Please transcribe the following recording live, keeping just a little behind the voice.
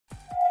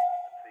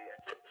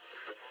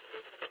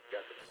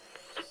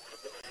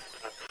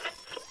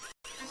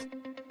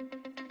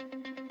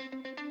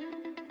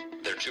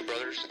two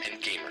brothers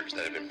and gamers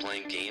that have been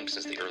playing games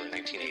since the early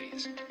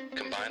 1980s.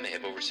 Combined, they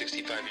have over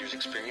 65 years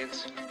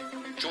experience.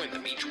 Join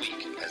them each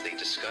week as they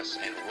discuss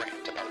and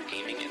rant about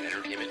gaming and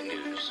entertainment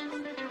news.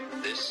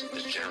 This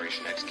is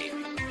Generation X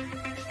Gaming.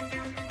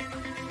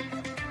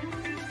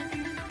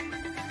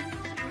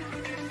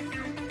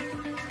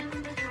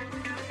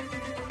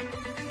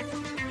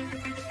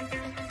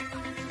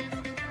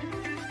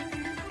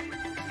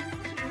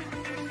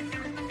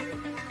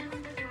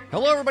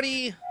 Hello,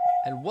 everybody,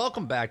 and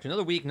welcome back to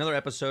another week, another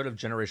episode of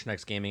Generation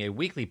X Gaming, a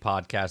weekly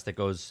podcast that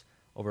goes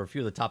over a few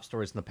of the top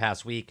stories in the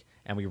past week,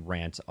 and we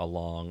rant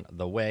along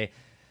the way.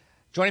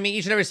 Joining me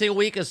each and every single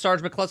week is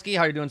Sarge McCluskey.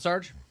 How are you doing,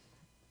 Sarge?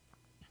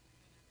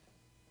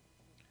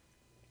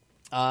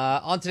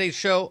 On today's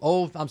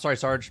show, I'm sorry,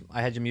 Sarge.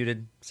 I had you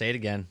muted. Say it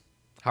again.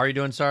 How are you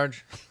doing,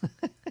 Sarge?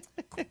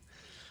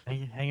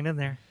 Hanging in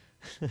there.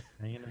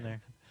 Hanging in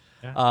there.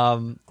 Yeah.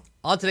 On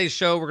today's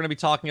show, we're going to be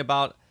talking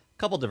about a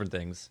couple different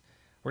things.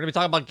 We're going to be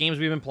talking about games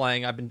we've been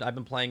playing. I've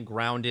been playing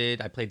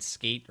Grounded. I played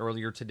Skate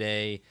earlier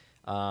today.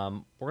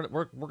 We're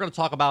going to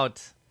talk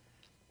about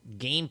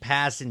Game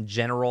Pass in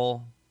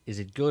general. Is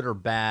it good or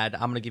bad?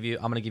 I'm going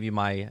to give you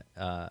my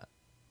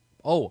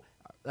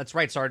that's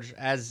right, Sarge.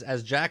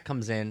 As Jack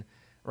comes in,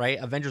 right?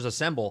 Avengers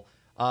Assemble.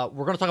 We're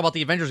going to talk about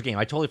the Avengers game.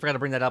 I totally forgot to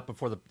bring that up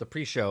before the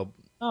pre-show.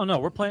 Oh no,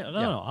 we're playing.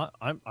 No.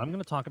 I'm going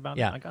to talk about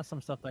it. Yeah. I got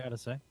some stuff I got to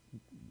say.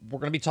 We're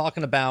going to be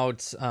talking about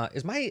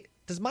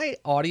does my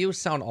audio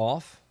sound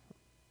off?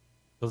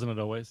 Doesn't it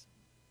always?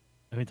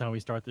 Anytime we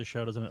start this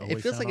show, doesn't it always?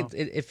 It feels sound like off?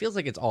 it feels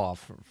like it's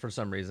off for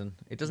some reason.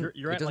 It doesn't.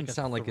 You're it at doesn't like a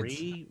sound 3. like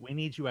it's. We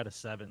need you at a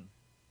 7.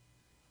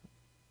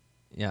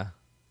 Yeah.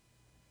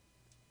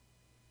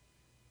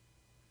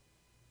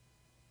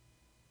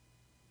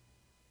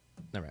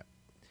 All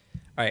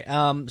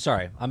right.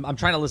 Sorry. I'm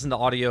trying to listen to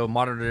audio,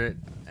 monitor it,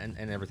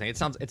 and everything. It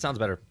sounds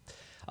better.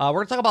 We're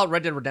gonna talk about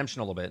Red Dead Redemption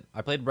a little bit.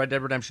 I played Red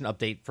Dead Redemption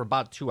Update for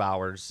about 2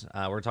 hours.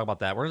 We're gonna talk about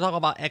that. We're gonna talk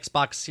about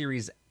Xbox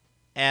Series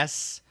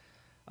S.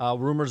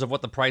 Rumors of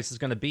what the price is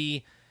gonna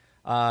be.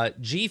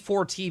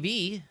 G4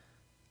 TV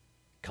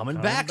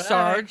coming back,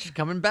 Sarge.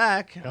 Coming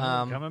back.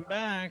 Coming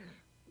back.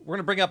 We're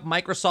gonna bring up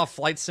Microsoft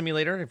Flight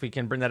Simulator if we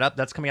can bring that up.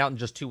 That's coming out in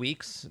just 2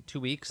 weeks.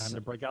 2 weeks. Time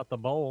to break out the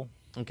bowl.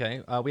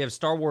 Okay. We have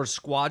Star Wars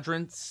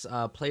Squadrons,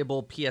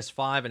 playable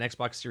PS5 and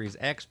Xbox Series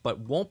X, but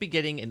won't be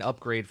getting an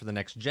upgrade for the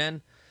next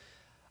gen.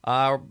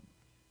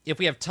 If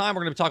we have time,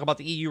 we're going to talk about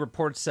the EU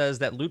report says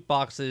that loot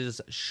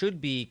boxes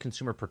should be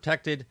consumer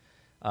protected.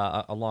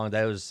 Along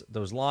those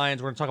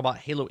lines, we're going to talk about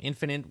Halo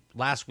Infinite.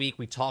 Last week,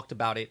 we talked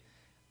about it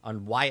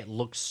on why it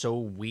looks so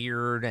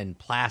weird and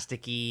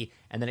plasticky,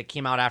 and then it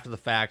came out after the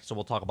fact, so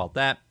we'll talk about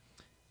that.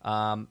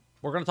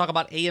 We're going to talk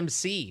about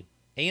AMC.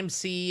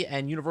 AMC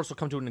and Universal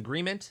come to an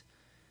agreement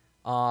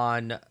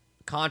on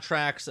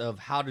contracts of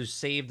how to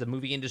save the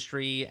movie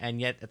industry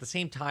and yet at the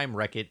same time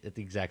wreck it at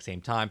the exact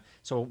same time.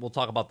 So we'll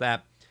talk about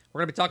that. We're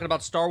going to be talking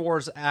about Star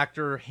Wars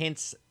actor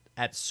hints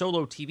at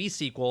Solo TV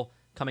sequel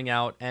coming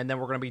out, and then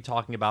we're going to be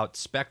talking about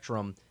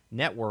Spectrum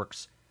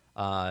Networks.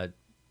 They're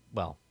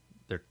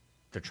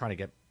trying to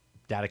get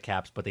data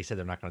caps, but they said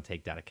they're not going to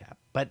take data cap.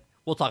 But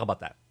we'll talk about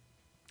that.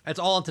 That's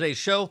all on today's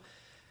show.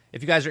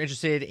 If you guys are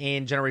interested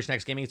in Generation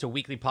X Gaming, it's a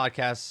weekly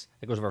podcast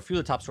that goes over a few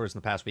of the top stories in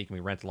the past week, and we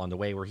rant along the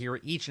way. We're here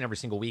each and every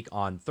single week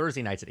on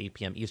Thursday nights at 8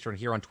 p.m. Eastern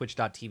here on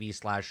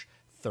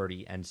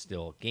twitch.tv/30 and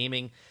still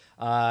gaming.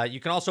 You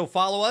can also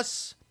follow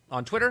us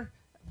on Twitter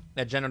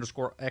at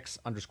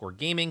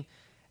Gen_X_gaming.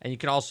 And you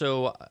can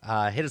also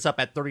hit us up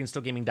at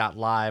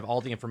 30andstillgaming.live. All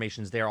the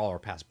information's there, all our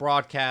past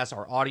broadcasts,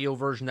 our audio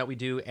version that we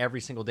do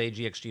every single day.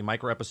 GXG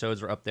micro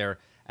episodes are up there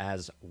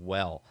as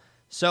well.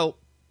 So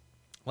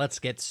let's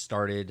get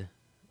started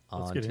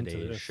on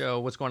today's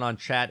show. What's going on,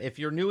 chat? If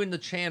you're new in the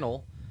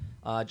channel,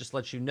 just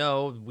let you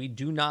know, we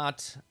do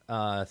not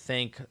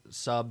thank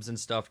subs and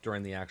stuff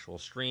during the actual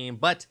stream,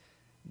 but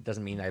it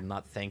doesn't mean I'm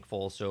not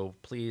thankful. So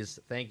please,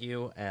 thank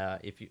you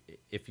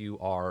if you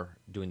are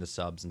doing the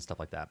subs and stuff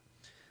like that.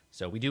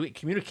 So we do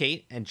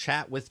communicate and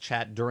chat with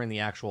chat during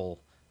the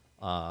actual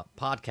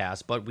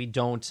podcast, but we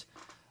don't,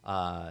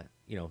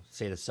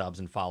 say the subs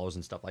and follows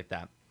and stuff like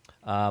that.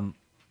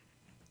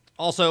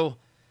 Also,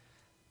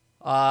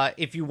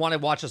 if you want to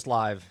watch us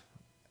live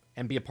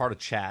and be a part of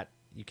chat,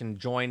 you can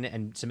join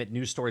and submit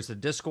news stories to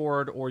the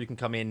Discord, or you can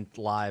come in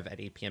live at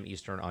 8 p.m.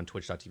 Eastern on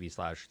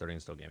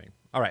twitch.tv/30andstillgaming.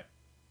 All right.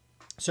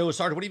 So,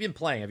 Sarge, what have you been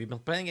playing? Have you been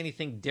playing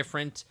anything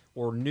different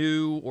or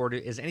new, or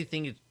is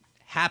anything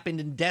happened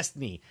in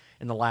Destiny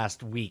in the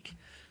last week?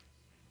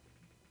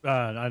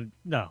 No,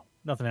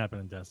 nothing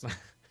happened in Destiny.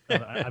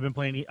 I've been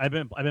playing. I've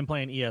been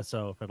playing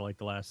ESO for like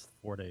the last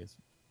 4 days.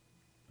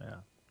 Yeah.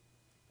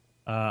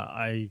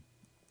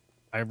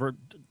 Ever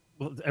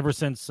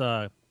since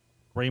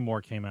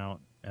Greymore came out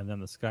and then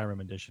the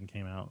Skyrim edition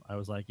came out, I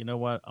was like, you know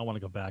what? I want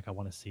to go back. I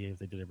want to see if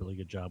they did a really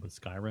good job with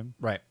Skyrim.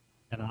 Right.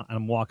 And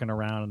I'm walking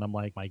around and I'm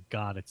like, my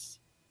God, it's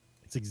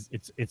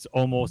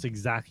almost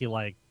exactly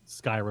like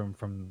Skyrim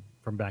from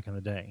back in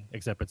the day,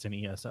 except it's in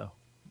ESO.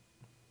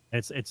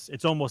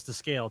 It's almost to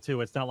scale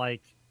too. It's not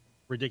like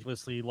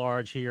ridiculously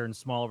large here and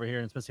small over here,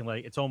 and it's missing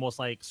like it's almost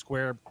like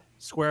square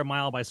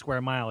mile by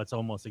square mile. It's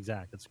almost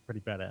exact. It's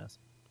pretty badass.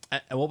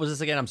 And what was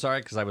this again? I'm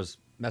sorry, because I was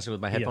messing with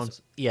my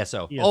headphones.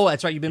 ESO. ESO. Oh,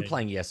 that's right. You've been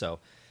playing ESO.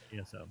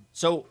 ESO.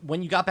 So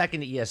when you got back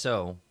into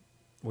ESO,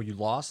 were you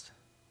lost?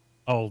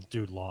 Oh,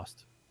 dude,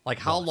 lost. Like,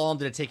 how long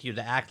did it take you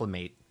to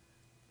acclimate?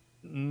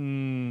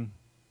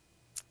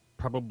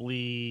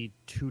 Probably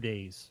 2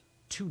 days.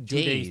 2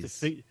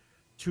 days.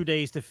 2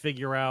 days to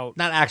figure out.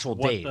 Not actual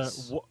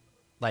days.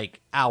 Like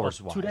hours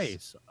wise. 2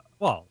 days.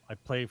 Well, I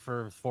played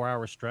for 4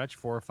 hour stretch,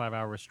 4 or 5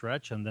 hour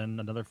stretch, and then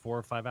another 4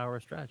 or 5 hour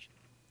stretch.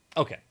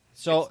 Okay.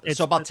 So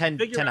about 10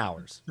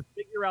 hours. To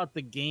figure out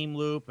the game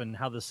loop and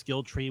how the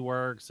skill tree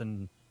works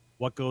and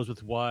what goes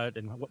with what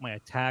and what my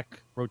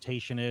attack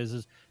rotation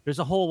is there's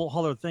a whole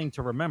other thing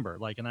to remember.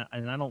 Like, and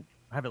I don't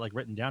have it like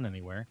written down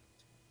anywhere.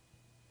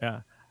 Yeah.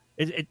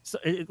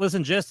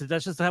 Listen,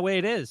 that's just the way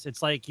it is.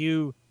 It's like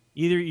you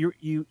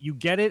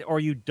get it or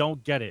you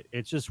don't get it.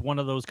 It's just one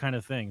of those kind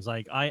of things.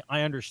 Like I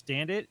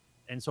understand it,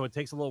 and so it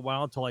takes a little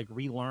while to like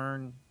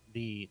relearn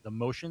the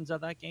motions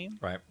of that game.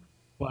 Right.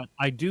 But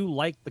I do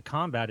like the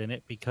combat in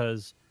it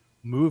because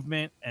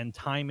movement and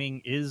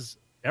timing is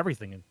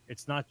everything.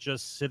 It's not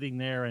just sitting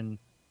there and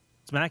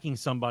smacking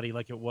somebody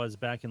like it was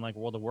back in like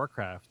World of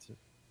Warcraft.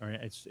 Right?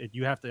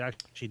 You have to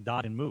actually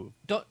dodge and move.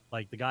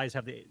 Like the guys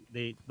have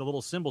the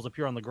little symbols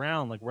appear on the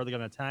ground, like where they're going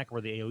to attack,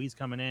 where the AOE's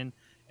coming in,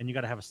 and you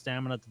got to have a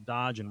stamina to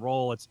dodge and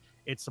roll.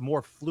 It's a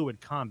more fluid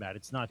combat.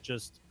 It's not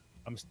just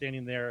I'm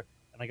standing there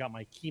and I got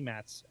my key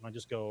mats and I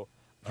just go.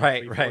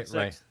 Right.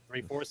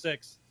 3 4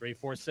 6 3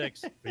 4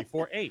 6 3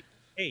 4 8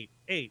 8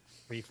 8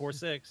 3 4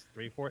 6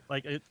 3 4.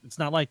 Like it's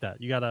not like that.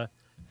 You gotta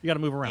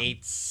move around.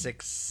 8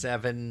 6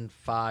 7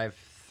 5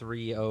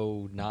 3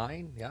 0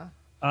 9. Yeah.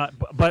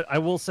 But I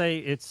will say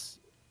it's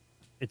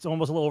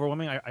almost a little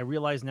overwhelming. I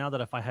realize now that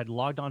if I had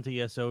logged onto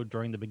ESO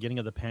during the beginning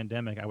of the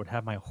pandemic, I would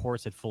have my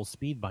horse at full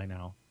speed by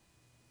now.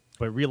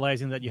 But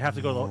realizing that you have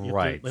to go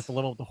lift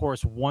the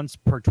horse once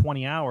per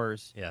 20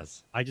 hours.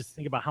 Yes. I just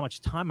think about how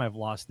much time I've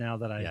lost now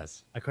that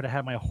I could have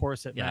had my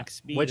horse at max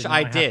speed. Which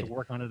I did. Have to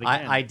work on it again.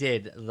 I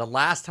did. The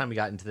last time we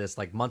got into this,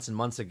 like months and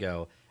months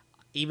ago,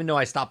 even though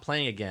I stopped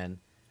playing again,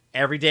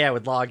 every day I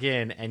would log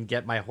in and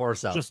get my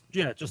horse up. Just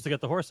to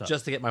get the horse up.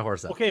 Just to get my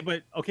horse up. Okay,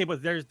 but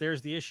there's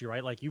the issue,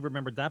 right? Like you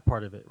remembered that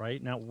part of it,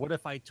 right? Now, what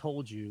if I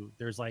told you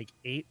there's like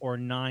 8 or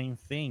 9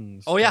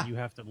 things that you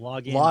have to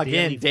log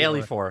in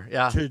daily for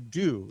to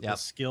do the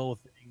skill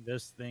thing,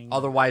 this thing.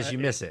 Otherwise, you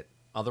miss it.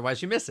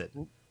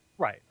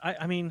 Right.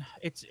 I mean,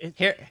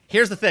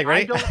 here's the thing,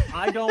 right?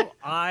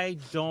 I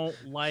don't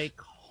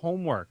like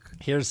homework.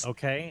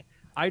 Okay.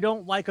 I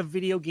don't like a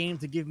video game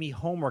to give me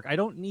homework. I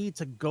don't need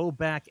to go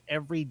back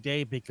every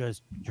day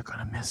because you're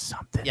gonna miss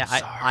something. Yeah,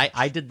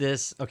 I did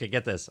this. Okay,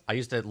 get this. I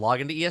used to log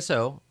into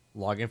ESO,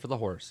 log in for the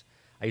horse.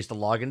 I used to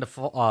log into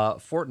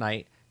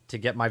Fortnite to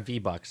get my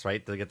V-Bucks,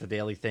 right? To get the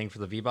daily thing for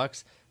the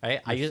V-Bucks,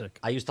 right?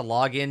 I used to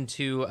log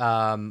into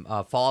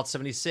Fallout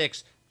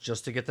 76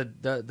 just to get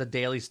the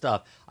daily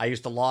stuff. I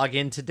used to log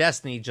into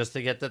Destiny just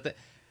to get the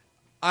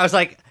I was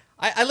like,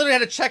 I literally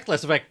had a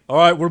checklist of like, all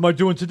right, what am I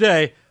doing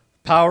today?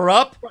 Power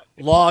up,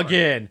 log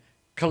in,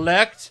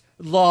 collect,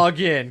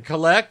 log in,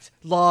 collect,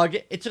 log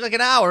in. It took like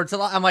an hour to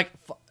log. I'm like,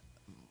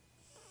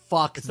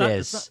 fuck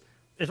this.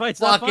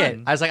 It's not fun. It.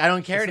 I was like, I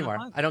don't care anymore.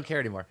 I don't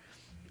care anymore.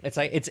 It's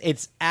like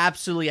it's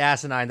absolutely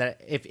asinine that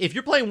if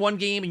you're playing one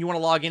game and you want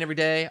to log in every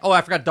day. Oh,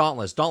 I forgot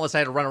Dauntless. Dauntless, I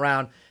had to run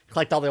around,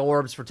 collect all the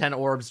orbs for 10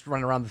 orbs,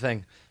 run around the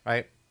thing,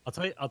 right?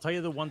 I'll tell you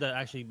the one that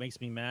actually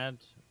makes me mad.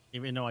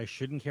 Even though I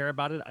shouldn't care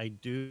about it, I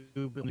do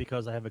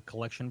because I have a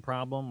collection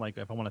problem. Like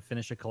if I want to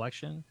finish a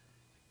collection.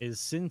 Is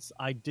since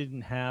I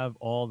didn't have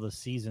all the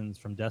seasons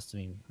from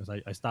Destiny because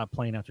I stopped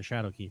playing after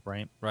Shadowkeep,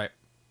 right? Right.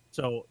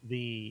 So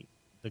the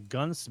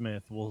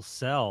gunsmith will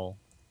sell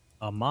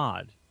a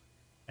mod,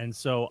 and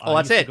so I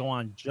used to go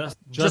on just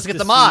to get to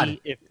the mod.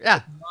 If the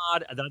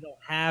mod that I don't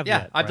have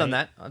yet. I've done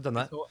that.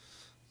 So,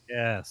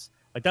 yes,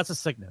 like that's a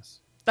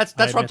sickness. That's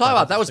what I'm talking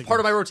about. That was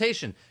part of my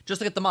rotation, just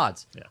to get the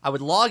mods. Yeah. I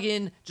would log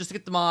in just to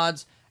get the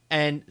mods.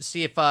 And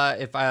see if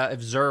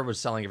Xur was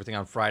selling everything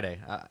on Friday.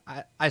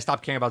 I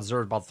stopped caring about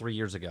Xur about 3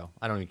 years ago.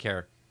 I don't even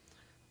care.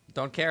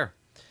 Don't care.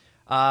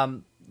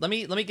 Let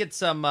me get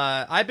some.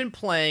 I've been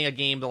playing a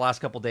game the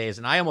last couple days,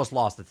 and I almost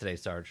lost it today,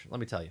 Sarge. Let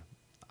me tell you,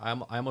 I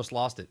almost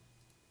lost it.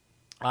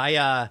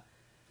 I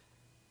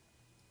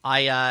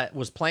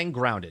was playing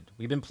Grounded.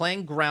 We've been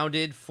playing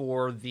Grounded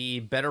for the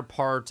better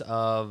part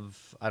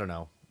of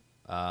the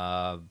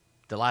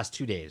last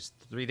 2 days,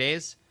 3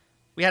 days.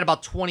 We had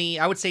about 20.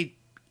 I would say.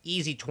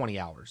 Easy 20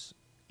 hours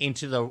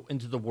into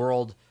the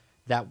world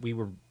that we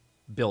were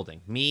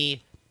building.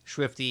 Me,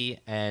 Swifty,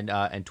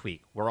 and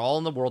Tweak. We're all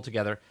in the world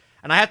together.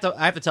 And I have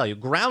to tell you,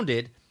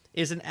 Grounded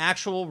is an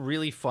actual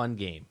really fun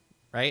game,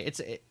 right? It's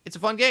a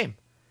fun game.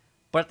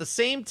 But at the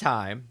same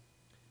time,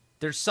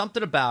 there's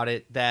something about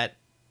it that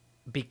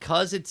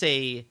because it's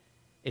an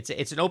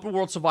open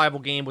world survival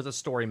game with a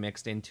story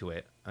mixed into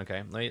it.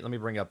 Okay, let me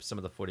bring up some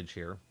of the footage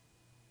here.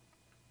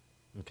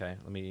 Okay,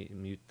 let me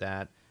mute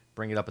that.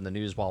 Bring it up in the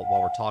news while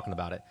we're talking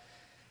about it.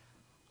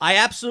 I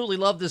absolutely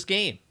love this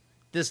game.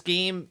 This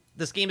game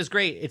is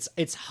great.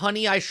 It's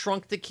Honey, I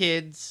Shrunk the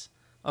Kids,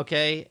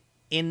 okay,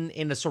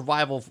 in a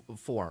survival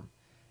form.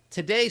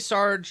 Today,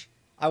 Sarge,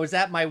 I was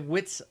at my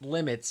wits'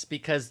 limits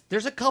because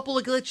there's a couple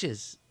of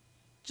glitches.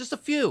 Just a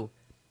few.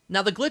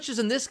 Now, the glitches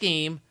in this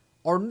game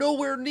are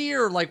nowhere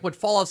near like what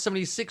Fallout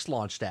 76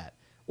 launched at,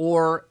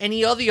 or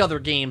any of the other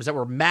games that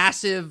were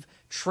massive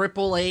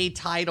AAA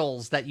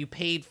titles that you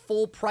paid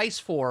full price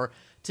for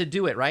to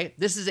do it, right?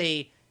 This is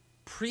a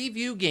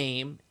preview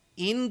game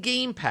in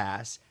Game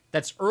Pass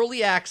that's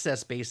early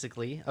access,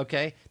 basically,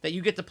 okay, that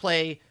you get to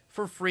play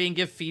for free and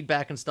give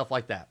feedback and stuff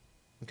like that,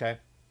 okay?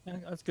 Yeah,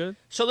 that's good.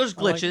 So there's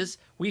glitches.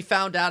 We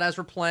found out as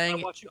we're playing.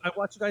 I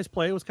watched you guys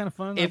play. It was kind of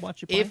fun. I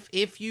watched you play.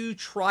 If you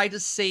try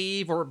to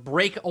save or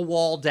break a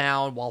wall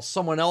down while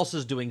someone else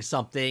is doing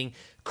something,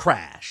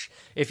 crash.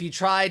 If you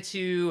try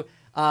to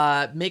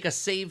make a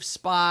save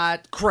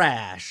spot,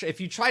 crash. If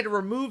you try to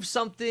remove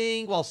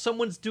something while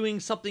someone's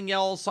doing something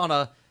else on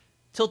a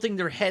tilting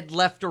their head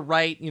left or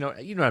right, you know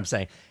what I'm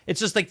saying. It's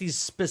just like these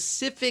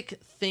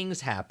specific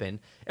things happen.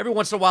 Every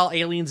once in a while,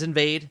 aliens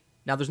invade.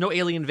 Now, there's no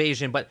alien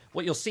invasion, but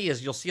what you'll see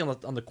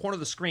on the corner of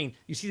the screen,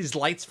 you see these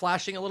lights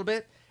flashing a little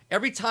bit.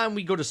 Every time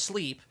we go to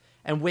sleep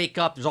and wake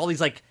up, there's all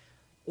these like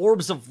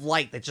orbs of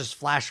light that just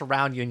flash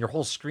around you, and your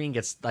whole screen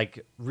gets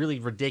like really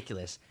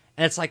ridiculous.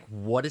 And it's like,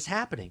 what is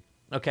happening?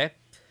 Okay,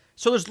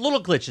 so there's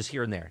little glitches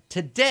here and there.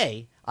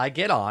 Today, I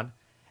get on,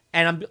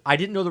 and I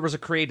didn't know there was a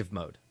creative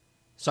mode.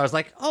 So I was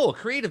like, oh, a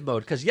creative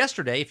mode, because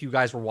yesterday, if you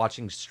guys were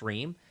watching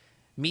stream,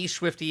 me,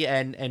 Swifty,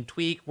 and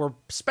Tweak were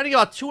spending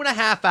about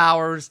 2.5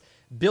 hours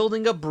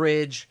building a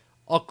bridge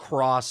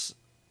across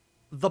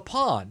the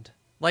pond.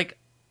 Like,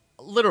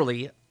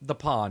 literally the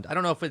pond. I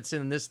don't know if it's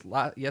in this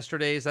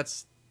yesterday's.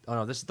 This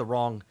is the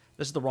wrong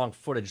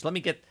footage. Let me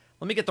get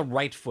the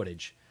right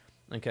footage.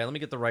 Okay, let me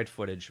get the right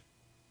footage.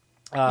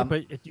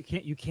 But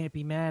you can't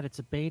be mad. It's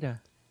a beta.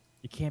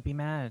 You can't be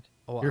mad.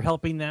 Oh, you're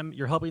helping them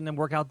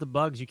work out the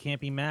bugs. You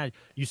can't be mad.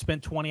 You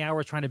spent 20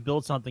 hours trying to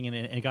build something and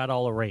it got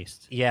all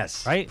erased.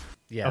 Yes. Right?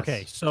 Yes.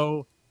 Okay,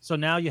 so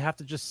now you have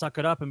to just suck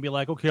it up and be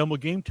like, okay, I'm a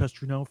game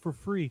tester now for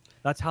free.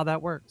 That's how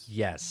that works.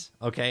 Yes.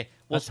 Okay.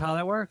 Well, that's how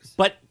that works.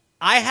 But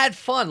I had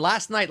fun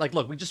last night. Like,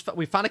 look,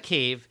 we found a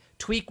cave.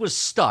 Tweak was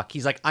stuck.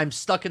 He's like, I'm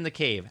stuck in the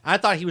cave. I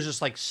thought he was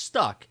just like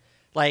stuck.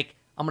 Like,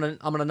 I'm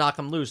gonna knock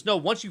him loose. No,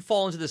 once you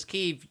fall into this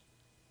cave,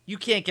 you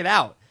can't get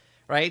out.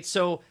 Right?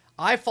 So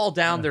I fall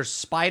down. Yeah. There's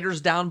spiders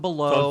down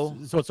below.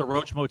 So it's a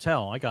roach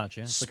motel. I got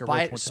you. It's like a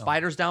roach motel.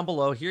 Spiders down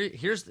below.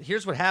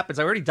 Here's what happens.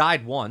 I already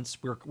died once.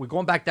 We're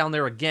going back down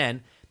there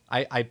again.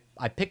 I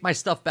pick my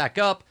stuff back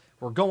up.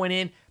 We're going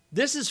in.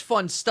 This is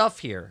fun stuff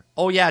here.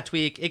 Oh yeah,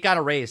 Tweak. It got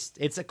erased.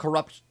 It's a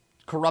corrupt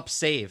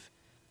save.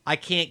 I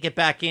can't get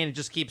back in. It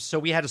just keeps. So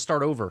we had to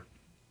start over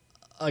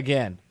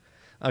again.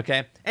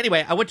 Okay.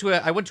 Anyway, I went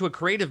to a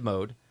creative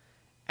mode,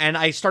 and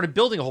I started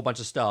building a whole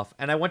bunch of stuff.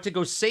 And I went to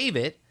go save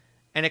it,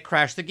 and it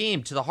crashed the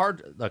game to the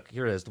hard. Look,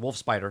 here it is. The wolf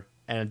spider,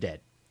 and I'm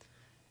dead.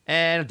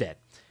 And I'm dead.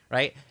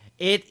 Right.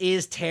 It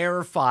is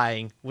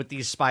terrifying with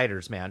these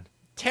spiders, man.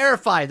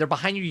 Terrifying. They're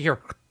behind you. You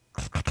hear.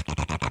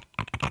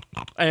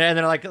 And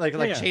they're like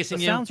chasing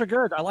the you. Sounds are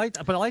good. I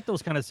like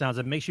those kind of sounds.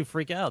 It makes you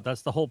freak out.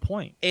 That's the whole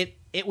point.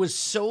 It's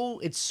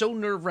so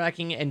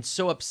nerve-wracking and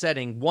so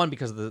upsetting. One,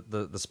 because of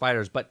the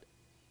spiders, but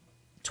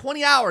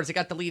 20 hours it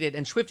got deleted.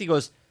 And Swifty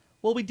goes,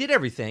 "Well, we did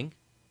everything,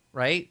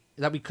 right,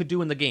 that we could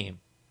do in the game,"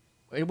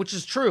 which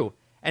is true.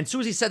 And as soon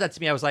as he said that to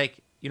me, I was like,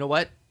 you know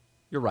what?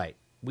 You're right.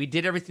 We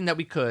did everything that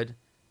we could.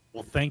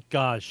 Well, thank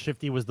God,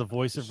 Shifty was the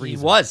voice of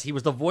reason. He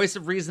was the voice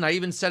of reason. I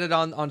even said it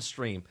on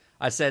stream.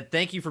 I said,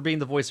 thank you for being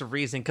the voice of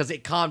reason, because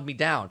it calmed me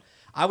down.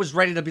 I was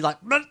ready to be like,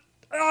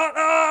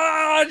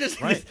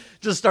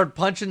 just start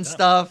punching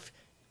stuff.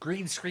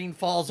 Green screen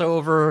falls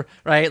over,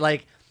 right?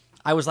 Like,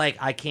 I was like,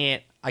 I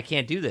can't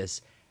do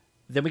this.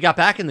 Then we got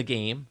back in the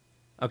game,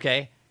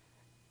 okay?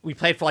 We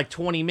played for like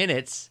 20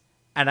 minutes,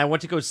 and I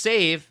went to go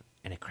save,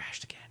 and it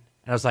crashed again.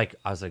 And I was like,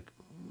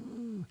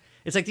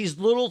 It's like these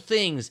little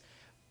things.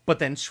 But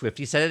then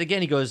Swifty said it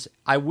again. He goes,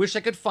 I wish I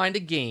could find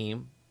a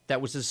game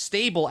that was as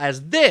stable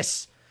as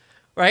this.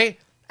 Right?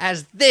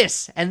 As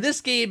this. And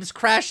this game is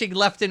crashing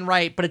left and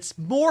right, but it's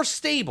more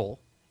stable.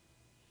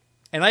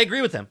 And I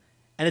agree with him.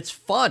 And it's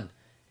fun.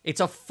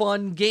 It's a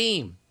fun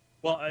game.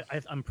 Well,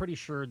 I'm pretty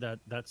sure that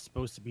that's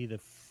supposed to be the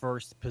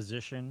first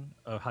position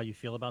of how you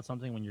feel about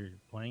something when you're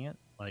playing it.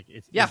 Like,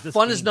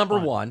 fun is number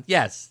one.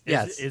 Yes.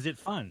 Is it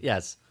fun?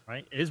 Yes.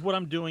 Right? Is what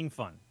I'm doing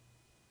fun?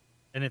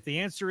 And if the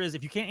answer is,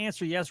 if you can't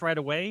answer yes right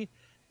away,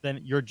 then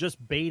you're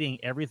just baiting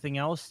everything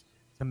else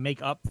to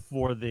make up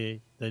for the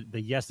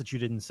yes that you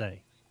didn't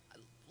say.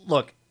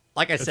 Look,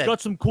 like I said,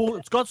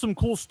 it's got some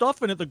cool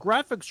stuff in it. The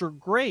graphics are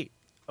great.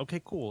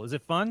 Okay, cool. Is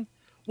it fun?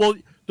 Well,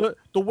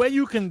 the way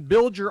you can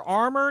build your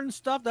armor and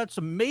stuff, that's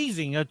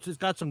amazing. It's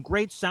got some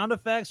great sound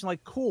effects and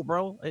like, cool,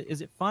 bro.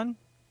 Is it fun?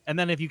 And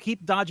then if you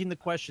keep dodging the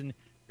question,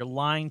 you're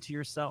lying to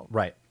yourself.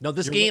 Right. No,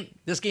 this game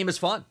is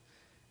fun.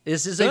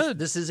 This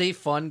is a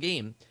fun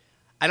game.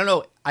 I don't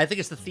know. I think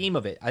it's the theme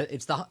of it.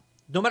 It's the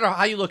no matter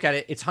how you look at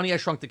it, it's Honey, I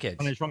Shrunk the Kids.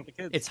 Honey, I Shrunk the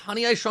Kids. It's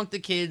Honey, I Shrunk the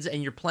Kids,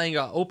 and you're playing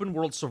an open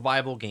world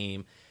survival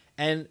game,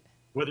 and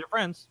with your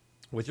friends.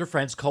 With your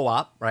friends,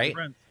 co-op, right?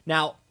 Friends.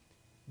 Now,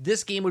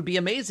 this game would be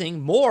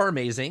amazing, more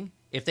amazing,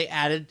 if they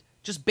added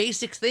just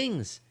basic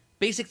things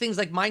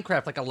like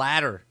Minecraft, like a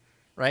ladder,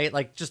 right?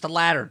 Like just a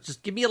ladder.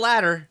 Just give me a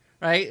ladder,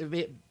 right? It'd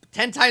be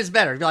 10 times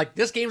better. You'd be like,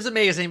 this game's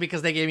amazing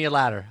because they gave me a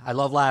ladder. I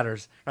love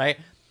ladders, right?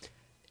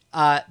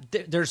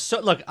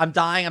 Look, I'm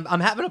dying. I'm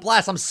having a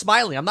blast. I'm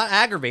smiling. I'm not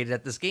aggravated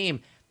at this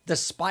game. The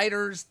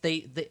spiders,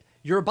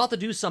 you're about to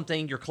do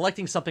something. You're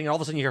collecting something, and all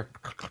of a sudden you hear,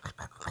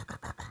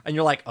 and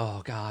you're like,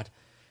 oh God.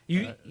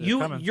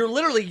 You're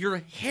literally, your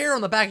hair on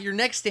the back of your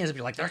neck stands up.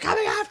 You're like, they're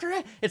coming after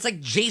it. It's like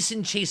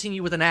Jason chasing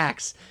you with an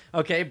axe.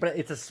 Okay, but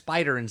it's a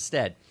spider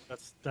instead.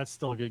 That's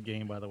still a good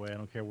game, by the way. I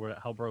don't care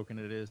how broken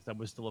it is. That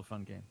was still a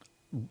fun game.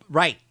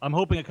 Right. I'm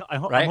hoping.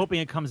 I'm hoping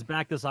it comes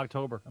back this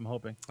October. I'm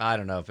hoping. I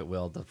don't know if it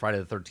will. The Friday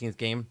the 13th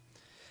game.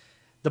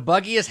 The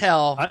buggy as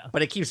hell,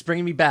 but it keeps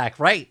bringing me back.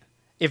 Right.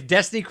 If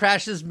Destiny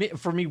crashes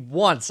for me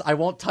once, I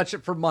won't touch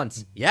it for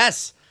months.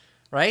 Yes.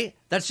 Right?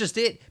 That's just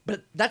it.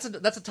 But that's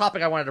a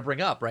topic I wanted to bring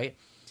up, right?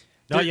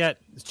 Not yet.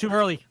 It's too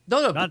early.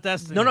 No, not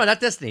Destiny. No, not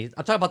Destiny.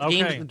 I'm talking about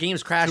the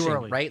games crashing,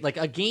 early. right? Like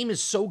a game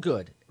is so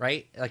good,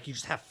 right? Like you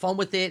just have fun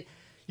with it.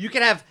 You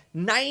can have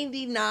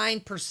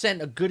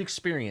 99% a good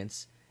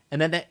experience,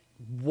 and then that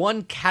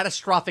one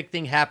catastrophic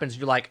thing happens.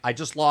 You're like, I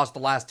just lost the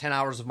last 10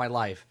 hours of my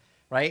life,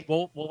 right?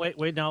 Well,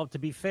 wait. Now, to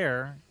be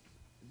fair,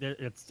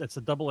 it's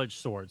a double-edged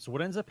sword. So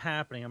what ends up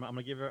happening? I'm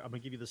gonna give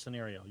you the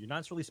scenario. You're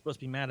not really supposed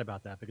to be mad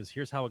about that because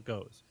here's how it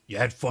goes. You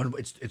had fun.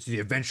 It's the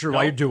adventure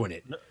while you're doing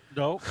it.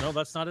 No,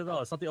 that's not at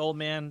all. It's not the old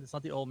man. It's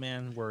not the old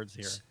man words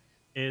here.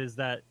 Is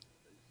that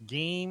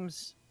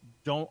games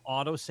don't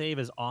autosave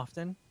as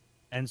often,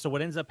 and so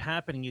what ends up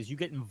happening is you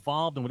get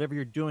involved in whatever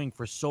you're doing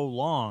for so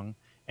long,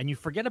 and you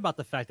forget about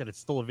the fact that it's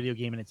still a video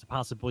game and it's a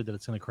possibility that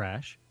it's going to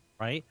crash,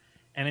 right?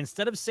 And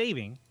instead of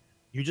saving,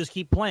 you just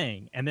keep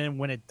playing, and then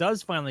when it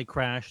does finally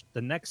crash,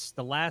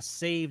 the last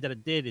save that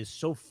it did is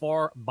so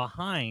far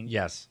behind.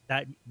 Yes.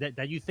 That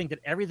you think that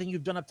everything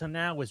you've done up to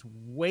now is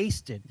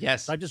wasted.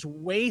 Yes. So I just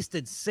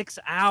wasted 6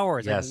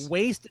 hours. Yes. I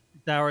wasted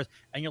 6 hours,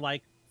 and you're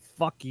like,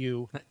 "Fuck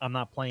you! I'm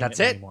not playing That's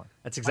it it. anymore."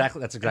 That's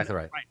exactly right.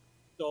 Right.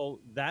 So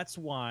that's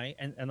why,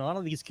 and a lot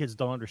of these kids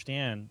don't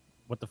understand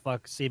what the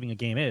fuck saving a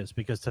game is,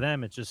 because to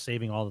them it's just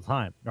saving all the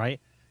time, right?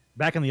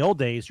 Back in the old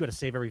days, you had to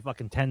save every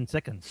fucking 10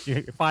 seconds,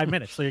 5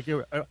 minutes. So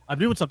I'm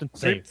doing something.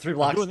 Save. Three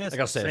blocks. I'm doing this, I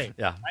gotta save.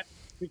 Yeah. Right?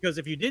 Because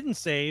if you didn't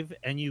save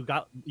and you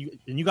got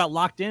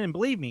locked in, and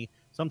believe me,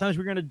 sometimes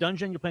we're in a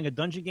dungeon. You're playing a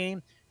dungeon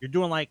game. You're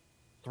doing like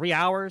 3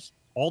 hours.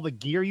 All the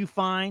gear you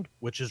find,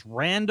 which is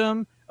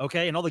random,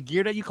 okay, and all the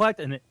gear that you collect,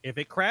 and if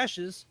it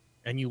crashes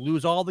and you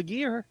lose all the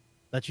gear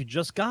that you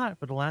just got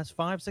for the last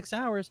 5-6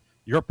 hours,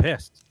 you're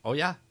pissed. Oh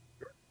yeah.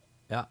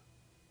 Yeah.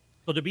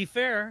 So to be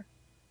fair,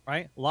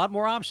 right, a lot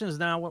more options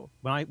now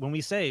when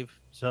we save.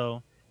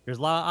 So there's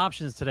a lot of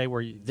options today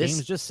where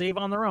games just save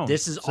on their own.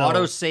 This is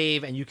auto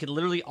save, and you can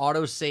literally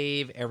auto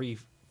save every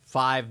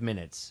 5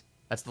 minutes.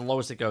 That's the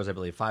lowest it goes, I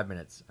believe. 5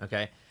 minutes.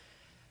 Okay.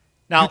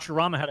 Now,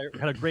 Futurama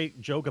had a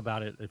great joke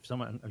about it. If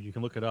you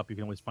can look it up, you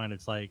can always find it.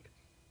 It's like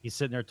he's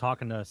sitting there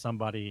talking to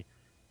somebody,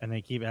 and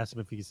they keep asking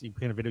him if he's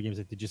playing a video game. He's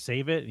like, "Did you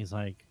save it?" And he's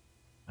like,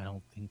 I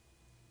don't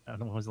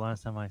know when was the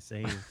last time I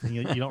saved. And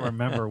you don't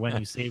remember when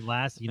you saved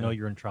last, you know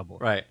you're in trouble.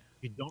 Right.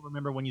 If you don't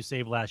remember when you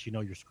saved last, you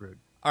know you're screwed.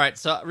 All right,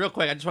 so real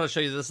quick, I just want to show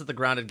you, this is the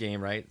grounded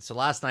game, right? So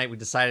last night we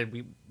decided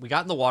we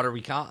got in the water,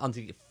 we got on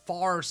the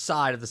far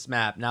side of this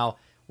map. Now,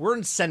 we're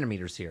in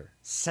centimeters here.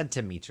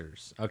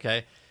 Centimeters,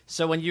 okay?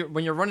 So when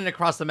you're running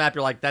across the map,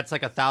 you're like, that's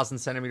like 1,000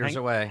 centimeters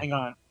away. Hang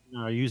on.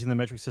 Are you using the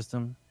metric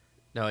system?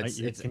 No,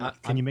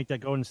 can you make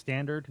that go in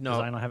standard?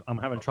 No, I'm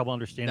having trouble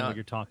understanding what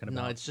you're talking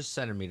about. No, it's just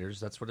centimeters.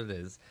 That's what it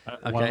is.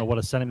 I want to know what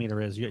a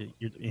centimeter is. You're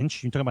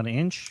inch? You're talking about an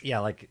inch?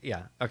 Yeah,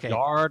 okay.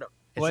 Yard?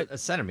 It's a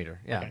centimeter.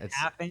 Yeah, like it's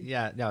half inch?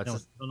 Yeah, no, it's. I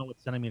don't know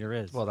what centimeter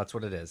is. Well, that's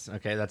what it is.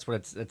 Okay, that's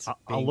what it's.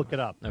 I'll look it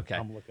up. Okay,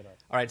 I'll look it up.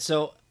 All right,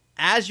 so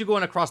as you're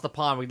going across the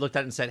pond, we looked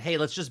at it and said, hey,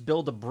 let's just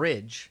build a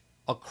bridge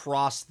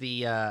across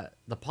the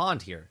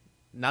pond here.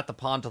 Not the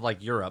pond to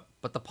like Europe,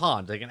 but the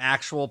pond, like an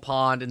actual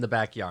pond in the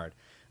backyard.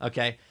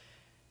 Okay.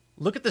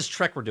 Look at this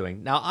trek we're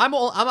doing. Now,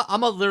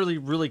 I'm literally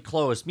really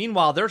close.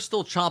 Meanwhile, they're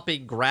still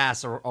chomping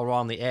grass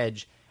around the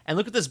edge. And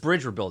look at this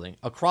bridge we're building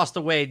across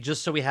the way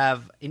just so we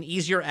have an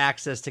easier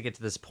access to get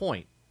to this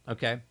point.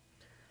 Okay?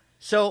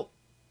 So,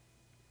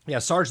 yeah,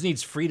 Sarge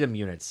needs freedom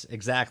units.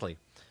 Exactly.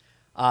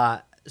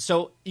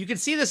 So you can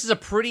see this is a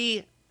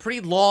pretty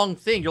long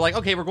thing. You're like,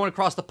 okay, we're going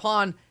across the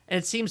pond, and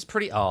it seems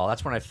pretty... Oh,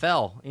 that's when I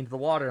fell into the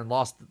water and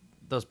lost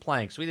those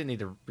planks. We didn't need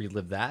to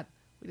relive that.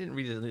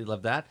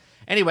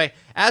 Anyway,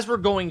 as we're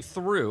going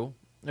through,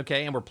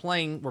 okay, and we're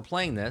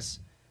playing this,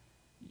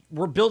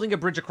 we're building a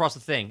bridge across the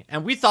thing.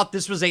 And we thought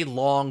this was a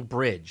long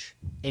bridge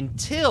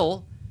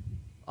until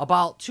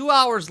about 2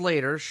 hours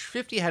later,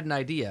 50 had an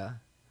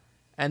idea,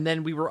 and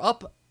then we were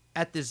up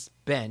at this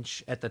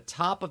bench at the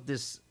top of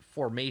this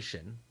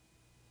formation,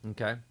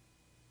 okay?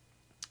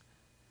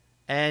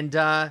 And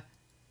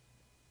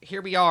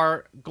here we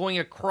are going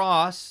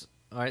across.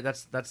 All right,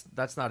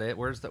 that's not it.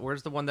 Where's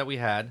the one that we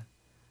had?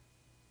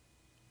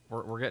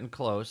 We're getting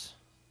close.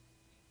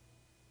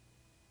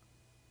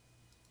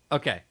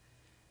 Okay.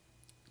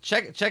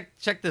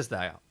 Check this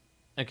out.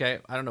 Okay,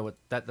 I don't know what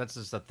that's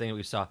just the thing that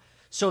we saw.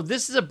 So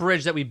this is a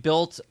bridge that we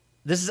built.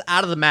 This is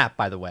out of the map,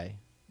 by the way.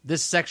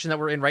 This section that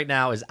we're in right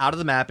now is out of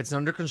the map. It's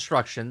under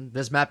construction.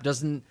 This map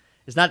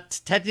it's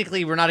not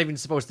technically, we're not even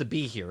supposed to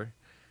be here.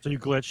 So you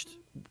glitched.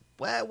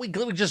 Well, we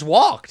just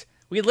walked.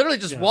 We literally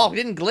just walked.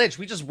 We didn't glitch.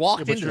 We just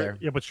walked into there.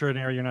 Yeah, but you're in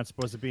an area you're not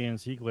supposed to be in,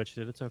 so you glitched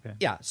it. It's okay.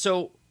 Yeah.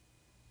 So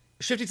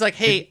Shifty's like,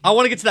 hey, I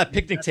want to get to that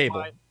picnic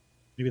table.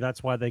 Maybe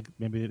that's why they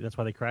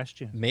crashed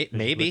you.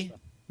 Maybe.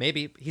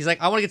 He's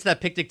like, I want to get to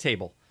that picnic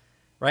table,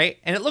 right?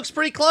 And it looks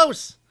pretty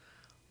close,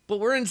 but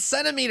we're in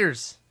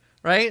centimeters,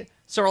 right?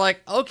 So we're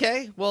like,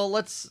 okay, well,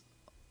 let's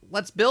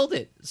build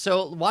it.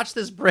 So watch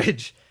this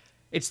bridge.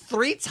 It's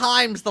 3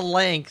 times the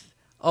length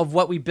of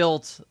what we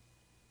built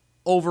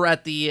over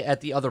at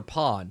the other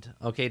pond,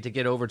 okay, to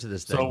get over to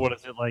this thing. So what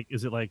is it like?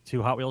 Is it like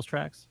 2 Hot Wheels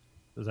tracks?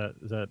 Is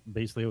that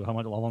basically how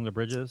long the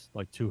bridge is?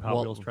 Like 2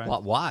 Hot Wheels tracks?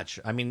 Watch.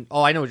 I mean,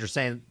 I know what you're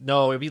saying.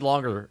 No, it'd be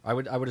longer. I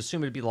would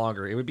assume it'd be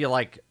longer. It would be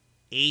like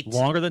 8.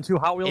 Longer than 2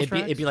 Hot Wheels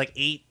tracks? It'd be like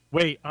 8.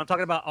 Wait, I'm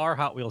talking about our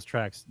Hot Wheels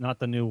tracks, not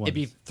the new ones. It'd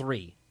be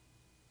 3.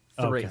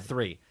 Okay.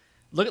 3.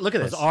 Look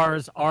at this.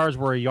 Ours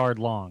were a yard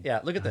long.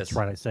 Yeah, look at this. That's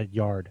right, I said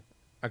yard.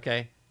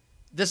 Okay.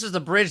 This is the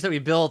bridge that we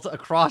built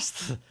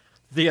across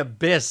the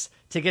abyss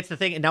to get to the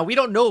thing. And now we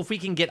don't know if we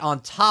can get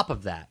on top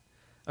of that.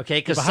 Okay,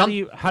 because how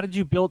did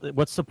you build it?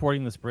 What's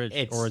supporting this bridge,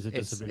 or is it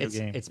just a video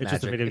game? It's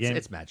just a video game.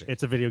 It's magic.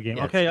 It's a video game.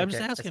 Yeah, okay, I'm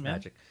just asking, man.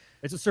 Magic.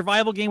 It's a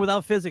survival game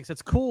without physics.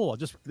 It's cool.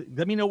 Just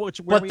let me know where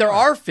but there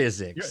are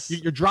physics.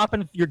 You're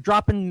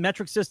dropping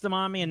metric system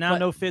on me, and now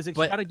no physics.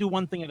 You got to do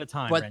one thing at a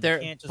time. But you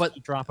can't just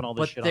keep dropping all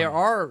this shit.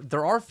 But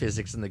there are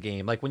physics in the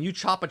game. Like when you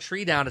chop a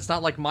tree down, it's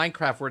not like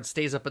Minecraft where it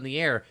stays up in the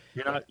air.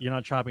 You're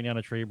not chopping down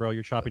a tree, bro.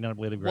 You're chopping down a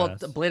blade of grass. Well,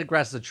 the blade of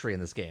grass is a tree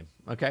in this game.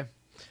 Okay.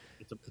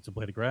 It's a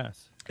blade of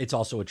grass. It's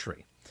also a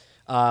tree.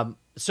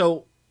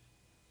 So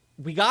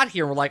we got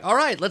here and we're like, all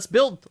right, let's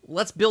build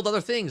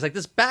other things. Like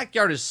this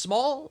backyard is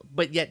small,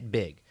 but yet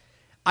big.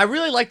 I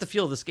really like the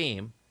feel of this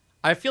game.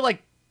 I feel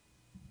like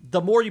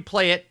the more you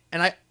play it,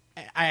 and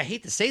I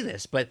hate to say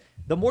this, but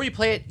the more you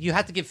play it, you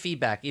have to give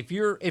feedback. If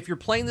you're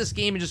playing this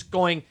game and just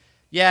going,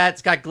 yeah,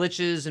 it's got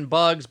glitches and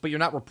bugs, but you're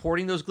not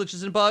reporting those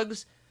glitches and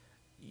bugs,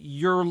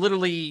 you're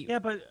literally... Yeah,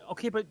 but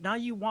now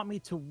you want me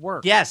to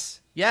work.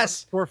 Yes.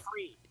 For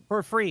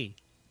free.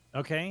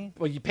 Okay.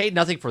 Well, you paid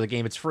nothing for the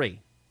game. It's free.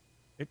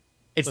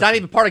 It's not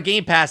even part of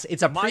Game Pass.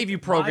 It's a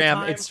preview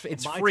program. It's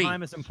free. My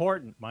time is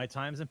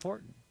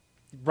important.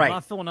 Right. I'm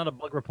not filling out a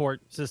bug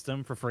report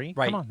system for free.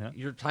 Right. Come on, man.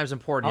 Your time's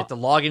important. You have to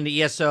log into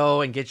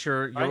ESO and get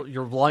your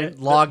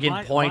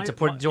login point to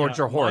put towards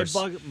your horse.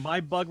 My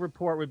bug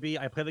report would be: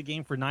 I play the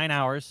game for 9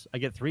 hours. I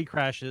get 3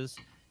 crashes.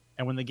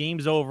 And when the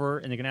game's over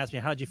and you're going to ask me,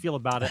 how did you feel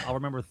about it? I'll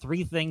remember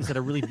 3 things that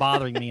are really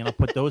bothering me, and I'll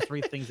put those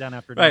 3 things down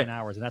after 9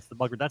 hours. And that's the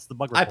bug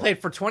report. I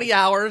played for 20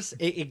 hours.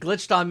 It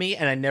glitched on me,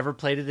 and I never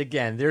played it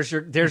again. There's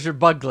your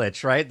bug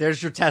glitch, right?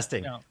 There's your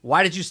testing. Yeah.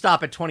 Why did you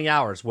stop at 20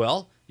 hours?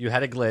 Well, you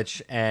had a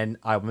glitch, and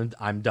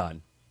I'm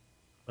done.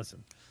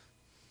 Listen,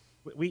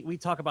 we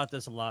talk about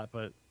this a lot,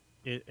 but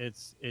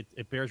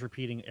it bears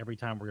repeating every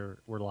time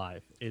we're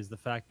live, is the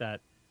fact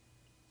that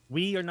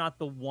we are not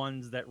the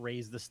ones that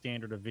raise the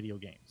standard of video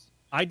games.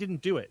 I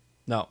didn't do it.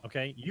 No.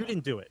 Okay? You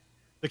didn't do it.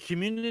 The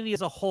community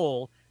as a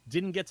whole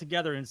didn't get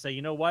together and say,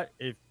 you know what?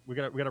 If we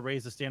got to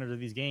raise the standard of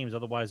these games,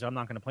 otherwise I'm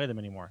not going to play them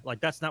anymore. Like,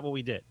 that's not what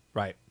we did.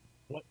 Right.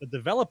 What the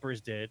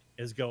developers did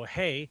is go,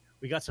 hey,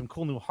 we got some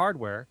cool new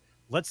hardware.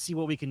 Let's see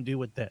what we can do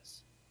with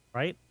this.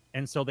 Right?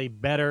 And so they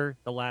better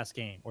the last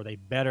game, or they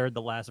better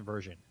the last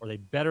version, or they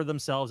better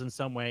themselves in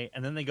some way.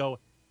 And then they go,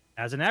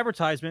 as an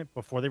advertisement,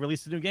 before they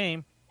release the new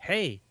game,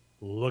 hey,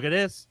 look at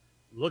this.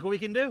 Look what we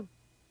can do.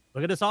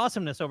 Look at this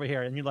awesomeness over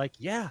here. And you're like,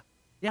 yeah,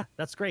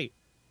 that's great.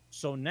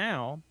 So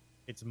now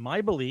it's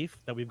my belief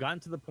that we've gotten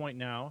to the point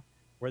now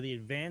where the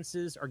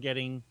advances are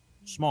getting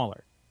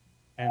smaller.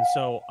 And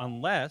so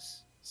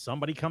unless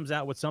somebody comes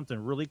out with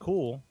something really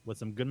cool with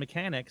some good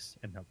mechanics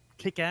and a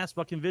kick-ass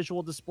fucking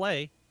visual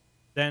display,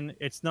 then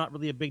it's not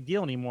really a big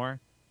deal anymore.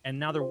 And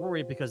now they're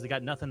worried because they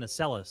got nothing to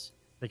sell us,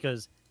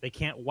 because they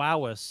can't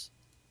wow us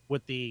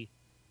with the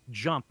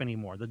jump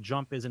anymore. The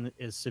jump isn't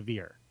as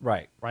severe.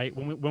 Right.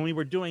 When we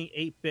were doing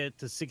 8-bit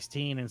to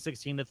 16 and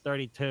 16 to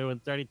 32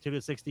 and 32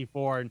 to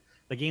 64, and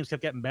the games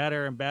kept getting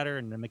better and better,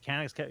 and the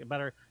mechanics kept getting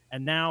better,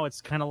 and now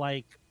it's kind of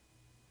like,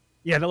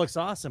 yeah, that looks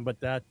awesome, but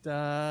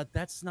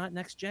that's not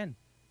next gen.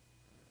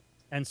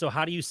 And so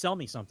how do you sell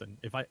me something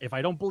if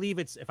I don't believe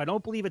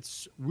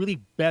it's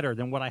really better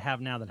than what I have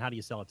now? Then how do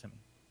you sell it to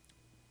me?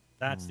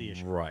 That's the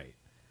issue. Right.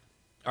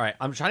 All right,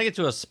 I'm trying to get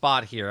to a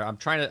spot here. I'm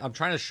trying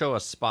to show a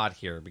spot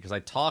here because I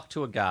talked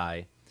to a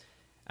guy,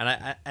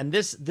 and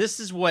this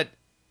is what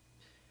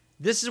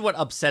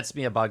upsets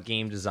me about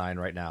game design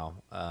right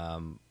now.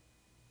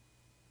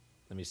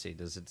 Let me see.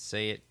 Does it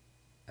say it?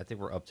 I think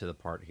we're up to the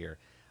part here.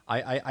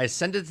 I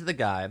send it to the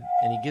guy,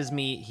 and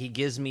he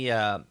gives me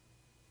a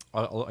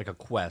like a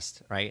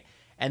quest, right?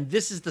 And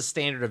this is the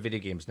standard of video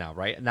games now,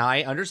 right? Now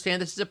I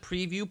understand this is a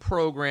preview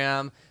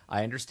program.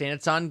 I understand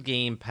it's on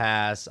Game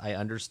Pass. I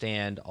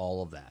understand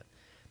all of that.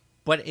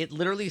 But it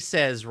literally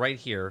says right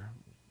here,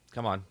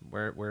 come on,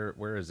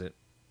 where is it?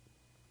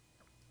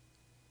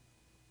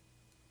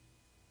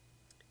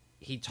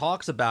 He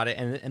talks about it,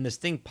 and this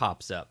thing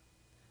pops up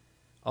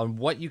on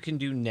what you can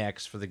do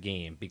next for the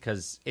game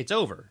because it's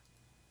over.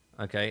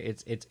 Okay,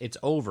 it's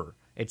over.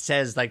 It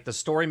says like the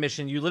story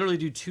mission. You literally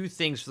do 2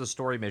 things for the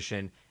story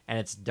mission, and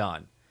it's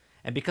done.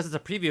 And because it's a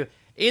preview,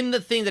 in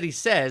the thing that he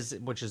says,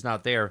 which is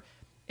not there,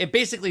 it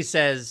basically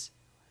says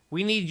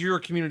we need your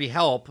community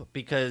help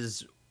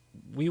because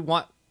we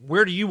want.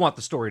 Where do you want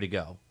the story to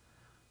go,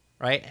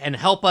 right? And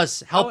help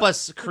us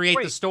create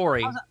the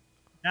story.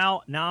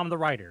 Now I'm the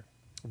writer.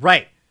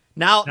 Right.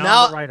 Now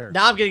I'm the writer.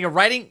 Now I'm getting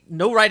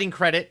no writing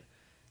credit,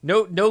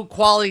 no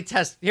quality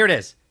test. Here it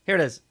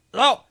is.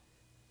 Oh,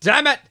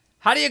 damn it!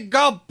 How do you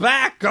go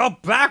back? Go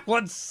back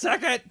 1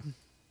 second.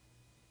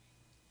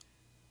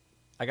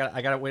 I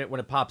got when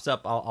it pops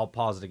up. I'll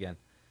pause it again,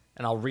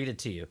 and I'll read it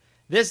to you.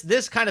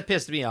 This kind of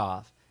pissed me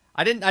off.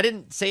 I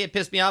didn't say it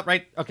pissed me off,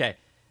 right? Okay.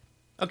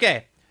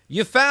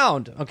 You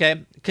found,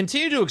 okay.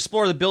 Continue to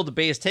explore the build to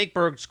base, take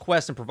Berg's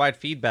quest, and provide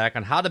feedback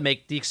on how to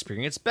make the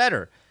experience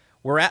better.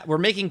 We're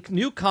making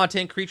new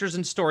content, creatures,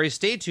 and stories.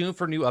 Stay tuned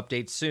for new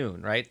updates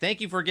soon, right?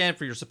 Thank you for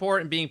your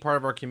support and being part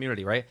of our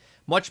community, right?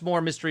 Much more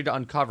mystery to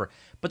uncover.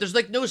 But there's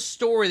like no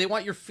story. They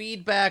want your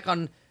feedback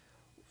on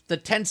the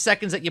 10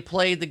 seconds that you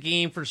played the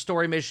game for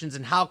story missions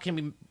and how can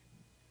we,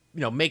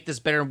 make this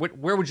better and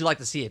where would you like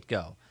to see it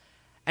go?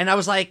 And I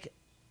was like,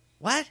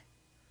 what?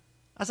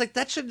 I was like,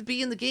 that shouldn't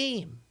be in the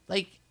game.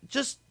 Like,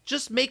 just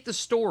make the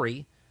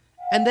story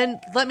and then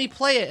let me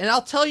play it. And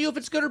I'll tell you if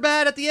it's good or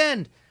bad at the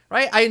end,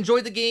 right? I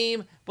enjoyed the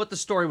game, but the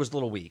story was a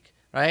little weak,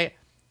 right?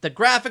 The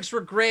graphics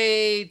were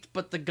great,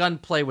 but the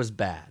gunplay was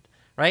bad,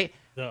 right?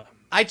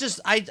 I'm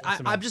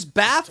just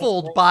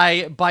baffled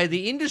by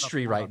the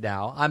industry right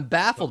now. I'm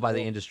baffled by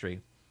the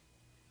industry.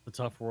 It's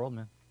a tough world,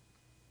 man.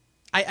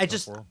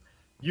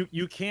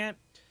 You can't.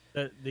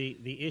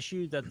 The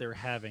issue that they're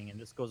having, and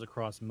this goes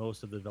across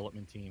most of the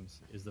development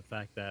teams, is the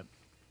fact that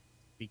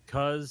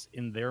because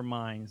in their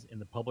minds, in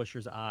the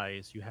publisher's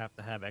eyes, you have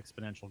to have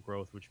exponential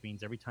growth, which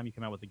means every time you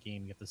come out with a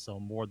game, you have to sell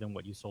more than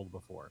what you sold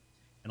before.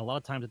 And a lot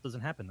of times it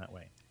doesn't happen that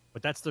way.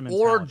 But that's the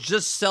mentality. Or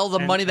just sell the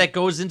money that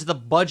goes into the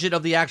budget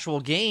of the actual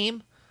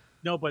game.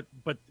 No, but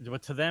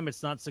to them,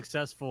 it's not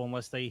successful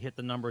unless they hit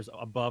the numbers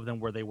above than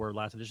where they were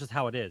last. It's just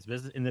how it is.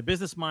 In the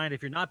business mind,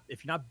 if you're not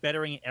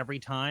bettering every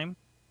time,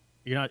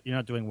 you're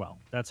not doing well.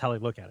 That's how they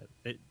look at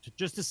it.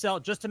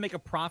 Just to make a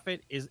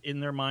profit is in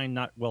their mind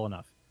not well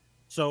enough.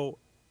 So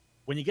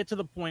when you get to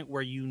the point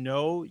where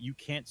you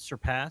can't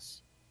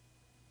surpass,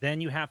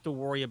 then you have to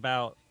worry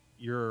about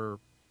your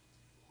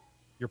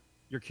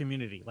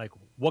community. Like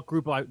what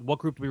group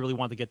do we really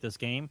want to get this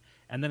game?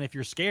 And then if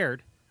you're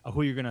scared of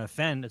who you're going to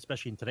offend,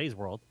 especially in today's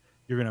world,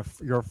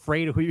 you're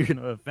afraid of who you're going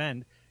to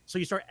offend. So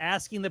you start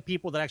asking the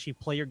people that actually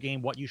play your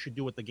game what you should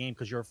do with the game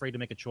because you're afraid to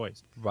make a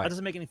choice. Right. That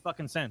doesn't make any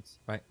fucking sense.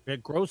 Right.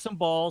 Grow some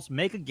balls,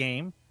 make a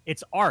game.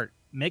 It's art.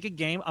 Make a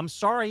game. I'm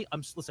sorry.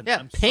 Listen. Yeah.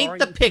 I'm paint sorry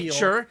the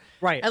picture.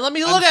 Right. And let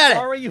me look at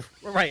it.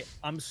 Right.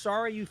 I'm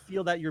sorry you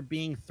feel that you're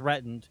being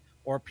threatened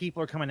or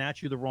people are coming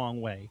at you the wrong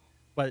way.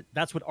 But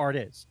that's what art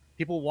is.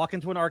 People walk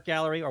into an art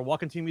gallery or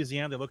walk into a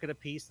museum. They look at a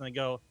piece and they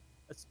go,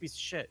 "That's a piece of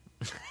shit.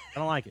 I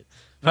don't like it."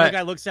 Another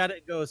guy looks at it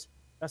and goes,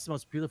 "That's the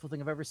most beautiful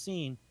thing I've ever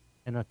seen."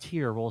 And a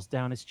tear rolls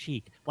down his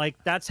cheek. Like,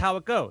 that's how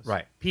it goes.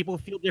 Right. People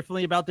feel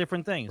differently about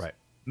different things. Right.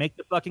 Make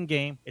the fucking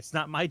game. It's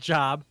not my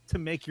job to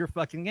make your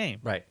fucking game.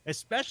 Right.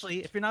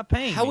 Especially if you're not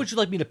paying How me. would you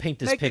like me to paint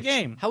this picture?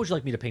 Game. How would you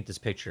like me to paint this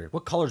picture?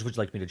 What colors would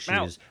you like me to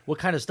choose? Now. What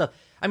kind of stuff?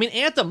 I mean,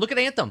 Anthem. Look at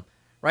Anthem.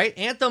 Right?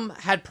 Anthem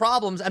had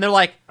problems, and they're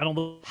like,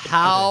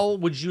 how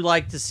would you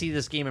like to see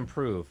this game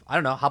improve? I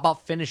don't know. How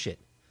about finish it?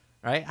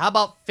 Right? How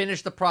about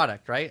finish the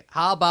product? Right?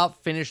 How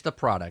about finish the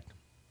product?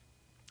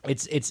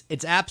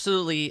 It's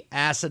absolutely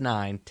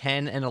asinine.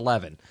 10 and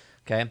 11.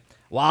 Okay.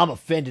 Well, I'm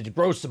offended.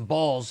 Grow some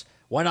balls.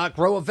 Why not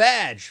grow a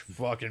vag?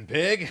 Fucking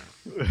pig.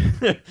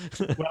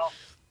 Well,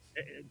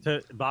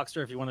 to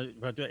Boxster, if you want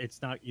to do it,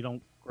 it's not. You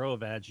don't grow a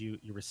vag. You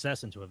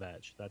recess into a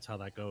vag. That's how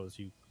that goes.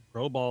 You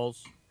grow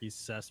balls,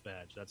 recess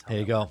vag. That's how. There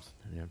you go. Works.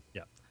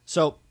 Yeah.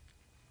 So,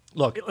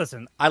 look.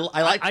 Listen, I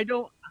like. I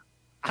don't.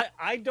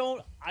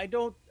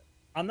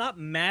 I'm not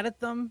mad at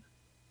them.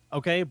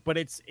 Okay, but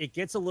it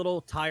gets a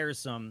little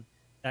tiresome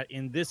that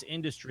in this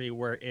industry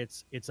where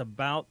it's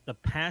about the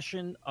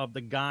passion of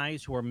the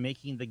guys who are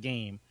making the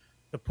game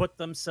to put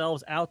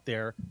themselves out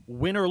there,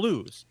 win or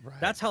lose. Right.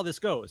 That's how this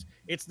goes.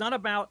 It's not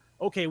about,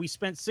 okay, we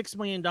spent $6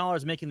 million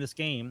making this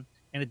game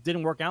and it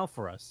didn't work out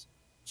for us.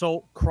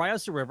 So cry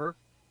us a river,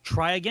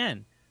 try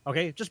again.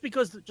 Okay, just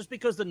because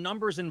the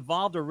numbers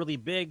involved are really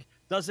big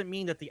doesn't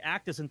mean that the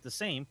act isn't the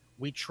same.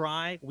 We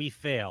try, we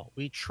fail.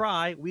 We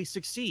try, we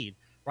succeed,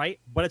 right?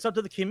 But it's up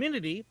to the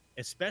community,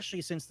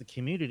 especially since the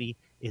community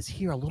is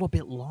here a little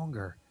bit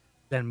longer.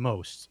 than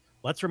most.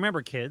 Let's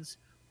remember, kids,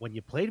 when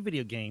you played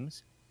video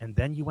games and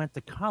then you went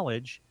to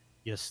college,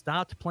 you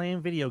stopped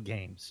playing video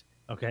games.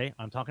 Okay,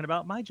 I'm talking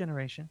about my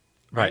generation,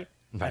 right?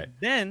 Right. And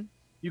then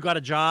you got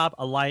a job,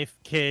 a life,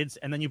 kids,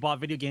 and then you bought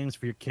video games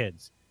for your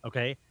kids.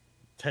 Okay,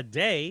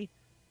 today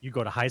you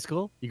go to high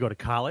school, you go to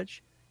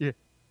college, you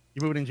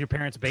move into your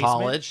parents'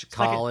 basement. Second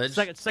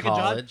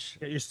college,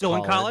 job. You're still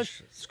in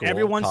college. School,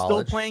 Everyone's college.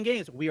 still playing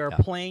games. We are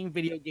playing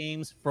video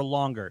games for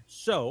longer.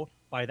 So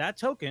by that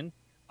token,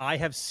 I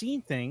have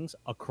seen things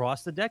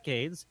across the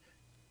decades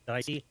that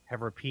I see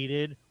have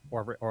repeated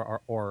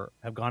or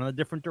have gone in a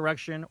different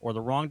direction or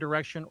the wrong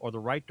direction or the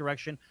right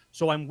direction.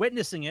 So I'm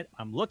witnessing it.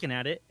 I'm looking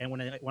at it. And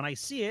when I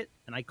see it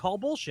and I call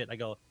bullshit, I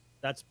go,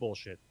 that's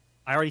bullshit.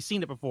 I already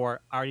seen it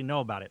before. I already know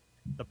about it.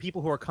 The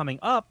people who are coming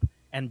up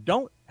and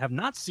have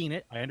not seen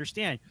it, I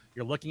understand.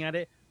 You're looking at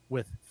it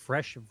with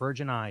fresh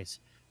virgin eyes.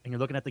 And you're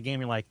looking at the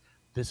game, you're like,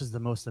 this is the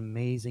most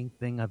amazing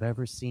thing I've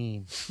ever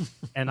seen.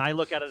 And I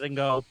look at it and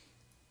go,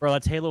 bro,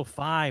 that's Halo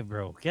 5,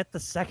 bro. Get the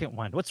second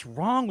one. What's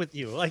wrong with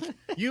you? Like,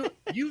 you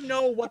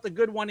know what the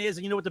good one is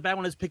and you know what the bad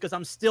one is because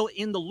I'm still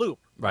in the loop.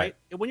 Right.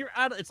 When you're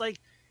out, it's like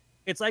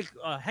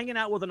hanging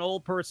out with an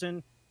old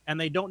person and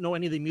they don't know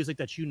any of the music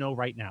that you know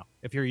right now.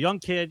 If you're a young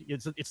kid,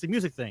 it's the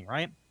music thing,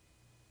 right?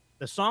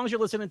 The songs you're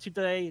listening to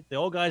today, the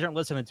old guys aren't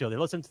listening to. They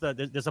listen to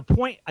there's a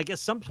point, I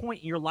guess, some point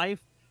in your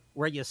life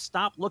where you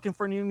stop looking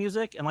for new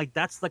music, and like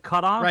that's the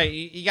cutoff. Right,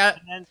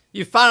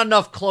 you found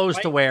enough clothes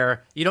to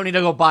wear. You don't need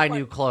to go buy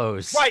new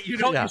clothes. Right, you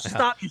don't. You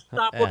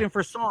stop looking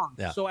for songs.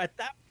 Yeah. So at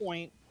that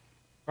point,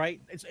 right,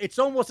 it's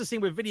almost the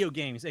same with video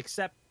games,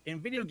 except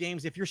in video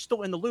games, if you're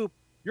still in the loop,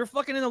 you're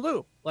fucking in the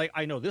loop. Like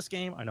I know this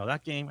game, I know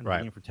that game, I know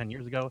the game for 10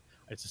 years ago.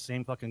 It's the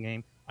same fucking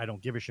game. I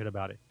don't give a shit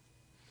about it.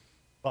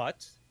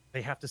 But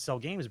they have to sell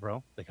games,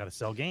 bro. They got to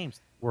sell games.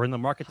 We're in the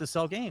market to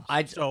sell games.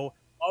 So,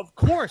 of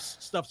course,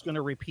 stuff's going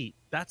to repeat.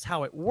 That's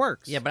how it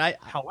works. Yeah, but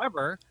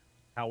However,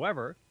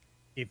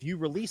 if you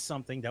release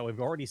something that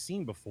we've already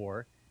seen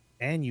before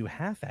and you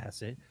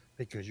half-ass it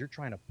because you're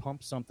trying to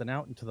pump something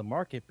out into the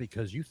market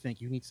because you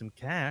think you need some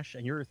cash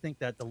and you think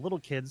that the little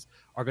kids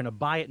are going to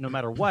buy it no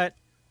matter what,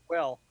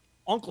 well,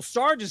 Uncle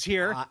Sarge is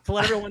here to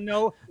let everyone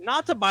know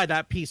not to buy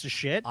that piece of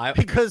shit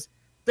because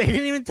they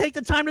didn't even take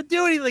the time to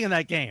do anything in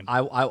that game.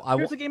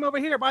 Here's the game over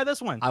here. Buy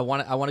this one. I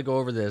want to go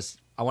over this.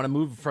 I want to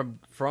move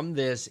from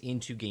this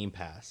into Game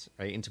Pass,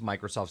 right? Into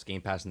Microsoft's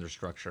Game Pass and their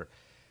structure.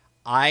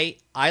 I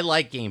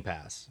like Game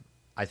Pass.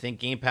 I think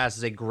Game Pass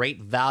is a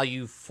great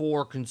value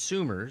for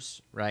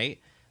consumers,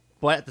 right?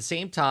 But at the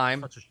same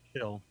time, such a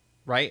chill,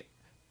 right?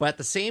 But at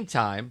the same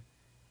time,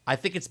 I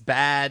think it's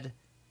bad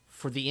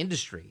for the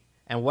industry.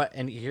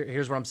 And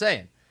here's what I'm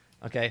saying.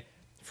 Okay.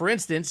 For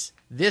instance,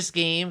 this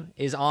game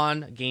is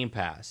on Game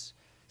Pass.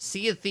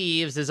 Sea of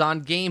Thieves is on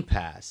Game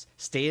Pass.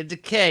 State of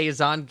Decay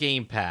is on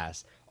Game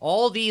Pass.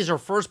 All these are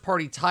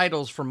first-party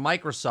titles from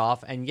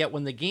Microsoft, and yet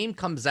when the game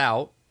comes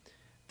out,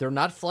 they're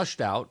not fleshed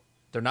out.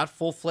 They're not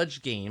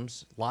full-fledged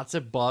games. Lots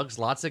of bugs,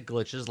 lots of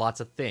glitches, lots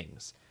of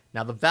things.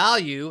 Now, the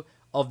value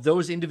of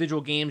those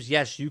individual games,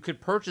 yes, you could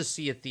purchase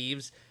Sea of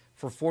Thieves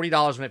for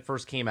 $40 when it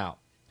first came out.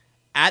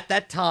 At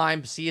that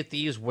time, Sea of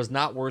Thieves was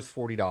not worth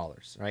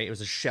 $40, right? It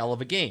was a shell of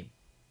a game.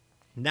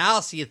 Now,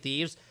 Sea of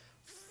Thieves,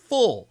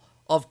 full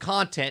of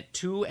content,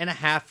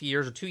 2.5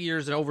 years or 2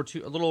 years and a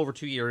little over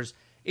 2 years,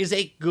 is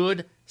a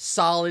good,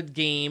 solid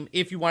game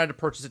if you wanted to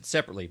purchase it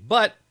separately.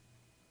 But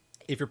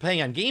if you're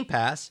playing on Game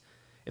Pass,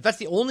 if that's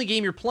the only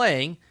game you're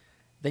playing,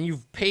 then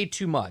you've paid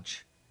too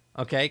much,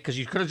 okay? Because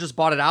you could have just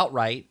bought it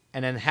outright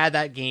and then had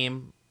that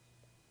game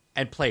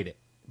and played it.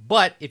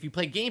 But if you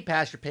play Game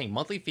Pass, you're paying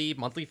monthly fee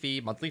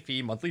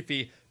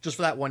just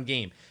for that one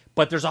game.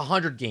 But there's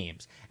 100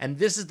 games. And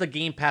this is the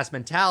Game Pass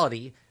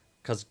mentality,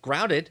 because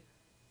Grounded,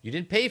 you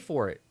didn't pay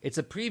for it. It's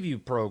a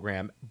preview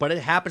program, but it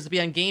happens to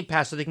be on Game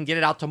Pass so they can get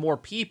it out to more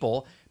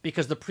people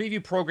because the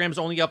preview program is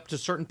only up to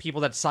certain people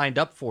that signed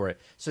up for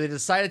it. So they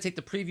decided to take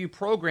the preview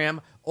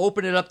program,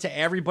 open it up to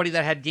everybody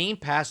that had Game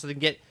Pass so they can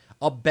get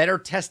a better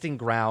testing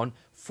ground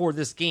for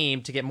this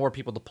game to get more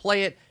people to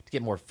play it, to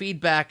get more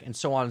feedback, and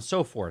so on and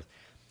so forth.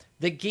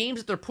 The games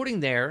that they're putting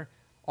there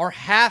are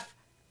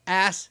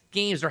half-ass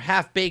games. They're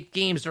half-baked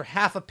games. They're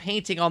half a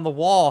painting on the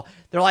wall.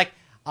 They're like,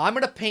 I'm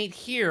going to paint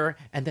here,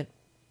 and then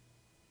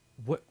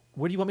what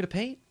do you want me to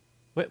paint?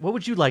 What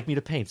would you like me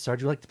to paint, Sarge?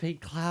 Would you like to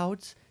paint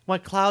clouds? You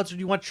want clouds or do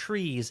you want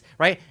trees?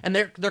 Right? And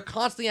they're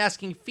constantly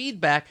asking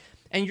feedback,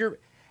 and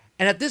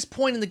at this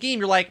point in the game,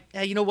 you're like,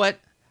 hey, you know what?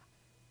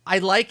 I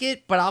like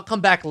it, but I'll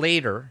come back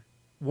later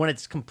when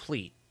it's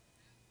complete.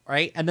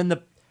 Right? And then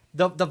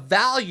the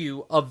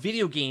value of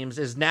video games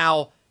is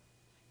now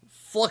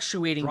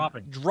fluctuating,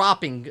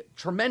 dropping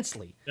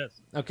tremendously.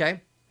 Yes.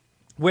 Okay?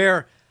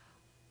 Where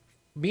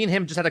me and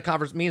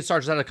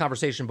Sarge had a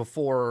conversation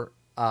before,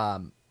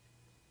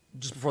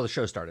 just before the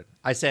show started.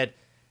 I said,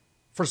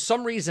 for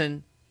some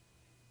reason,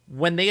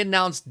 when they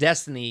announced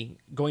Destiny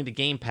going to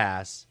Game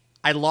Pass,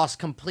 I lost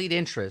complete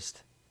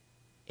interest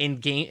in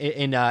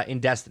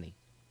Destiny.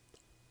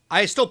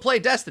 I still play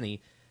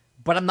Destiny,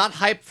 but I'm not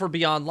hyped for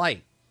Beyond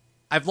Light.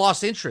 I've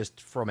lost interest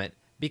from it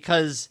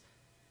because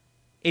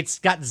it's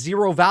got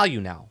zero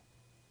value now.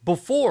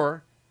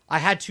 Before, I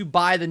had to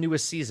buy the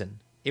newest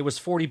season. It was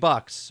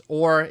 $40,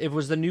 or if it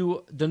was the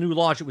new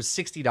launch, it was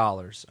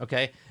 $60.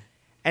 Okay,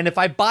 and if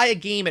I buy a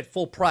game at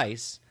full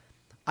price,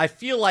 I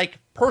feel like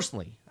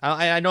personally,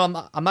 I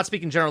know I'm not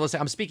speaking generalistic.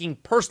 I'm speaking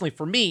personally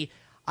for me.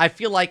 I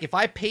feel like if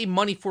I pay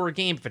money for a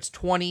game, if it's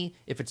 20,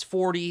 if it's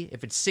 40,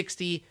 if it's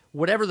 60,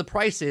 whatever the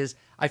price is,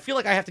 I feel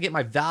like I have to get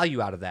my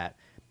value out of that.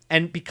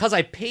 And because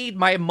I paid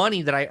my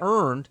money that I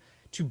earned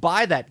to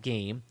buy that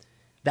game,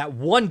 that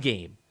one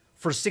game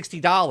for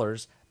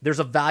 $60, there's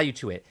a value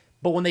to it.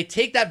 But when they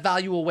take that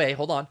value away,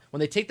 when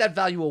they take that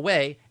value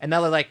away and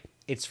now they're like,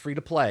 it's free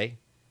to play,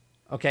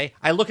 okay,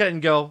 I look at it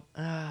and go,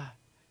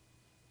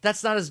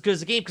 that's not as good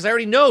as a game, because I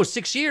already know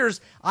 6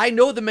 years, I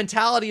know the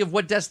mentality of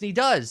what Destiny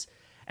does.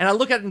 And I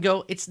look at it and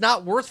go, it's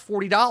not worth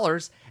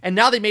 $40. And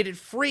now they made it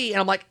free. And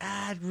I'm like,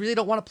 I really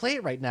don't want to play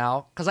it right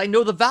now because I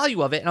know the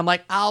value of it. And I'm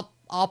like, I'll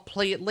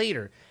play it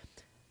later.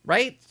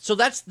 Right? So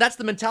that's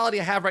the mentality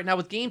I have right now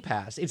with Game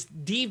Pass. It's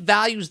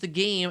devalues the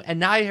game. And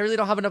now I really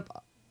don't have enough.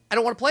 I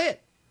don't want to play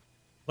it.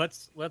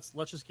 Let's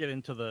just get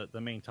into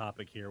the main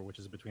topic here, which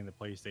is between the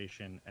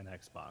PlayStation and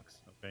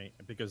Xbox. Okay.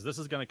 Because this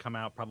is going to come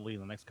out probably in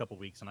the next couple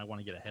of weeks. And I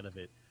want to get ahead of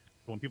it.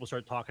 But when people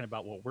start talking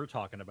about what we're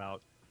talking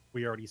about,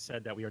 we already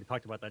said that. We already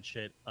talked about that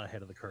shit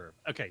ahead of the curve.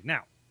 Okay,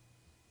 now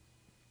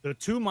the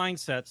two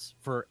mindsets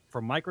for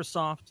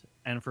Microsoft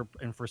and for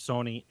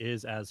Sony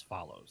is as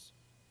follows.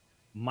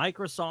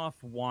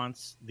 Microsoft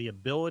wants the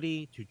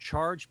ability to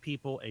charge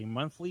people a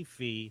monthly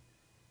fee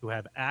to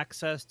have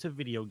access to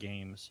video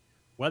games,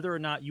 whether or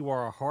not you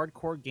are a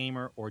hardcore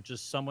gamer or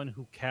just someone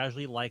who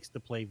casually likes to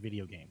play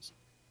video games.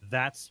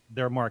 That's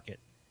their market.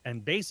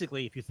 And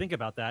basically, if you think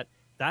about that,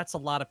 that's a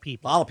lot of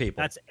people. A lot of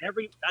people. That's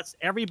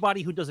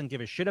everybody who doesn't give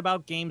a shit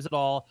about games at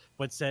all,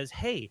 but says,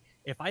 hey,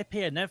 if I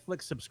pay a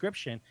Netflix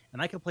subscription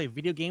and I can play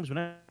video games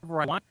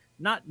whenever I want,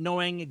 not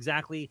knowing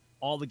exactly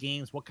all the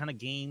games, what kind of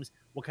details,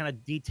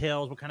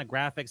 what kind of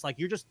graphics, like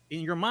you're just in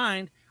your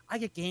mind, I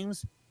get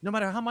games no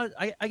matter how much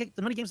I get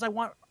the many games I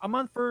want a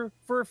month for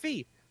a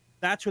fee.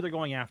 That's who they're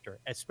going after,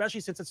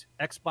 especially since it's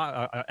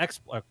Xbox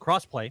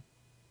crossplay,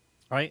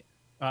 right?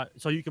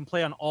 So you can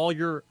play on all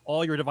your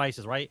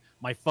devices, right?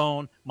 My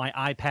phone, my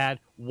iPad,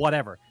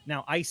 whatever.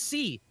 Now I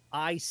see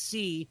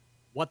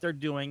what they're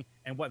doing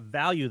and what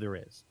value there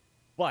is.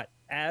 But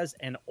as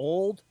an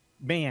old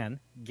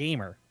man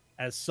gamer,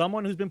 as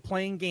someone who's been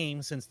playing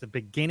games since the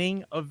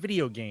beginning of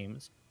video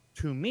games,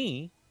 to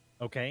me,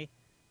 okay,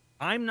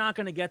 I'm not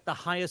going to get the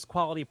highest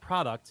quality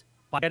product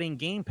by getting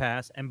Game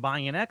Pass and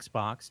buying an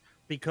Xbox,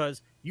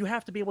 because you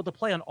have to be able to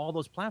play on all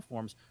those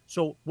platforms.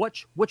 So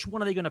which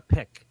one are they going to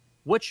pick?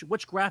 Which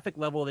graphic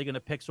level are they going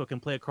to pick so it can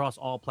play across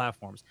all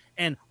platforms?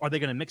 And are they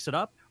going to mix it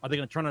up? Are they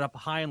going to turn it up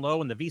high and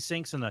low and the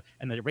V-Syncs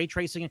and the ray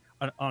tracing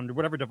on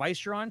whatever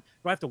device you're on? Do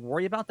I have to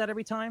worry about that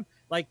every time?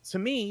 Like, to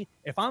me,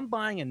 if I'm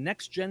buying a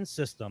next-gen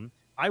system,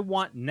 I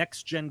want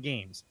next-gen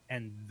games.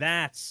 And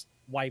that's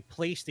why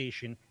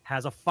PlayStation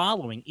has a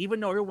following.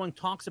 Even though everyone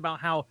talks about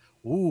how,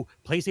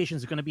 PlayStation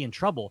is going to be in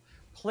trouble,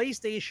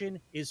 PlayStation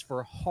is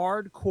for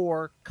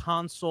hardcore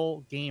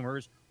console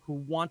gamers who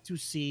want to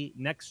see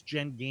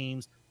next-gen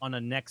games on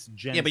a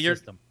next-gen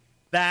system.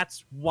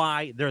 That's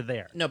why they're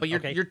there. No, but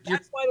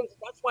that's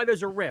why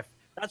there's a rift.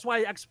 That's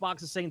why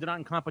Xbox is saying they're not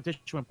in competition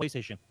with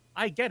PlayStation.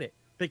 I get it,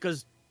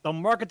 because the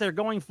market they're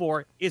going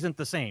for isn't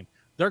the same.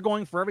 They're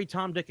going for every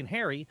Tom, Dick, and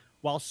Harry,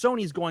 while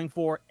Sony's going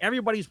for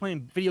everybody who's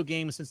playing video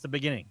games since the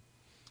beginning.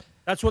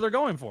 That's what they're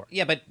going for.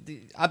 Yeah, but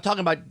I'm talking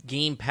about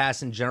Game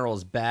Pass in general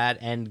is bad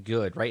and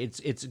good, right?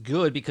 It's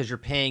good because you're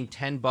paying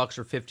 $10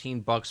 or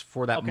 $15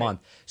 for that month.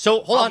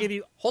 So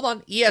hold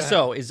on.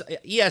 ESO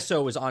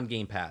is on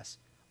Game Pass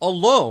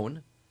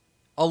alone.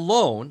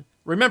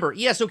 Remember,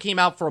 ESO came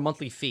out for a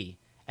monthly fee,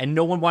 and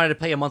no one wanted to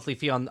pay a monthly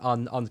fee on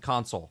the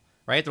console,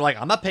 right? They're like,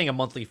 I'm not paying a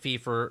monthly fee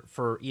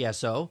for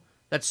ESO.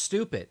 That's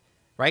stupid,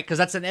 right? Because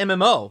that's an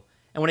MMO.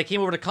 And when it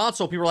came over to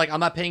console, people were like, I'm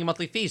not paying a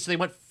monthly fee, so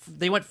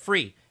they went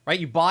free. Right,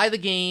 you buy the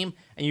game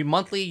and you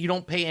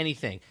don't pay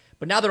anything.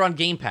 But now they're on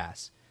Game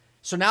Pass.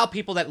 So now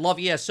people that love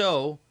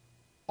ESO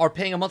are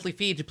paying a monthly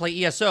fee to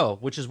play ESO,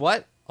 which is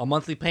what? A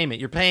monthly payment.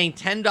 You're paying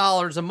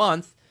 $10 a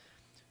month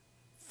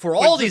for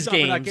all these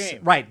games.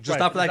 Right, just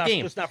not for that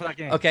game. Just not for that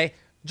game. Okay.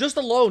 Just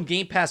alone,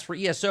 Game Pass for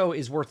ESO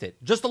is worth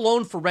it. Just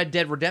alone for Red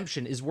Dead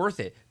Redemption is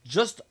worth it.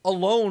 Just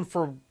alone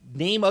for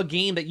name a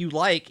game that you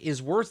like is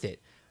worth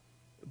it.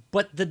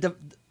 But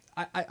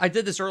I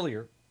did this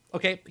earlier.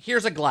 Okay,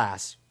 here's a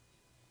glass.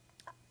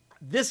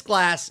 This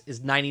glass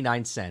is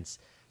 99 cents.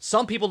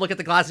 Some people look at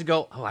the glass and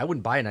go, "Oh, I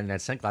wouldn't buy a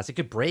 99-cent glass. It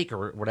could break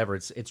or whatever.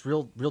 It's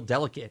real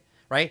delicate,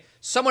 right?"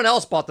 Someone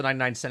else bought the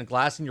 99-cent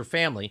glass in your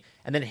family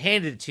and then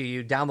handed it to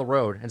you down the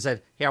road and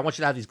said, "Hey, I want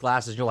you to have these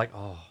glasses." And you're like,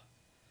 "Oh,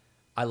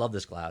 I love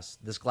this glass.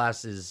 This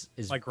glass is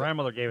my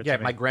grandmother gave it to me.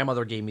 Yeah, my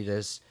grandmother gave me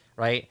this,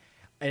 right?"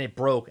 And it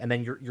broke, and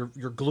then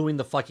you're gluing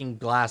the fucking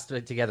glass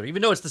together,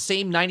 even though it's the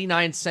same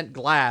 99-cent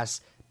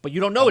glass, but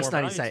you don't know it's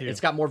 90 cents. It's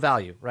got more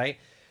value, right?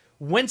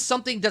 When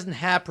something doesn't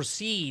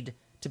proceed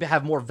to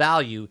have more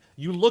value,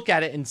 you look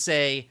at it and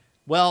say,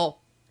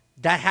 well,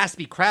 that has to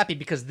be crappy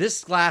because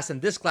this glass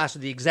and this glass are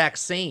the exact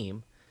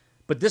same,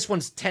 but this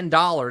one's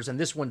 $10 and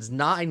this one's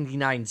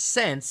 99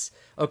 cents.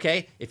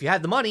 Okay, if you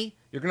had the money,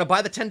 you're going to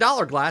buy the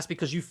 $10 glass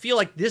because you feel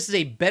like this is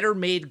a better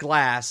made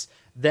glass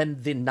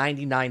than the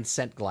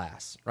 99-cent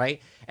glass,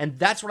 right? And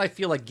that's what I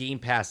feel like Game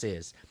Pass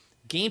is.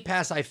 Game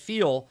Pass, I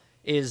feel,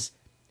 is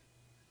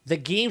the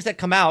games that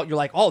come out, you're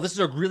like, oh, this is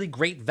a really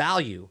great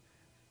value.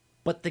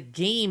 But the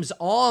games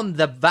on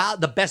the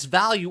best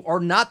value are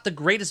not the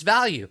greatest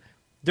value.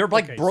 They're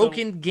like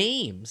broken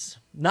games,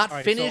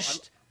 not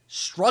finished,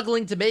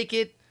 struggling to make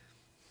it.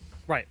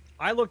 Right.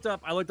 I looked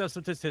up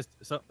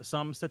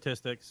some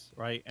statistics,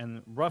 right?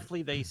 And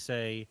roughly they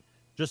say,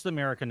 just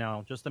America,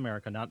 not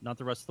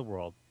the rest of the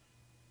world.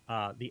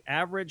 The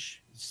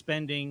average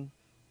spending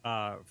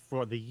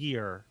for the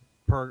year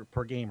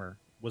per gamer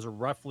was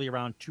roughly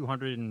around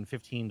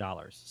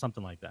 $215,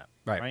 something like that.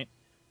 Right.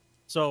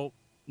 So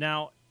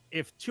now,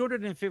 if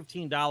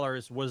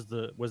 $215 was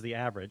the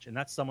average, and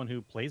that's someone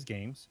who plays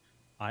games,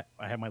 I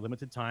have my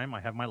limited time, I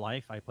have my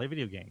life, I play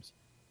video games.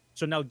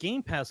 So now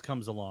Game Pass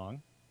comes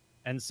along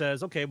and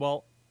says, okay,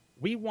 well,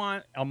 we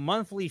want a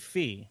monthly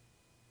fee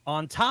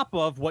on top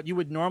of what you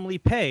would normally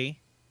pay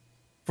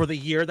for the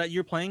year that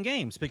you're playing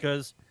games,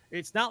 because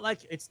it's not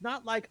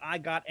like I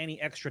got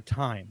any extra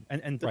time,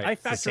 and I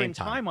factor in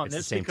time on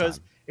this because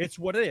it's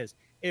what it is.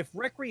 If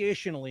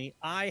recreationally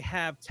I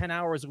have 10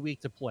 hours a week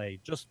to play,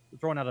 just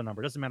throwing out a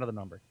number, doesn't matter the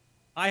number,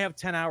 I have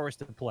 10 hours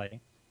to play.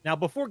 Now,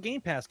 before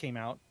Game Pass came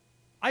out,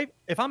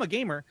 if I'm a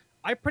gamer,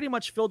 I pretty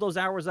much filled those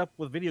hours up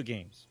with video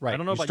games. Right. I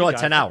don't know about still you at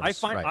guys. 10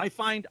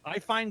 hours. I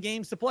find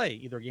games to play,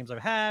 either games I've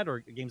had or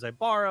games I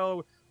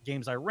borrow,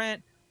 games I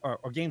rent,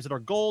 or games that are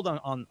gold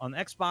on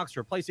Xbox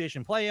or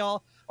PlayStation Play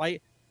All. I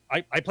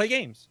play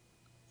games.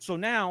 So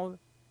now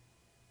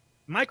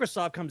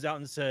Microsoft comes out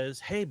and says,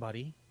 hey,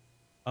 buddy,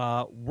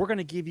 we're going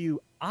to give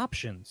you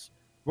options.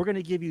 We're going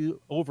to give you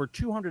over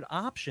 200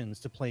 options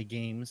to play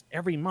games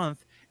every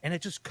month, and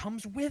it just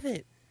comes with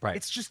it. Right.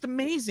 It's just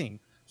amazing.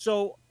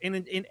 So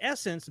in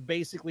essence,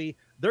 basically,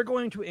 they're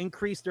going to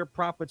increase their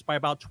profits by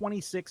about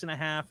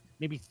 26.5%,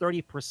 maybe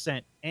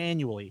 30%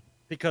 annually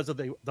because of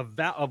the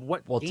of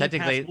what Game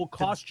Pass will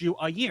cost you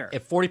a year.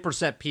 If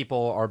 40%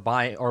 people are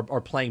buying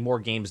or playing more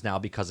games now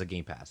because of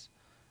Game Pass,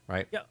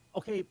 right? Yeah.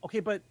 Okay,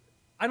 but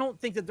I don't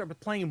think that they're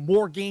playing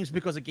more games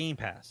because of Game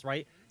Pass,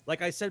 right?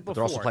 Like I said before,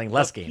 they're also playing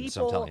less games.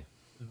 So I'm telling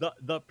you,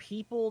 the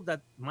people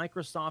that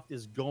Microsoft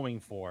is going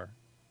for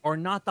are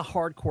not the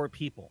hardcore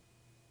people.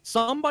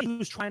 Somebody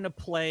who's trying to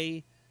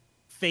play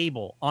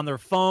Fable on their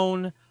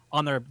phone,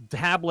 on their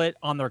tablet,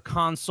 on their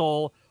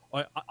console,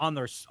 or on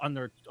their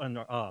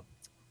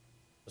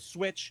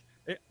Switch,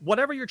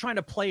 whatever you're trying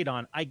to play it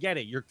on, I get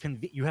it.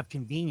 You have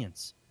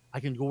convenience. I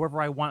can go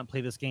wherever I want and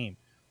play this game.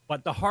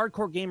 But the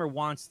hardcore gamer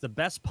wants the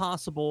best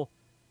possible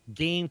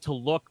game to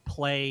look,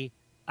 play.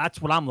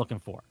 That's what I'm looking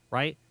for,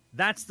 right?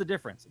 That's the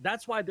difference.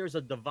 That's why there's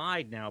a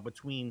divide now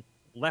between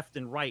left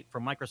and right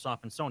for Microsoft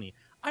and Sony.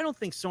 I don't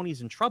think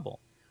Sony's in trouble.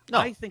 No.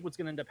 I think what's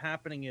going to end up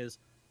happening is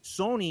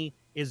Sony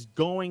is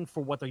going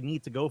for what they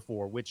need to go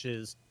for, which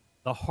is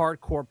the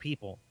hardcore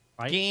people,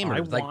 right?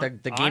 Gamers,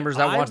 the gamers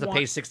that want to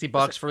pay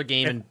 $60 for a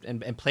game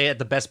and play at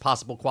the best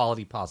possible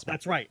quality possible.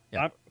 That's right.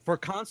 Yeah. For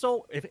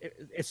console,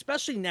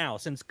 especially now,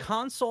 since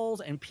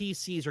consoles and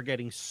PCs are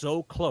getting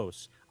so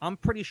close, I'm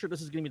pretty sure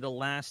this is going to be the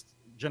last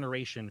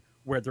generation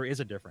where there is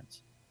a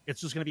difference.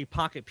 It's just going to be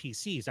pocket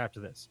PCs after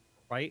this.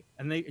 Right.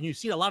 And you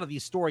see a lot of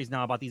these stories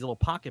now about these little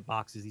pocket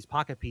boxes, these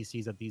pocket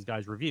PCs that these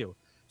guys review.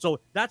 So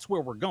that's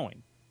where we're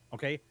going.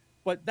 OK,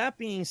 but that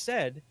being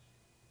said,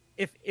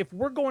 if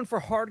we're going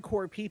for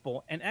hardcore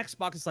people and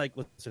Xbox is like,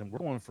 listen, we're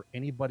going for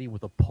anybody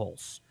with a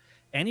pulse,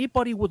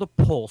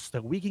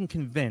 that we can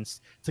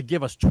convince to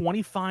give us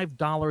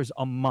 $25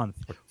 a month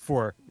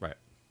for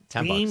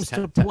games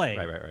to play.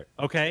 Right.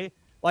 OK,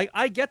 like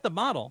I get the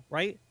model.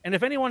 Right. And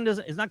if anyone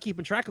is not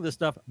keeping track of this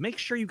stuff, make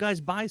sure you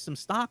guys buy some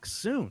stocks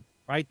soon.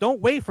 Right? Don't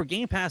wait for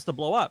Game Pass to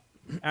blow up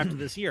after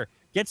this year.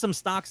 Get some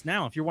stocks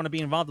now if you want to be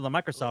involved in the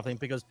Microsoft thing,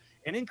 because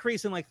an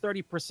increase in like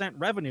 30%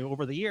 revenue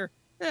over the year,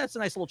 that's a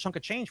nice little chunk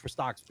of change for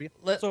stocks.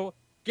 So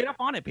get up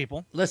on it,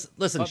 people.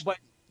 Listen,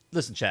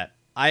 chat.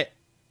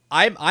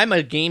 I'm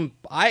a game.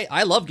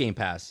 I love Game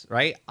Pass.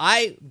 Right?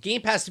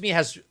 Game Pass to me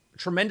has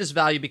tremendous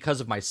value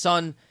because of my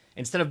son.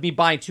 Instead of me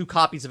buying 2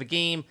 copies of a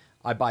game,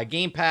 I buy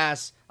Game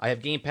Pass. I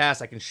have Game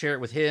Pass. I can share it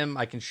with him.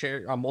 I can share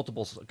it on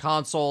multiple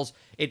consoles.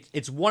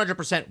 It's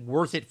 100%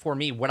 worth it for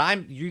me.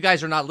 You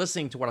guys are not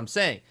listening to what I'm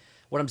saying.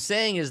 What I'm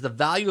saying is the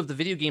value of the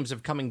video games are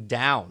coming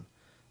down.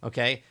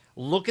 Okay?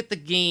 Look at the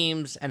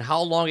games and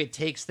how long it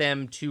takes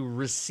them to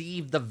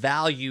receive the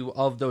value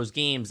of those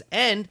games.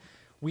 And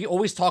we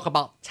always talk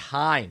about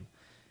time.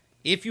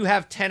 If you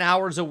have 10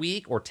 hours a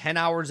week or 10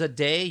 hours a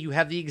day, you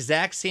have the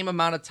exact same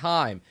amount of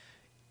time.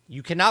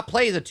 You cannot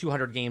play the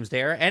 200 games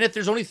there. And if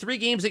there's only 3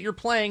 games that you're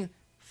playing,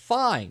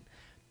 fine.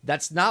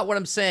 That's not what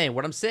I'm saying.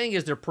 What I'm saying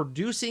is they're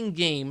producing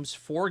games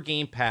for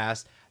Game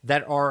Pass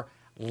that are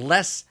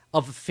less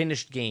of a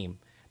finished game.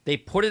 They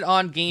put it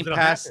on Game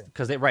Pass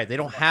because they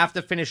don't have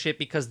to finish it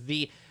because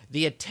the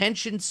the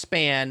attention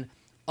span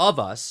of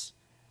us,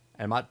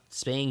 and I'm not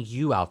saying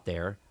you out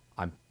there,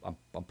 I'm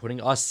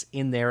putting us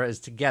in there as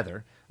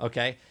together,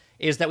 okay,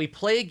 is that we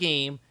play a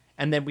game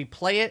and then we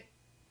play it,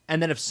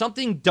 and then if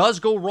something does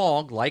go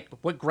wrong, like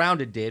what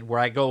Grounded did, where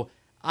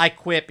I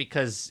quit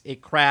because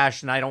it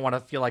crashed and I don't want to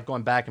feel like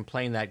going back and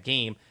playing that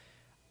game,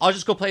 I'll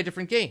just go play a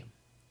different game,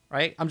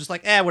 right? I'm just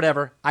like,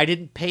 whatever. I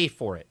didn't pay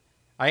for it,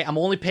 right? I'm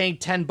only paying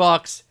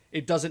 $10.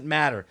 It doesn't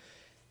matter.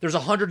 There's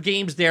 100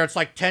 games there. It's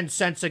like 10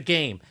 cents a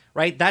game,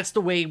 right? That's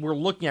the way we're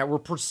looking at it. We're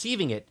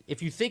perceiving it.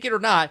 If you think it or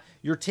not,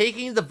 you're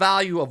taking the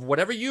value of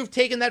whatever you've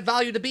taken that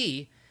value to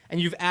be, and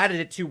you've added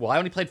it to, I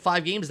only played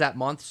 5 games that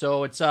month,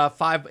 so it's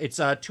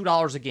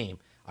 $2 a game.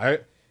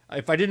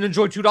 If I didn't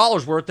enjoy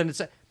 $2 worth, then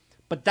it's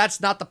but that's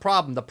not the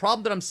problem. The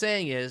problem that I'm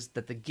saying is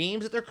that the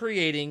games that they're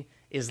creating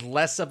is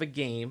less of a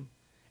game,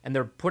 and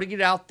they're putting it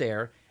out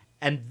there,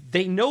 and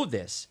they know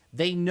this.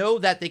 They know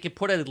that they can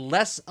put a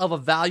less of a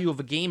value of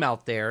a game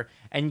out there,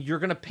 and you're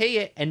going to pay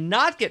it and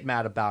not get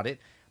mad about it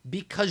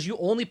because you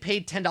only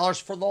paid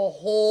 $10 for the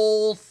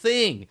whole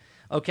thing.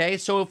 Okay?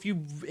 So if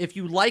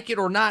you like it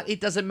or not,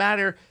 it doesn't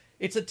matter.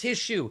 It's a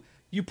tissue.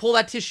 You pull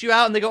that tissue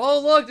out and they go, oh,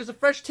 look, there's a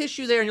fresh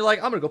tissue there. And you're like,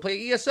 I'm going to go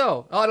play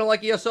ESO. Oh, I don't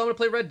like ESO. I'm going to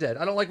play Red Dead.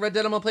 I don't like Red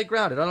Dead. I'm going to play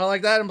Grounded. I don't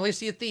like that. I'm going to play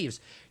Sea of Thieves.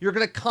 You're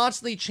going to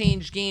constantly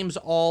change games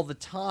all the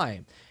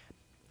time.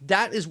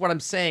 That is what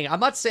I'm saying. I'm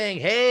not saying,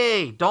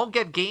 hey, don't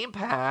get Game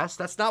Pass.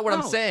 That's not what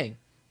I'm saying.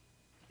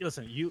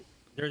 Listen,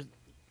 there's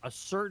a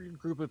certain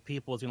group of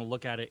people is going to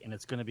look at it and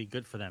it's going to be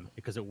good for them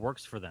because it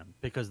works for them.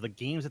 Because the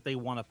games that they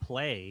want to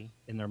play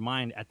in their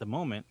mind at the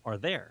moment are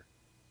there.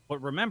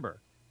 But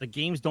remember, the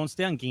games don't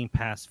stay on Game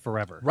Pass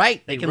forever.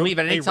 Right. They can leave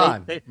at any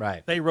time.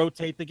 Right. They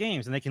rotate the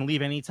games, and they can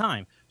leave any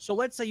time. So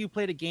let's say you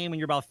played a game and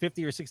you're about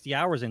 50 or 60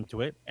 hours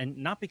into it, and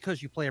not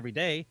because you play every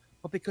day,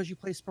 but because you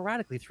play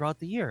sporadically throughout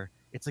the year.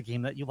 It's a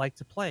game that you like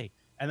to play.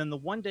 And then the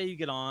one day you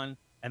get on,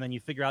 and then you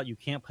figure out you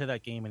can't play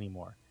that game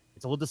anymore.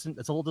 It's a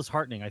little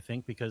disheartening, I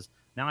think, because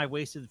now I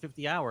wasted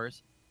 50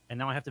 hours, and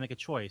now I have to make a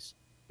choice.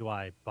 Do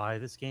I buy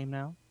this game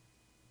now?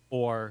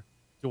 Or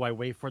do I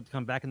wait for it to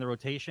come back in the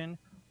rotation?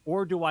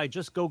 Or do I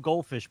just go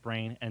goldfish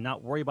brain and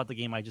not worry about the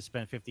game I just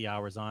spent 50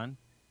 hours on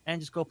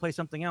and just go play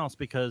something else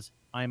because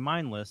I'm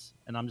mindless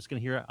and I'm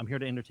here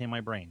to entertain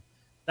my brain.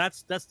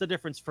 That's the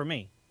difference for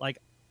me. Like,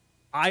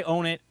 I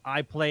own it,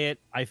 I play it,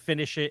 I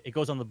finish it, it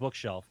goes on the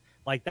bookshelf.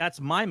 Like, that's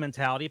my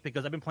mentality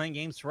because I've been playing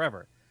games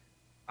forever.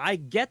 I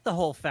get the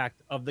whole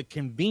fact of the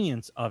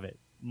convenience of it.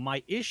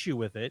 My issue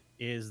with it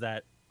is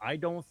that I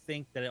don't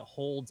think that it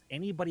holds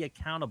anybody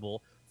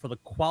accountable for the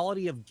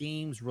quality of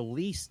games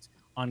released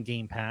on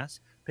Game Pass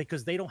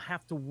because they don't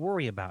have to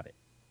worry about it.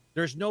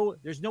 There's no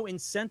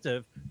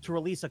incentive to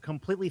release a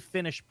completely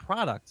finished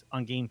product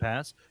on Game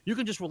Pass. You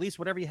can just release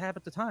whatever you have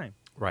at the time.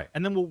 Right.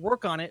 And then we'll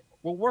work on it.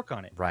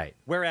 Right.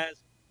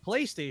 Whereas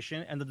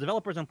PlayStation and the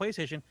developers on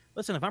PlayStation,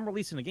 listen, if I'm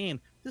releasing a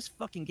game, this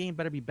fucking game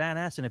better be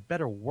badass and it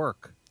better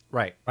work.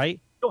 Right. Right?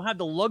 You don't have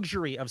the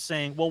luxury of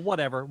saying, well,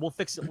 whatever, we'll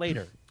fix it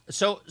later.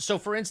 So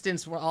for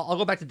instance, I'll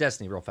go back to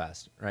Destiny real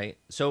fast, right?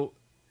 So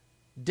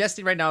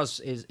Destiny right now is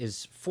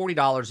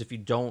 $40 if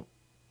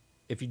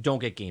you don't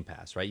get Game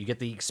Pass, right? You get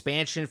the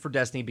expansion for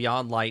Destiny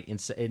Beyond Light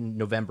in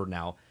November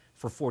now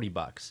for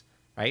 $40,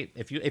 right?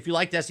 If you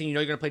like Destiny, you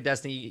know you're gonna play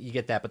Destiny, you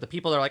get that. But the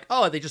people are like,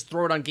 oh, they just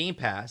throw it on Game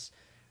Pass,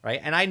 right?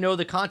 And I know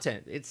the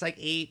content. It's like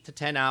 8 to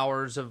 10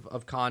 hours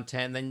of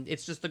content. And then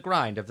it's just the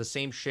grind of the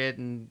same shit,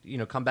 and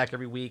come back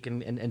every week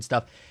and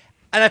stuff.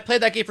 And I've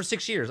played that game for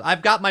 6 years.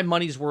 I've got my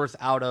money's worth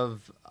out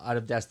of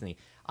Destiny.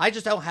 I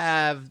just don't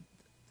have.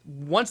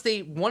 Once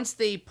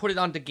they put it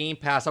onto Game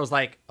Pass, I was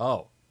like,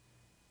 oh,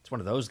 it's one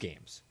of those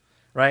games,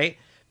 right?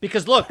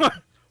 Because look,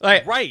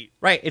 right,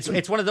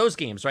 it's one of those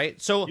games,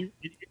 right? So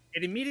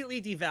it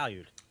immediately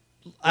devalued.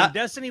 When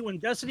Destiny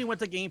went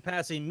to Game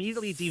Pass, it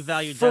immediately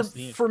devalued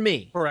Destiny for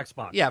me, for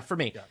Xbox. Yeah, for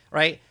me,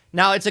 right?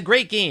 Now it's a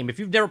great game. If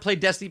you've never played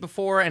Destiny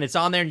before and it's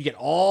on there and you get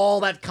all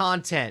that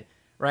content,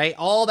 right?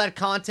 All that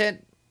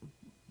content,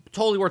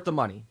 totally worth the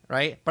money,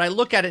 right? But I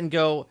look at it and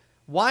go,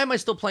 why am I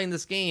still playing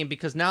this game?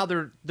 Because now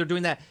they're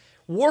doing that.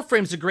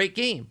 Warframe's a great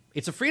game.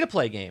 It's a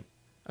free-to-play game,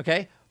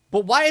 okay?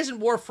 But why isn't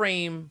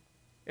Warframe,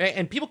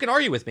 and people can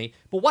argue with me,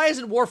 but why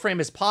isn't Warframe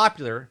as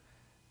popular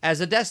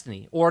as a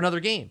Destiny or another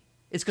game?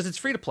 It's because it's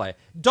free-to-play.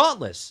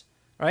 Dauntless,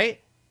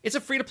 right? It's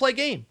a free-to-play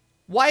game.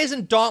 Why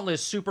isn't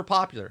Dauntless super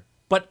popular?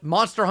 But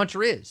Monster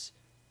Hunter is.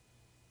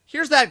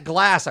 Here's that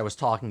glass I was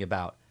talking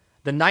about.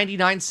 The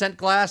 99-cent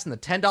glass and the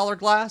 $10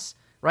 glass,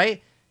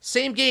 right?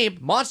 Same game,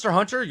 Monster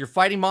Hunter, you're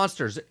fighting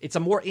monsters. It's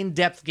a more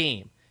in-depth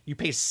game. You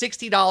pay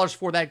 $60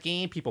 for that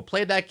game. People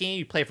play that game.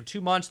 You play it for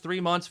 2 months, 3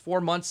 months, 4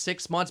 months,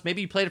 6 months.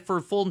 Maybe you played it for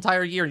a full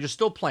entire year and you're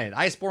still playing it.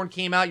 Iceborne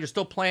came out. You're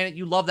still playing it.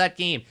 You love that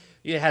game.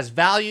 It has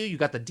value. You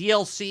got the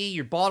DLC.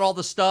 You bought all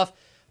the stuff.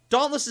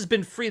 Dauntless has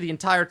been free the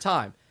entire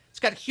time. It's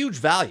got huge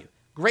value.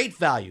 Great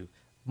value.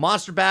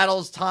 Monster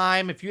battles,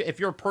 time. If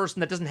you're a person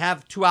that doesn't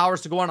have 2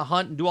 hours to go on a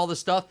hunt and do all this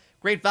stuff,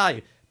 great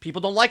value.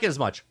 People don't like it as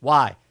much.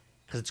 Why?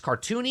 Because it's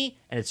cartoony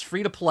and it's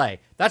free to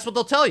play. That's what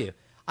they'll tell you.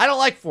 I don't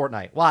like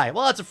Fortnite. Why?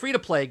 Well, it's a free to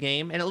play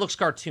game and it looks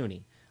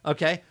cartoony.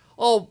 Okay.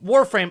 Oh,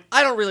 Warframe.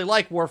 I don't really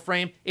like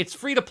Warframe. It's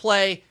free to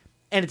play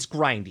and it's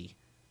grindy.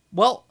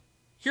 Well,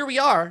 here we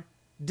are.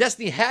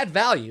 Destiny had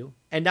value,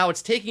 and now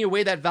it's taking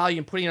away that value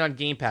and putting it on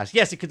Game Pass.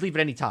 Yes, it could leave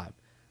at any time.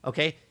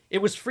 Okay.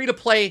 It was free to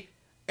play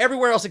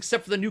everywhere else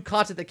except for the new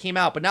content that came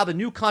out. But now the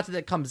new content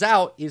that comes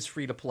out is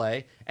free to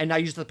play, and now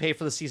you just have to pay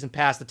for the season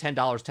pass, the $10,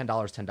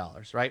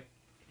 $10, right?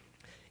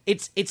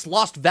 It's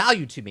lost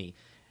value to me.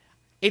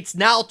 It's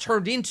now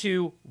turned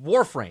into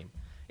Warframe.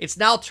 It's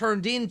now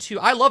turned into,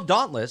 I love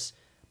Dauntless,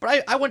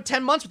 but I went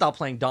 10 months without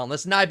playing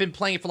Dauntless, and now I've been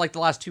playing it for like the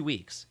last 2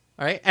 weeks.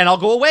 All right, and I'll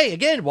go away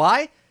again.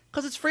 Why?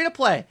 Because it's free to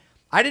play.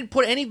 I didn't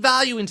put any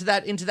value into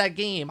that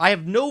game. I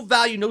have no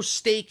value, no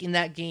stake in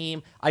that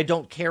game. I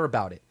don't care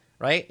about it.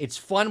 Right? It's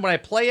fun when I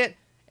play it,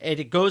 and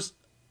it goes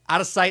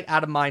out of sight,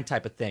 out of mind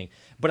type of thing.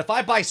 But if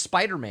I buy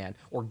Spider-Man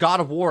or God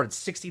of War at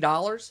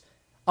 $60,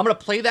 I'm going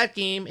to play that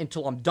game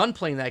until I'm done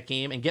playing that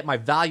game and get my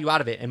value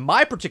out of it. And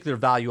my particular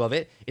value of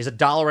it is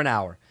 $1 an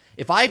hour.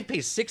 If I pay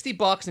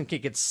 $60 and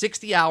can get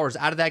 60 hours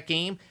out of that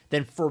game,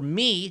 then for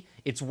me,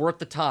 it's worth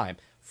the time.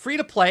 Free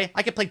to play,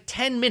 I can play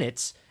 10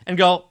 minutes and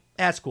go,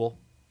 that's cool.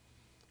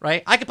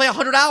 Right? I can play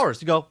 100 hours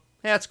and go,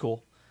 that's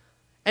cool.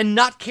 And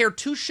not care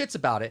two shits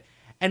about it.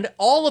 And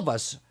all of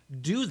us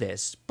do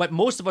this, but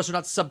most of us are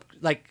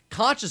not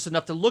conscious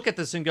enough to look at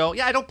this and go,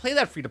 yeah, I don't play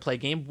that free-to-play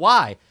game.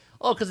 Why?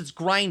 Oh, because it's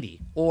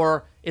grindy,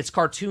 or it's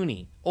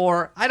cartoony,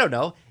 or I don't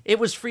know. It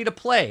was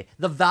free-to-play.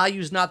 The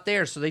value's not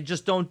there, so they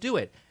just don't do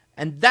it.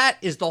 And that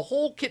is the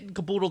whole kit and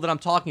caboodle that I'm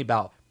talking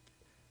about.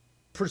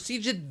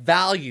 Perceived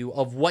value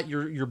of what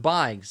you're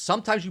buying.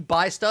 Sometimes you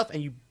buy stuff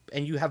and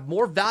you have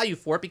more value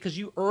for it because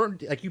you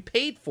earned, like you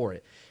paid for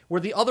it.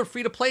 Where the other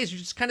free-to-plays, you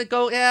just kind of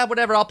go, yeah,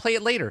 whatever, I'll play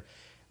it later.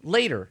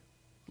 Later.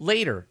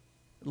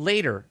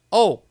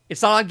 Oh,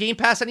 it's not on Game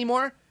Pass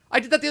anymore?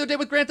 I did that the other day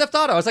with Grand Theft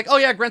Auto. I was like, oh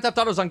yeah, Grand Theft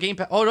Auto's on Game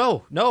Pass.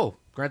 Oh no.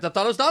 Grand Theft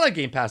Auto's not on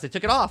Game Pass. They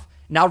took it off.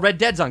 Now Red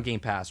Dead's on Game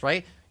Pass,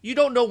 right? You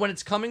don't know when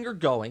it's coming or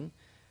going,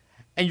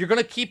 and you're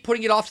going to keep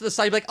putting it off to the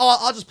side. You're like, oh,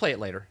 I'll just play it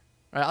later.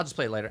 All right, I'll just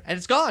play it later. And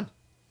it's gone.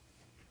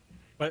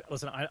 But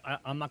listen,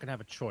 I'm not going to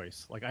have a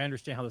choice. Like, I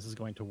understand how this is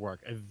going to work.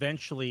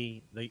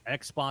 Eventually, the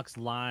Xbox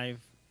Live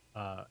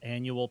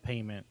annual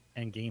payment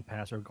and Game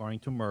Pass are going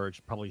to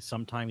merge probably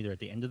sometime either at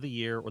the end of the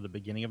year or the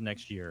beginning of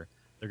next year.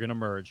 They're going to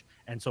merge.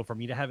 And so for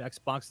me to have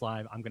Xbox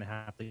Live, I'm going to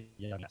have to,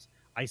 yes,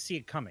 I see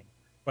it coming.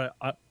 But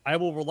I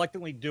will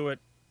reluctantly do it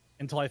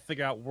until I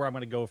figure out where I'm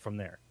going to go from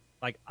there.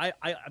 Like,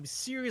 I'm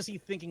seriously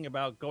thinking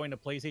about going to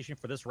PlayStation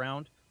for this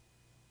round,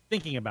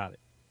 thinking about it.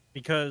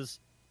 Because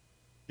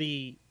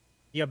the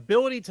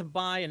ability to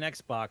buy an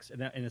Xbox,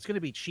 and it's going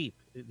to be cheap.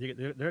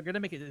 They're going to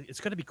make it. It's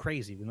going to be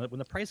crazy when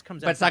the price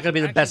comes out. But it's not going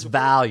to be the best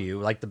value,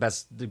 like the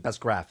best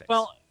graphics.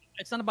 Well,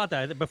 it's not about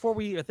that. Before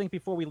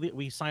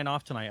we sign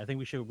off tonight, I think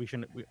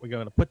we're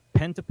going to put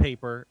pen to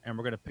paper and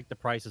we're going to pick the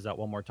prices out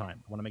one more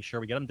time. I want to make sure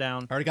we get them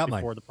down. I already got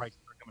before mine. The prices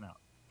are coming out.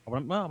 I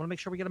want to make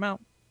sure we get them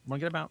out. I want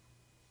to get them out.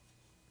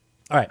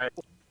 All right.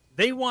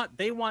 They want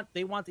the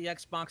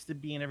Xbox to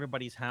be in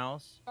everybody's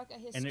house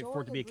and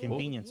for it to be a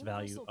convenience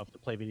value of to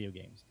play video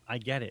games. I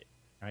get it.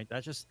 Right?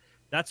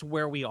 That's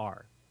where we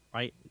are.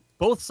 Right?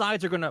 Both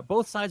sides are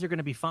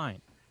gonna be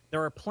fine.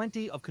 There are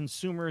plenty of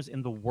consumers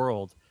in the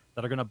world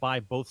that are gonna buy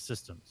both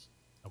systems.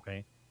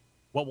 Okay?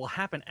 What will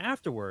happen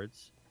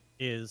afterwards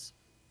is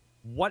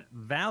what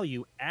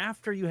value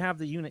after you have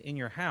the unit in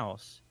your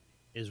house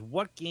is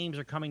what games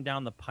are coming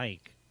down the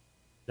pike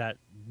that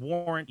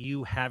warrant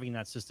you having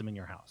that system in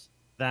your house.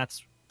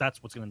 That's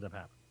what's going to end up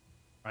happening,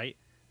 right?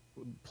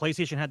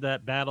 PlayStation had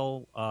that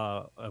battle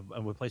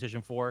with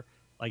PlayStation 4.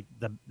 Like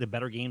the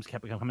better games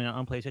kept coming out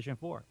on PlayStation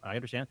 4. I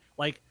understand.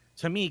 Like,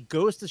 to me,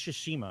 Ghost of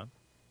Tsushima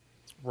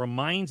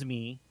reminds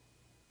me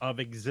of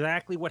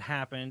exactly what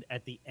happened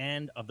at the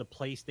end of the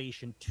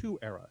PlayStation 2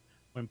 era.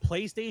 When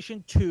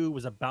PlayStation 2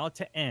 was about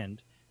to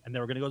end and they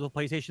were going to go to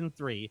PlayStation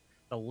 3,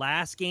 the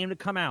last game to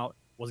come out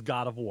was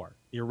God of War,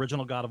 the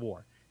original God of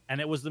War.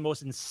 And it was the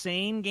most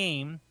insane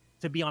game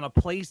to be on a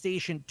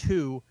PlayStation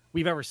 2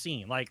 we've ever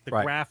seen. Like the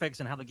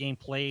graphics and how the game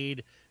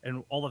played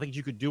and all the things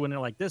you could do. And they're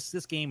like, this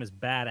game is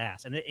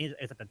badass. And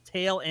it's at the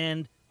tail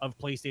end of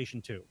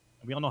PlayStation 2.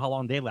 And we all know how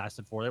long they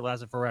lasted for. They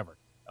lasted forever.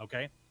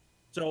 Okay?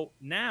 So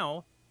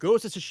now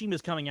Ghost of Tsushima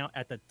is coming out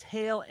at the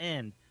tail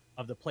end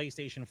of the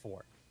PlayStation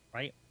 4.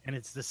 Right? And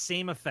it's the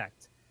same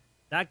effect.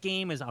 That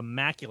game is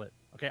immaculate.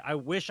 Okay? I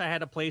wish I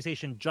had a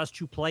PlayStation just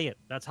to play it.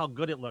 That's how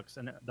good it looks.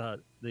 And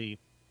the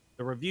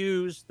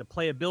reviews, the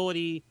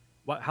playability,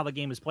 how the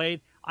game is played.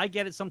 I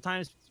get it.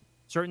 Sometimes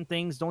certain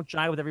things don't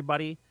jive with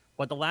everybody.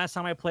 But the last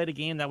time I played a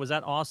game that was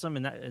that awesome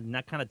and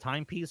that kind of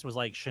timepiece was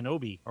like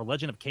Shinobi or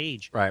Legend of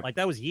Cage. Right. Like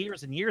that was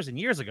years and years and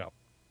years ago.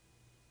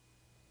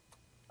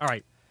 All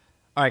right.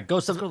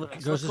 Ghost of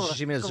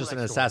Tsushima is just an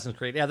Assassin's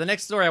Creed. Yeah, the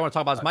next story I want to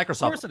talk about is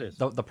Microsoft. Of course it is.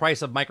 The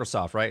price of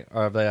Microsoft, right?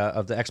 Or of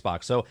the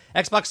Xbox. So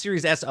Xbox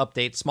Series S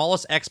update,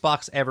 smallest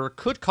Xbox ever,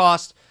 could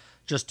cost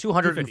just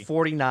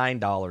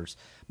 $249.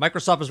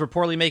 Microsoft is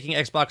reportedly making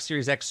Xbox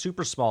Series X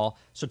super small.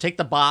 So take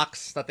the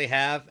box that they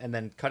have and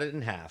then cut it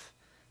in half.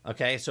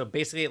 Okay, so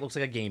basically it looks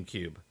like a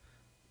GameCube.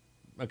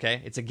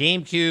 Okay, it's a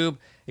GameCube.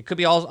 It could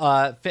be all.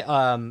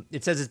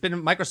 It says it's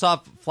been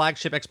Microsoft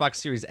flagship Xbox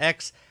Series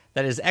X.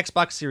 That is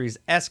Xbox Series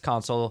S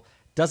console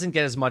doesn't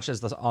get as much as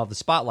the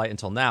spotlight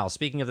until now.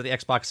 Speaking of the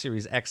Xbox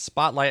Series X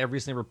spotlight, I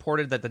recently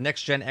reported that the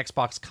next-gen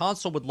Xbox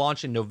console would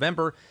launch in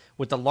November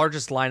with the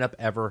largest lineup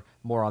ever.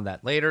 More on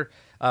that later.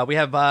 We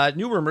have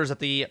new rumors that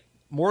the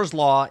Moore's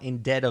Law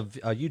in dead of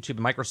YouTube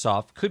and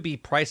Microsoft could be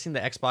pricing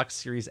the Xbox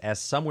Series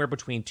S somewhere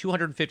between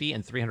 $250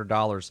 and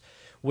 $300,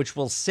 which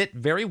will sit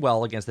very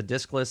well against the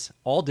discless,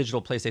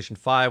 all-digital PlayStation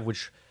 5,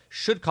 which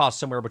should cost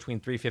somewhere between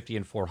 $350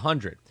 and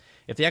 $400.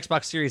 If the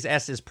Xbox Series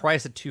S is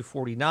priced at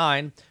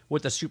 $249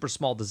 with a super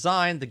small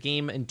design, the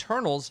game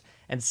internals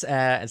and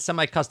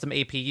semi-custom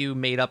APU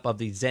made up of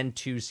the Zen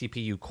 2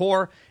 CPU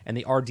core and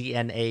the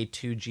RDNA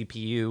 2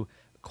 GPU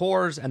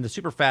cores and the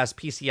super fast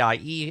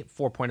PCIe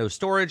 4.0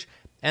 storage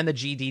and the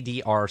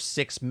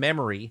GDDR6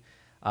 memory.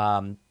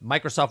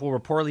 Microsoft will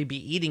reportedly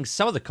be eating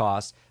some of the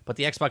costs, but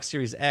the Xbox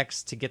Series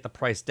X to get the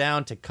price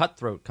down to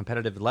cutthroat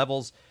competitive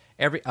levels,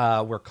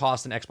 where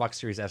cost an Xbox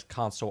Series S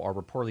console are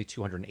reportedly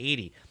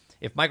 $280.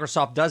 If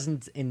Microsoft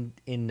doesn't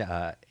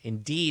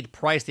indeed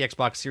price the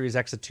Xbox Series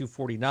X at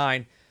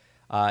 $249,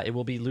 it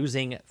will be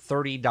losing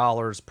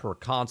 $30 per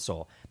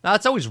console. Now,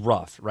 that's always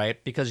rough,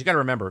 right? Because you got to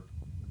remember,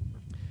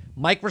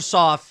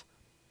 Microsoft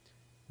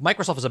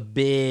is a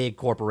big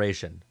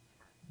corporation.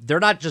 They're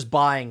not just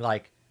buying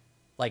like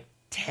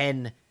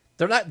 10.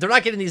 They're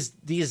not getting these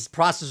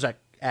processors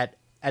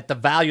at the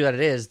value that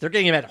it is. They're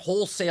getting them at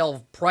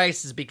wholesale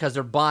prices because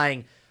they're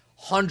buying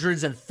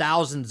hundreds and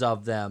thousands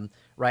of them,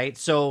 right?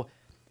 So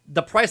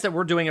the price that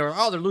we're doing,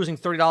 they're losing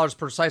 $30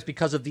 per slice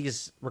because of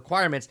these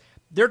requirements.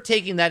 They're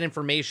taking that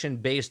information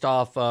based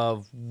off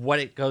of what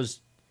it goes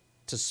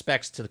to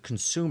specs to the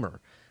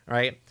consumer,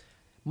 right?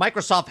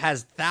 Microsoft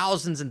has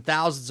thousands and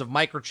thousands of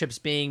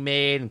microchips being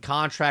made and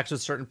contracts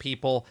with certain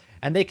people,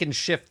 and they can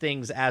shift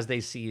things as they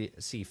see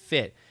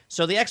fit.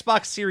 So the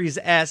Xbox Series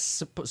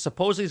S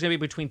supposedly is going to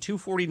be between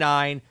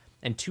 $249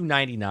 and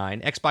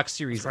 $299. Xbox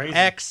Series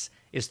X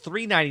is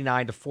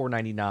 $399 to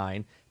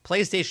 $499.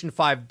 PlayStation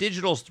 5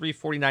 Digital is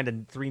 $349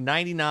 to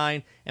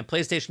 $399, and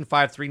PlayStation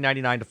 5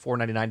 $399 to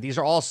 $499. These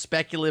are all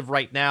speculative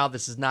right now.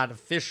 This is not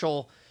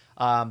official,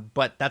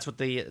 but that's what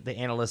the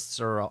analysts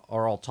are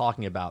all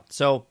talking about.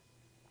 So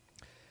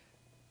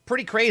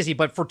pretty crazy.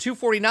 But for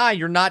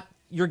 $249,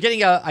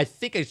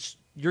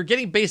 you're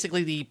getting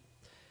basically the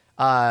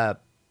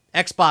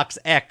Xbox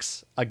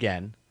X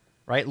again,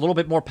 right? A little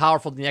bit more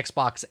powerful than the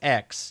Xbox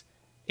X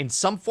in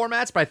some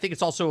formats, but I think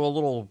it's also a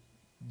little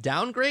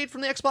downgrade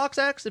from the Xbox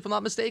X, if I'm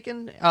not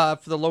mistaken, for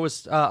the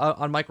lowest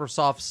on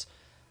Microsoft's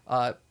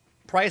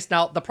price.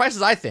 Now, the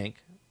prices I think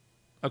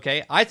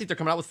they're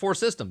coming out with 4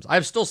 systems.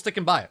 I'm still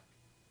sticking by it.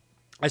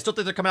 I still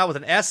think they're coming out with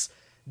an S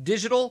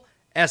digital,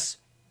 S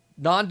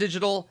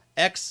non-digital,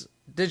 X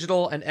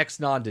digital, and X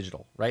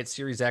non-digital, right?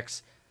 Series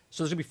X.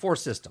 So there's gonna be 4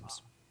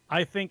 systems.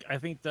 I think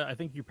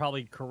you're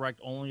probably correct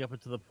only up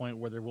to the point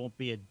where there won't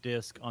be a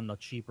disc on the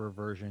cheaper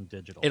version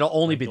digital. It'll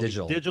only be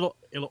digital.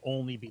 It'll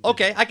only be digital.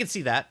 Okay, I can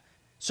see that.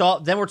 So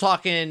then we're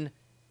talking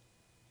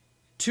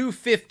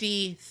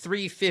 $250,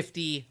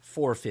 $350,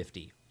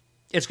 $450.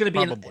 It's going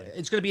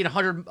to be in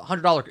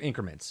 $100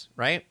 increments,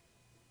 right?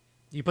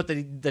 You put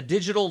the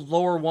digital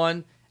lower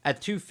one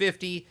at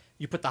 $250,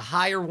 you put the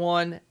higher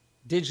one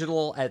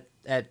digital at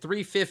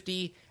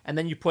 $350, and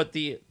then you put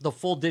the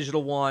full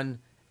digital one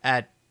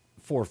at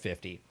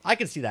 $450. I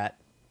can see that.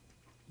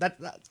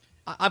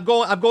 I'm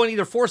going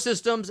either 4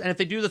 systems, and if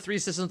they do the 3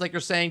 systems like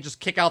you're saying, just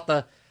kick out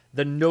the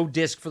no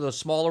disc for the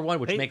smaller one,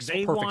 which makes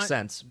perfect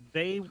sense.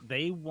 They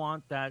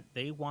want that.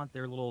 They want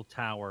their little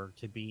tower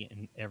to be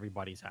in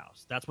everybody's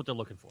house. That's what they're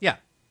looking for. Yeah.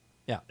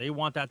 They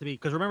want that to be,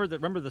 because remember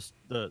the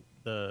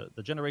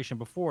generation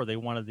before, they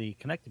wanted the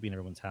Kinect to be in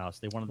everyone's house.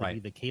 They wanted to be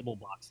the cable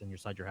box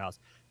inside your house.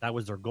 That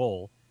was their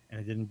goal, and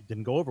it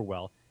didn't go over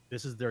well.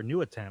 This is their new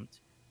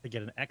attempt to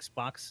get an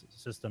Xbox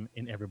system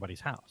in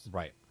everybody's house.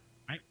 Right.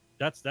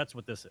 That's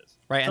what this is.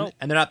 Right. So,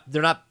 and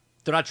they're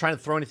not trying to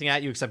throw anything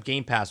at you except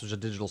Game Pass, which is a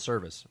digital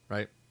service,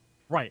 right?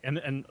 Right.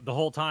 And the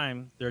whole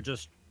time they're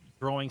just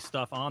throwing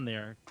stuff on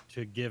there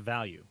to give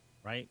value,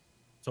 right?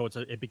 So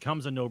it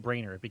becomes a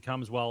no-brainer. It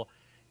becomes, well,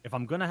 if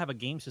I'm going to have a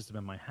game system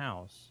in my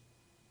house,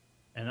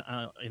 and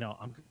I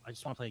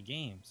just want to play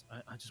games.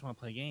 I just want to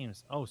play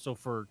games. Oh, so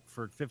for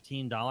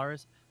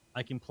 $15,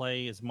 I can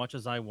play as much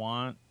as I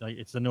want.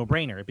 It's a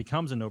no-brainer. It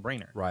becomes a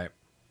no-brainer. Right.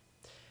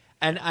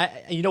 And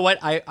you know what?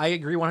 I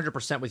agree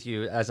 100% with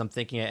you as I'm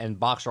thinking it, and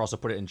Boxer also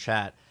put it in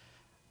chat.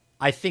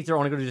 I think they're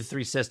only going to do the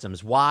 3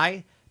 systems.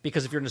 Why?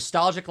 Because if you're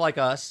nostalgic like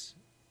us,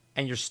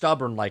 and you're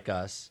stubborn like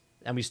us,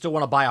 and we still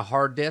want to buy a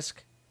hard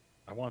disk,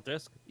 I want a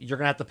disc. You're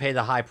going to have to pay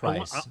the high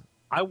price.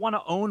 I want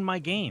to own my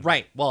game.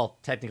 Right. Well,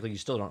 technically, you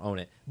still don't own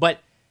it. But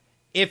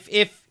if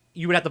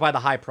you would have to buy the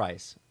high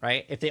price,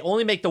 right? If they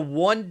only make the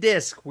one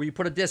disc where you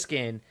put a disc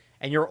in,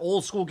 and you're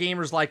old school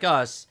gamers like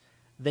us,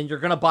 then you're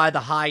going to buy the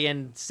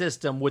high-end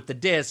system with the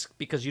disc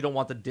because you don't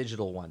want the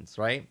digital ones,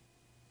 right?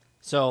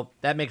 So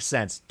that makes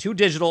sense. 2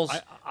 digitals,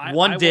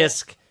 1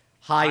 disc,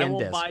 high-end I will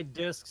disc. buy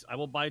discs. I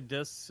will buy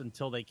discs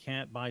until they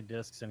can't buy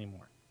discs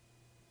anymore.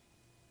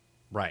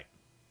 Right.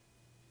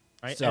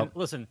 Right. So, and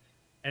listen,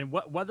 and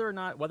whether or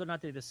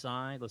not they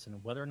decide,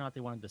 whether or not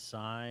they want to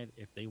decide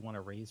if they want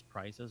to raise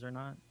prices or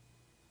not,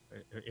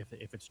 or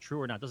if it's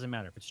true or not, doesn't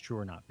matter if it's true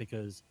or not,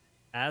 because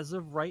as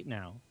of right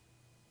now,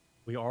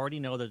 we already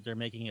know that they're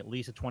making at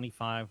least a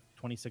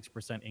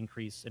 26%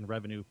 increase in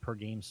revenue per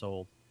game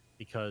sold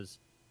because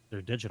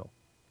they're digital.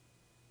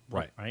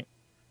 right. Right.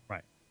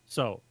 Right.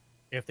 So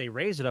if they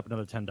raise it up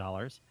another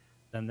 $10,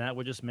 then that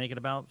would just make it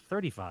about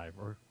 35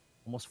 or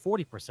almost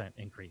 40%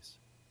 increase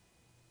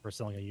for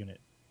selling a unit.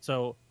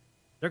 So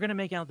they're going to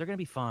make out, they're going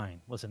to be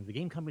fine. Listen, the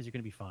game companies are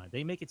going to be fine.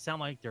 They make it sound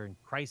like they're in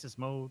crisis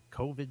mode.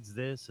 COVID's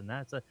this and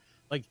that's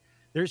like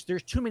there's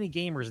too many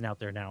gamers out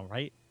there now,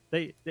 right?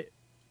 They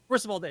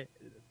first of all, they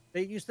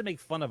used to make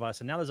fun of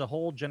us, and now there's a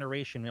whole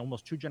generation,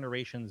 almost 2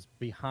 generations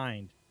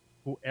behind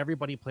who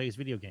everybody plays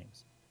video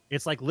games.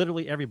 It's like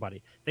literally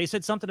everybody. They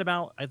said something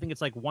about, I think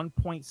it's like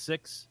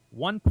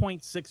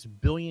 1.6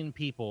 billion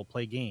people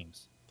play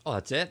games. Oh,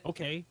 that's it?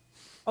 Okay.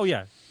 Oh,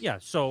 yeah. Yeah.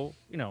 So,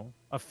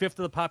 a fifth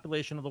of the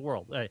population of the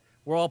world. Hey,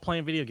 we're all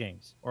playing video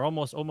games, or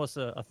almost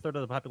a third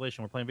of the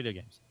population. We're playing video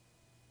games.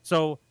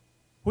 So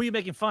who are you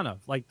making fun of?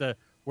 Like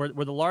we're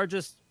the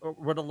largest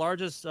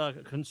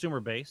consumer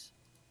base.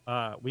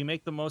 We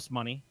make the most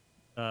money.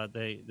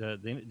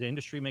 The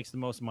industry makes the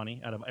most money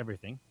out of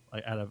everything.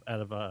 Like out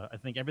of I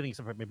think everything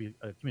except for maybe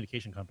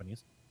communication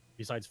companies,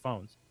 besides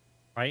phones,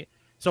 right?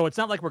 So it's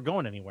not like we're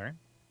going anywhere,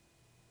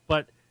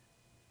 but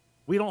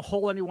we don't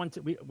hold anyone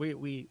to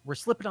we're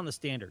slipping on the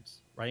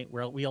standards, right?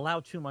 Where we allow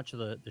too much of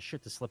the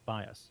shit to slip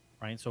by us,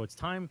 right? So it's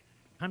time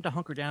to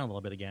hunker down a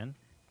little bit again.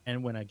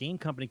 And when a game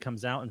company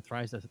comes out and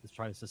tries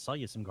to sell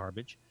you some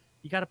garbage,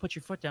 you got to put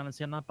your foot down and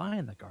say, I'm not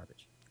buying that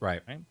garbage.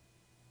 Right. Right.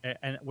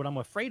 And what I'm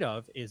afraid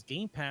of is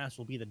Game Pass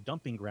will be the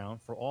dumping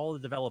ground for all the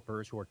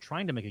developers who are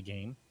trying to make a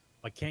game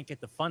but can't get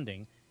the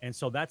funding, and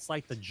so that's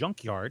like the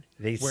junkyard.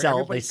 They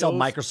sell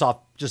Microsoft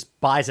just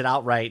buys it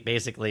outright,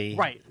 basically.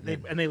 Right.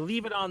 They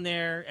leave it on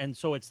there, and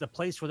so it's the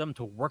place for them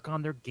to work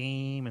on their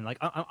game. And like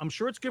I'm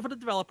sure it's good for the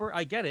developer.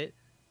 I get it,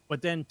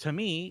 but then to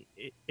me,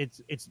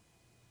 it's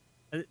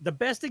the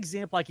best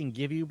example I can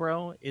give you,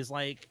 bro, is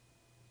like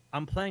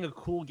I'm playing a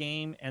cool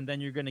game, and then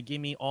you're going to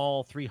give me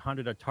all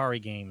 300 Atari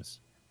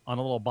games on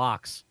a little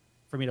box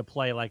for me to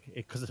play, like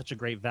because it's such a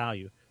great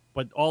value.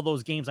 But all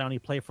those games I only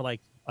play for like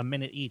a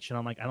minute each, and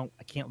I'm like,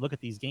 I can't look at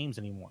these games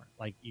anymore.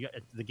 Like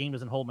the game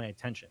doesn't hold my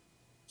attention.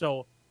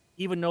 So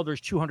even though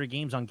there's 200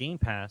 games on Game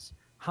Pass,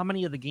 how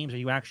many of the games are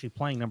you actually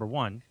playing? Number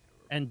one,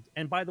 and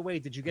by the way,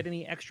 did you get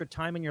any extra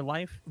time in your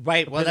life?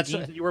 Right. Well, that's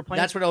what you were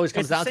playing. That's what it always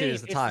comes down to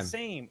is the time. It's the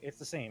same. It's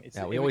the same.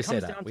 Yeah, we always say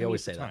that. We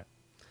always say that.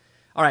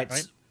 All right.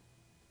 right.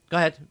 Go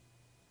ahead.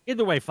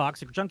 Either way,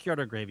 Fox, junkyard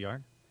or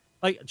graveyard.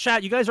 Like,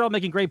 chat, you guys are all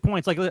making great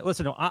points. Like,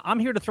 listen, I'm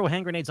here to throw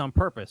hand grenades on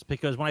purpose,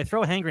 because when I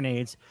throw hand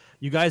grenades,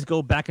 you guys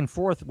go back and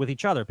forth with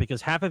each other,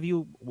 because half of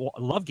you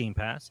love Game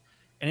Pass,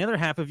 and the other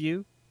half of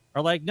you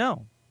are like,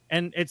 no.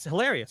 And it's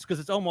hilarious, because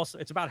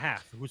it's about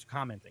half who's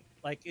commenting.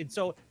 Like, and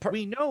so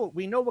we know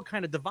what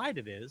kind of divide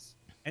it is,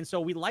 and so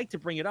we like to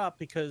bring it up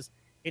because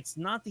it's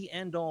not the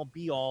end all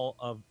be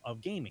all of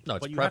gaming. No,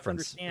 it's but you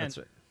preference. have to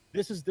understand,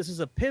 right. This is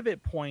a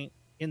pivot point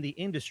in the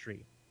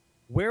industry.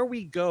 Where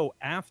we go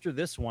after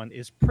this one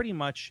is pretty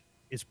much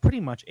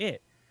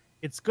it.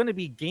 It's going to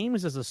be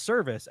games as a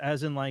service,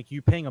 as in like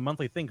you paying a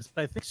monthly thing. Because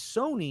I think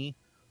Sony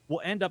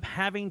will end up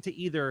having to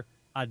either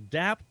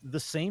adapt the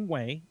same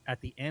way at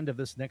the end of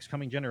this next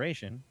coming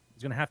generation.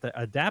 It's going to have to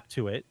adapt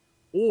to it,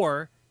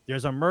 or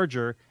there's a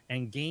merger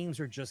and games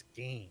are just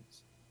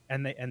games,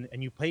 and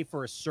you pay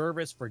for a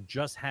service for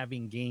just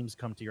having games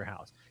come to your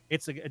house.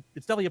 It's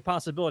definitely a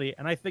possibility,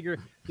 and I figure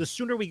the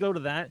sooner we go to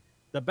that,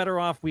 the better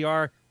off we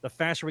are, the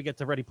faster we get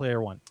to Ready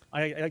Player One.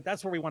 I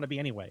that's where we want to be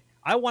anyway.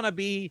 I want to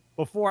be,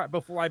 before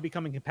I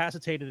become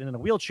incapacitated in a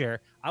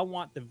wheelchair, I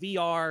want the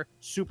VR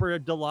super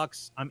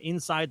deluxe. I'm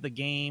inside the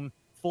game,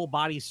 full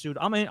body suit.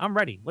 I'm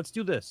ready. Let's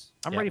do this.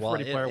 I'm ready for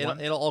Ready Player One.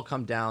 It'll all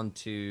come down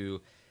to,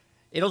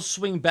 it'll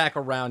swing back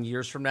around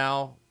years from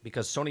now,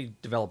 because Sony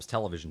develops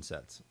television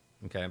sets,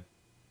 okay?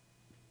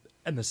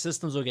 And the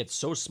systems will get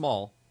so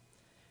small,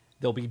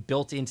 they'll be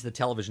built into the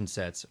television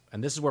sets.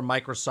 And this is where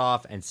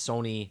Microsoft and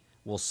Sony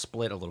will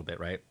split a little bit,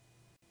 right?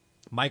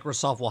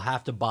 Microsoft will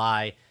have to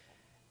buy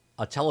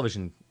a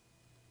television,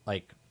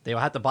 like they'll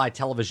have to buy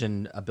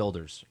television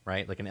builders,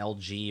 right? Like an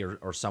LG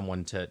or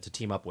someone to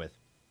team up with.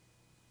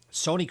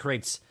 Sony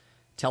creates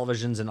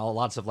televisions and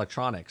lots of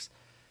electronics.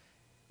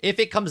 If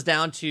it comes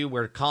down to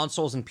where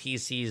consoles and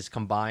PCs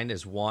combined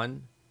as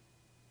one,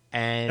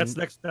 and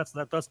that's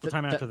the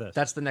time after this.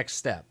 That's the next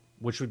step,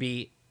 which would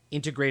be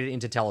integrated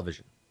into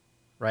television.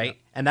 Right.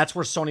 Yeah. And that's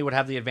where Sony would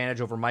have the advantage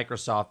over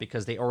Microsoft,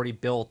 because they already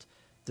built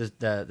the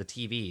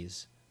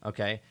TVs.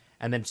 OK.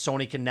 And then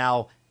Sony can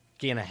now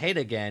gain ahead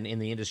again in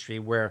the industry,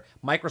 where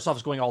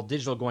Microsoft's going all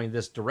digital, going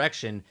this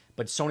direction.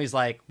 But Sony's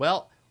like,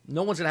 well,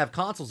 no one's going to have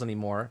consoles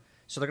anymore.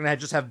 So they're going to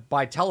just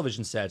buy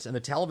television sets, and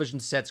the television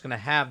set's going to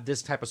have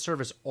this type of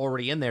service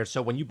already in there.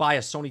 So when you buy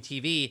a Sony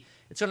TV,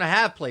 it's going to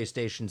have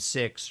PlayStation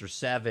 6 or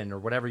 7 or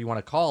whatever you want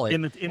to call it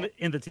in the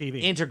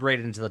TV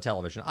integrated into the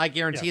television. I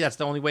guarantee that's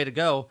the only way to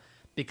go,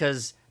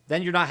 because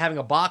then you're not having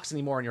a box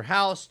anymore in your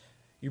house.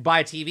 You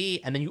buy a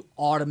TV, and then you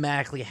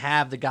automatically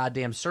have the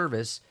goddamn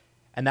service,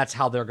 and that's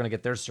how they're going to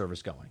get their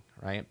service going,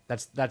 right?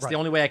 That's the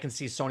only way I can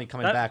see Sony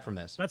coming back from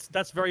this.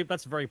 That's very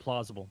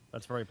plausible.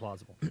 That's very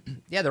plausible.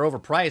 Yeah, they're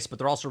overpriced, but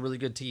they're also really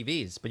good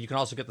TVs. But you can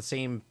also get the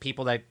same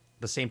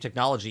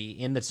technology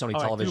in the Sony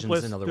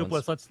televisions and other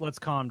ones. Let's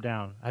calm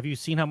down. Have you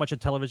seen how much a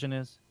television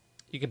is?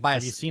 You could buy.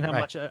 Have you seen how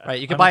much? Right,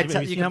 you can buy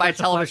a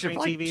television for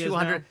like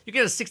 $200. You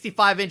get a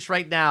 65-inch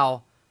right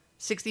now,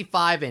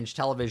 65-inch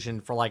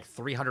television for like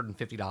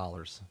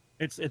 $350.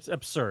 It's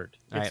absurd.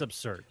 It's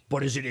absurd.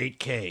 But is it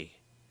 8K?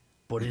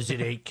 But is it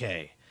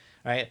 8K?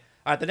 All right.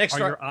 The next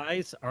are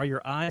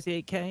your eyes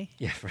 8K?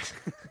 Yeah.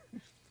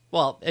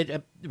 Well,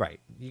 right.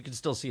 You can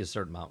still see a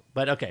certain amount.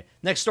 But okay.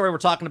 Next story we're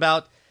talking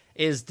about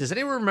is, does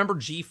anyone remember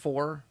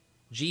G4?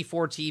 G4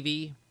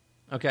 TV?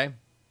 Okay.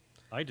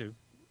 I do.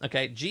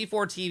 Okay. G4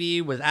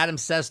 TV with Adam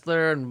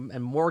Sessler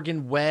and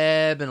Morgan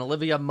Webb and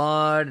Olivia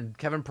Munn and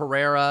Kevin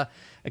Pereira.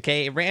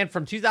 Okay. It ran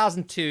from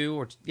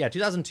 2002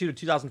 to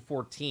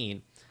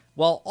 2014.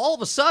 Well, all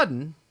of a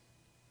sudden,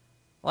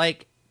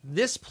 like,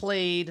 this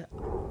played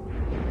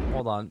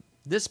on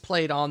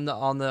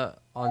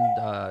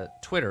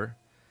Twitter,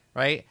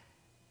 right?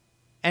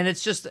 And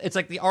it's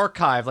like the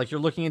archive, like you're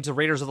looking into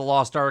Raiders of the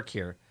Lost Ark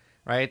here,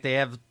 right? They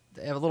have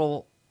a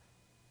little,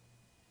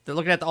 they're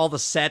looking at all the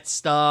set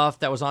stuff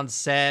that was on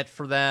set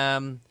for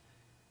them,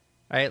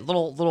 right?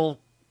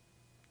 Little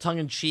tongue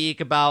in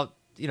cheek about,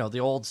 the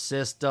old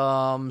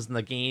systems and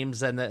the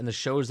games and the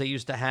shows they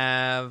used to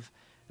have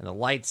and the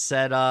light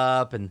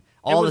setup and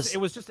all this. It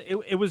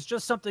was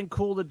just something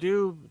cool to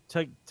do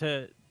to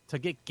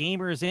get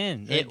gamers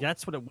in.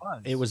 That's what it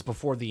was. It was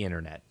before the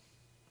internet.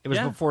 It was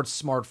before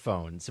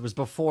smartphones. It was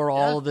before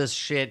all of this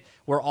shit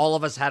where all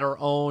of us had our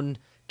own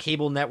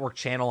cable network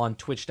channel on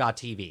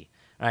twitch.tv,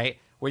 right?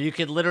 Where you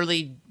could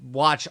literally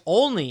watch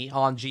only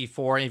on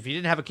G4. And if you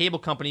didn't have a cable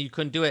company, you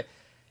couldn't do it,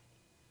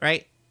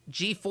 right?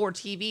 G4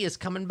 TV is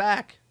coming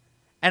back.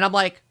 And I'm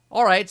like,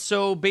 all right,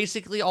 so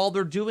basically all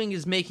they're doing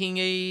is making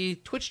a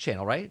Twitch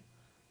channel, right?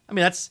 I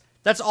mean,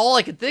 that's all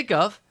I could think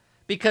of,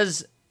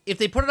 because if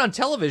they put it on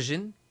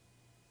television,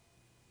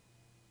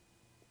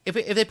 if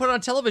they put it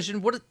on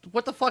television, what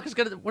the fuck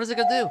what is it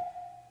gonna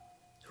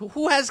do?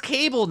 Who has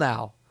cable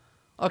now?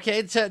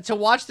 Okay, to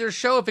watch their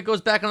show, if it goes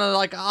back on a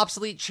like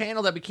obsolete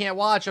channel that we can't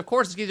watch, of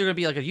course it's either gonna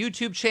be like a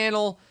YouTube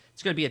channel,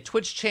 it's gonna be a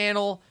Twitch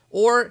channel,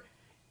 or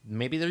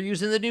maybe they're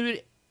using the new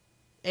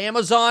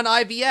Amazon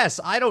IVS.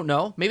 I don't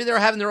know. Maybe they're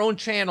having their own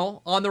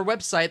channel on their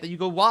website that you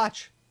go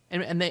watch,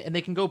 and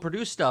they can go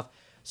produce stuff.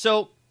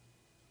 So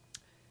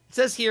it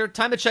says here,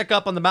 time to check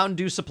up on the Mountain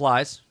Dew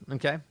supplies.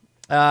 Okay,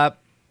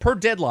 per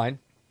Deadline,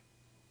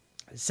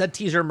 said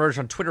teaser emerged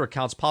on Twitter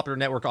accounts, Popular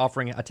Network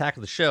offering Attack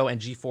of the Show and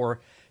G4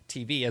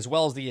 TV, as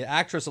well as the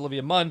actress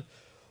Olivia Munn,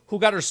 who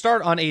got her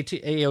start on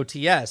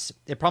AOTS.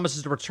 It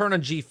promises to return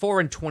on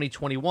G4 in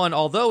 2021,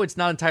 although it's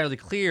not entirely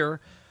clear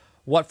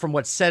from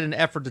what's said in an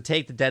effort to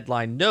take the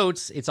Deadline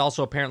notes. It's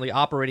also apparently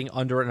operating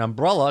under an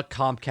umbrella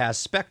Comcast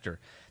Spectre.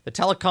 The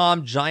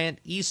telecom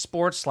giant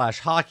esports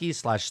 / hockey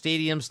 /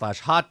 stadium /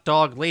 hot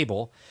dog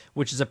label,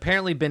 which has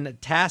apparently been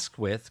tasked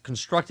with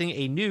constructing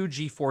a new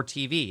G4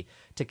 TV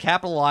to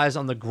capitalize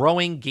on the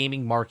growing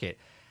gaming market.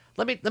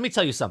 Let me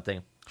tell you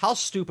something. How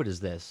stupid is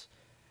this?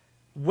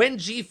 When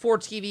G4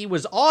 TV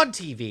was on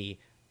TV,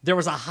 there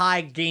was a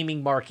high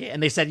gaming market,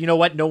 and they said, you know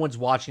what? No one's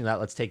watching that.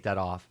 Let's take that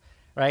off.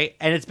 Right?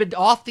 And it's been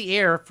off the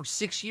air for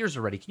 6 years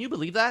already. Can you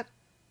believe that?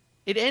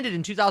 It ended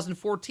in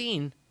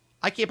 2014.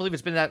 I can't believe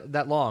it's been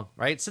that long,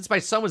 right? Since my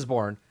son was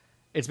born,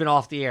 it's been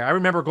off the air. I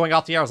remember going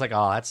off the air. I was like,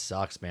 oh, that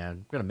sucks, man.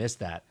 I'm going to miss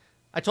that.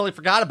 I totally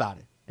forgot about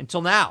it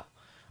until now.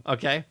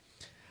 Okay?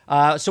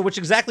 So which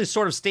exactly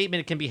sort of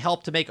statement can be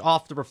helped to make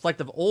off the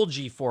reflective old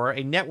G4,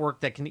 a network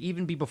that can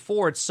even be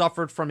before it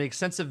suffered from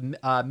extensive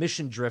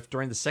mission drift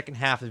during the second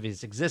half of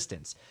its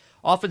existence.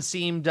 Often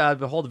seemed to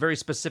hold a very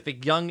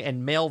specific young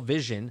and male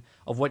vision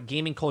of what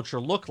gaming culture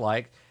looked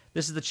like.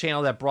 This is the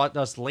channel that brought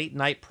us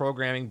late-night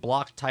programming,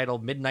 block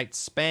titled Midnight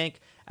Spank.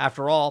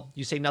 After all,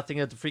 you say nothing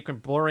of the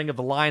frequent blurring of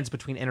the lines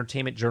between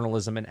entertainment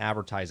journalism and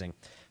advertising.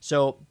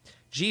 So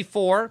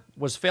G4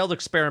 was failed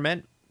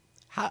experiment.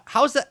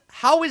 How is that?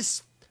 How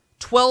is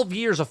 12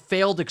 years a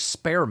failed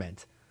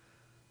experiment?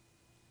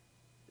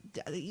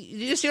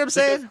 You see what I'm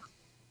saying?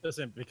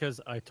 Listen,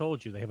 because I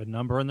told you they have a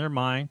number in their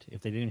mind.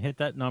 If they didn't hit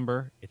that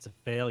number, it's a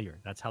failure.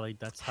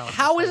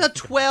 How is a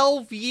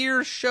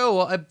 12-year show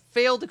a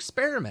failed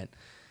experiment?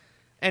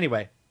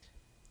 Anyway,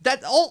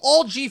 that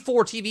all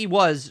G4 TV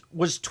was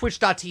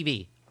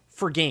Twitch.tv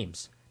for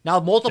games. Now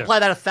multiply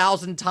that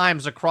 1,000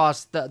 times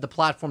across the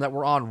platform that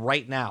we're on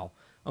right now.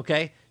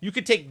 Okay, you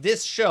could take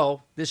this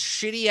show, this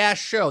shitty ass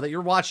show that you're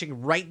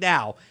watching right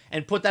now,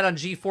 and put that on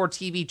G4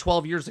 TV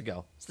 12 years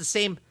ago. It's the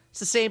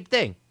same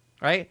thing,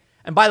 right?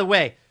 And by the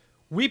way,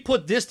 we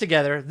put this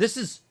together. This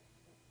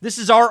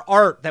is our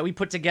art that we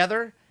put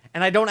together,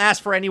 and I don't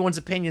ask for anyone's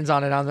opinions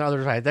on it on the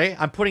other side.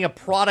 I'm putting a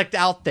product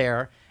out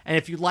there, and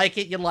if you like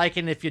it, you like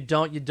it, and if you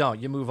don't, you don't.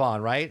 You move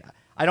on, right?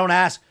 I don't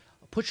ask,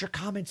 put your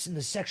comments in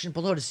the section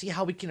below to see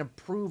how we can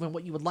improve and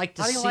what you would like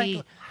to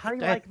see. How do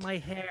you like my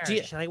hair?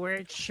 Should I wear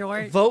it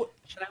short? Vote.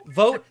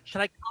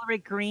 Should I color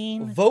it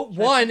green? Vote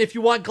 1 if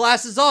you want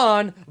glasses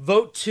on.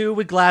 Vote 2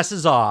 with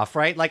glasses off,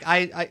 right? Like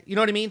I you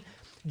know what I mean?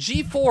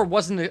 G4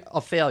 wasn't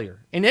a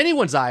failure in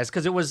anyone's eyes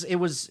because it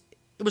was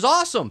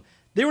awesome.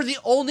 They were the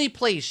only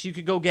place you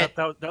could go get.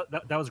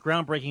 That was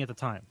groundbreaking at the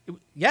time.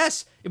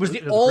 Yes, it was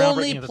the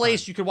only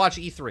place you could watch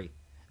E3.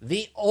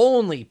 The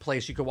only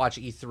place you could watch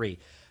E3.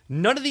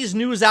 None of these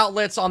news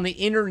outlets on the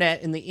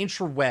internet and the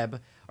interweb, all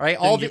right,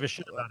 all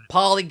the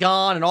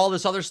Polygon and all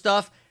this other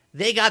stuff,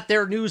 they got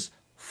their news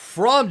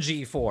from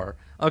G4.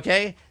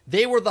 Okay,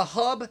 they were the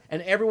hub,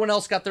 and everyone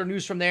else got their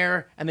news from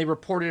there, and they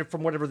reported it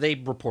from whatever they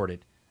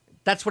reported.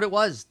 That's what it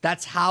was.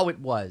 That's how it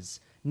was.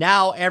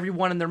 Now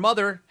everyone and their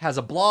mother has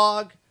a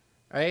blog,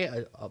 right?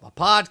 A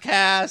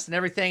podcast and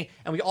everything,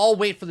 and we all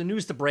wait for the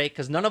news to break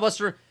because none of us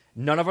are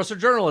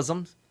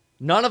journalism.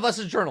 None of us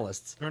are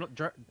journalists,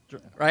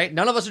 right?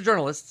 None of us are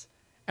journalists,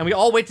 and we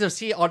all wait to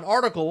see an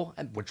article,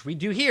 which we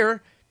do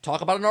here,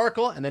 talk about an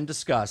article, and then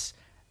discuss.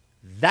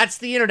 That's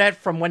the internet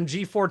from when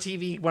G4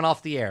 TV went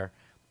off the air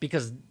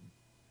because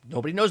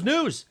nobody knows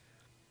news.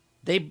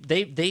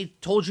 They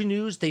told you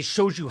news. They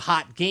showed you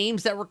hot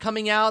games that were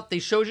coming out. They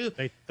showed you.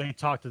 They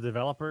talked to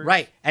developers.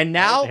 Right. And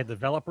now they had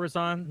developers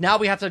on. Now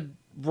we have to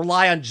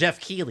rely on Jeff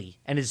Keighley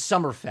and his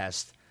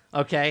Summerfest.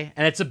 Okay?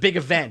 And it's a big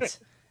event.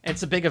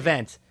 It's a big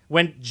event.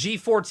 When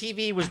G4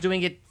 TV was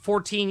doing it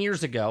 14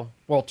 years ago,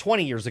 well,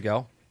 20 years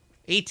ago,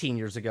 18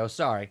 years ago,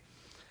 sorry.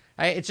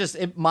 It's just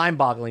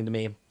mind-boggling to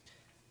me.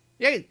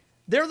 Yeah,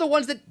 they're the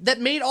ones that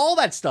made all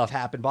that stuff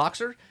happen,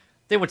 Boxer.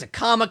 They went to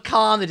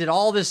Comic-Con. They did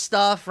all this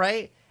stuff,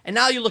 right? And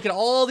now you look at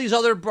all these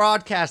other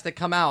broadcasts that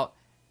come out.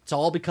 It's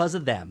all because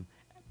of them.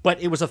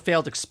 But it was a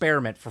failed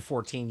experiment for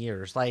 14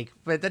 years. Like,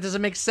 but that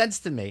doesn't make sense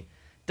to me.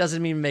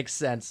 Doesn't even make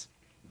sense.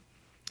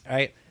 All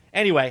right.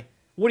 Anyway,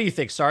 what do you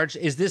think, Sarge?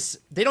 Is this...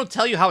 They don't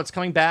tell you how it's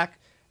coming back.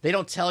 They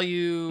don't tell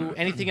you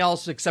anything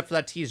else except for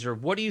that teaser.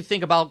 What do you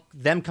think about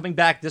them coming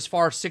back this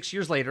far 6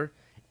 years later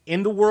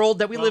in the world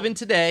that we live in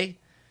today?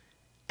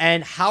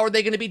 And how are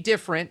they going to be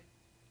different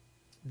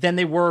than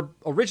they were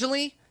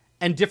originally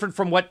and different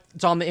from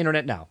what's on the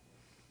internet now?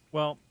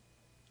 Well,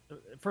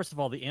 first of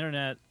all, the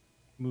internet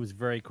moves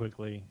very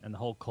quickly, and the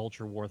whole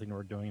culture war thing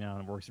we're doing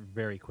now works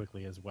very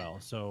quickly as well.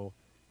 So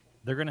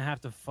they're going to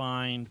have to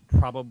find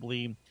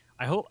probably...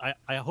 I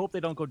hope they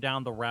don't go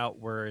down the route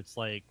where it's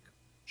like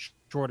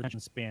short attention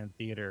span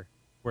theater,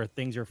 where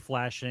things are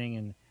flashing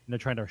and they're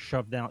trying to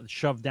shove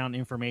down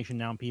information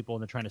down people,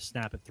 and they're trying to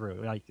snap it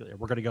through. Like,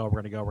 we're gonna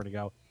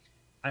go.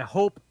 I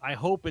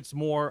hope it's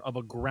more of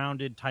a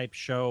grounded type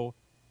show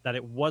that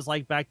it was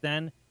like back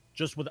then,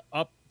 just with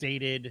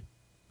updated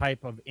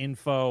type of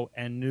info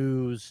and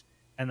news,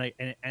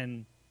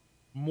 and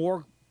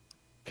more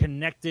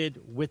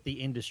connected with the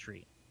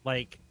industry.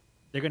 Like,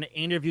 they're going to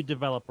interview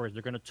developers.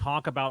 They're going to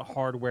talk about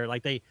hardware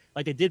like they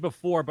did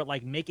before, but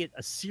like make it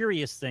a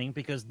serious thing,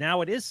 because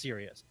now it is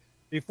serious.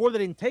 Before they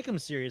didn't take them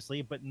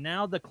seriously, but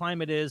now the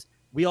climate is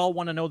we all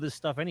want to know this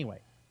stuff anyway.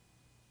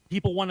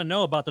 People want to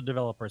know about the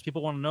developers.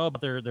 People want to know about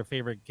their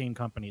favorite game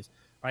companies,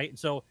 right?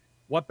 So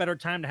what better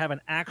time to have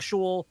an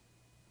actual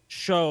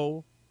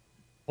show,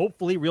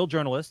 hopefully real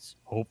journalists,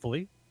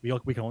 hopefully,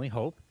 we can only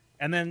hope,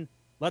 and then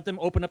let them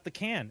open up the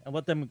can and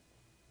let them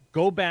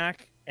go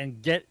back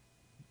and get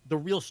the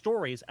real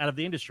stories out of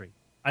the industry.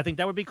 I think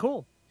that would be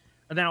cool.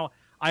 And now,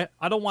 I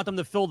don't want them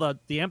to fill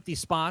the empty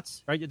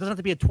spots, right? It doesn't have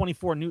to be a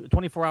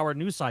 24-hour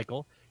news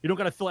cycle. You don't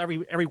got to fill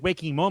every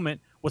waking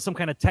moment with some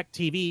kind of tech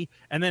TV.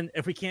 And then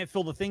if we can't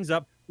fill the things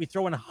up, we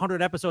throw in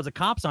 100 episodes of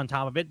Cops on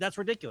top of it. That's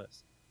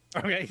ridiculous.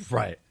 Okay?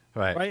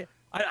 Right.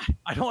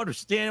 I don't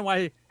understand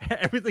why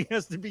everything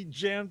has to be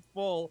jammed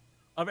full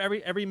of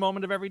every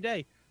moment of every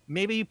day.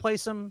 Maybe you play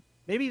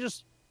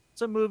just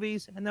some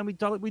movies, and then we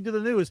do the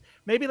news.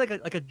 Maybe like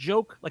a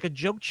joke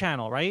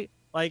channel, right?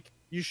 Like,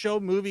 you show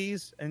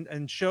movies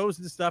and shows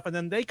and stuff, and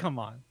then they come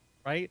on,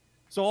 right?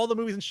 So all the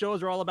movies and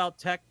shows are all about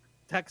tech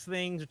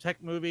things or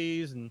tech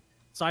movies and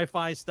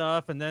sci-fi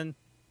stuff, and then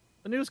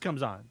the news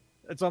comes on.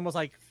 It's almost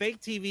like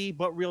fake TV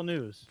but real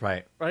news.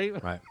 Right.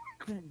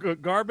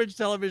 Garbage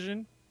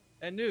television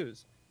and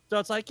news. So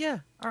it's like, yeah,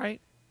 all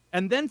right.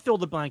 And then fill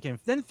the blank in.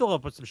 Then fill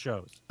up with some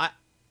shows. I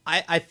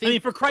think... I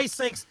mean, for Christ's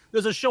sakes,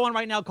 there's a show on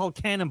right now called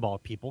Cannonball,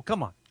 people.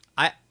 Come on.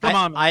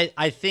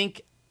 I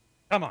think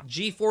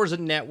G4 as a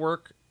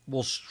network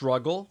will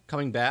struggle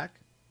coming back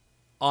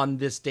on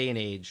this day and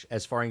age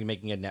as far as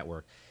making a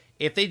network.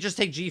 If they just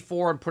take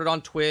G4 and put it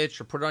on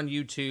Twitch or put it on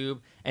YouTube,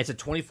 and it's a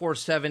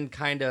 24/7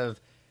 kind of,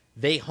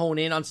 they hone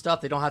in on stuff.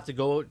 They don't have to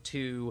go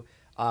to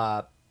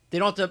they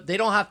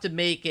don't have to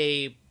make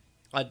a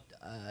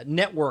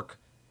network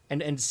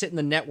and sit in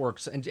the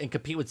networks and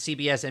compete with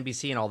CBS,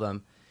 NBC, and all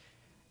them.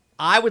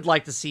 I would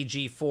like to see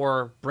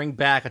G4 bring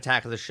back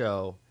Attack of the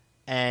Show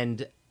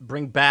and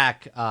bring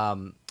back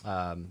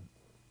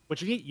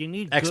But you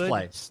need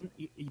X-Play.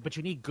 But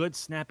you need good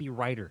snappy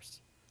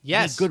writers.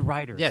 Yes, you need good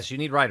writers. Yes, you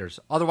need writers.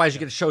 Otherwise, you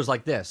get shows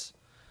like this,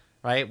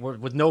 right,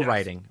 with no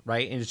writing,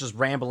 right, and it's just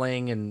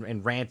rambling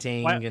and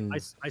ranting. And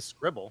I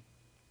scribble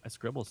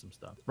some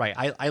stuff. Right,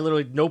 I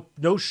literally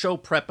no show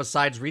prep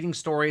besides reading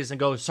stories and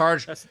go,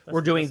 Sarge,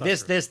 we're doing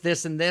this,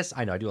 and this.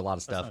 I know I do a lot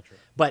of stuff,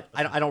 but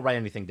I don't write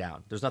anything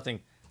down. There's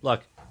nothing.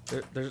 Look,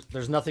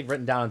 there's nothing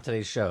written down on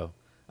today's show.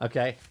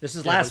 Okay, this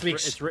is last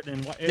week's. It's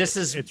written in. This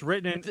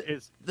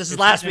is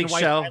last week's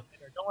show.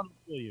 Don't want to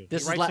fool you.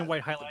 This he writes in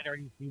white highlighter.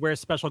 He wears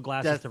special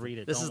glasses to read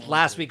it. This is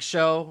last week's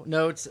show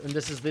notes, and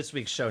this is this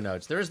week's show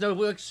notes. There is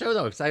no show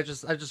notes. I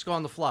just go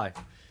on the fly,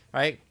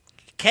 right?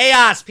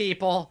 Chaos,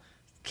 people,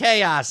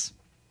 chaos.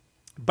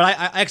 But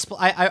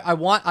I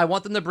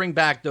want them to bring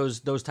back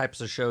those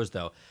types of shows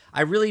though.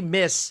 I really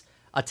miss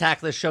Attack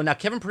of the Show. Now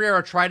Kevin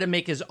Pereira tried to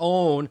make his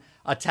own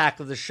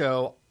Attack of the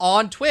Show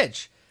on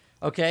Twitch,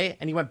 okay,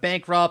 and he went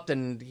bankrupt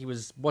and he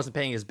wasn't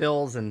paying his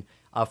bills. And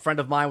a friend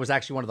of mine was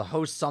actually one of the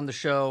hosts on the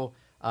show.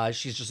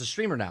 She's just a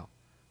streamer now,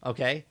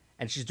 okay?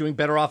 And she's doing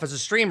better off as a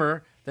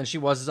streamer than she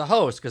was as a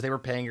host because they were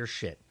paying her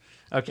shit,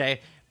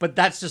 okay? But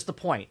that's just the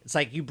point. It's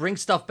like you bring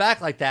stuff back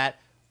like that,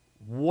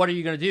 what are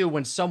you going to do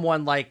when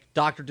someone like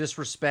Dr.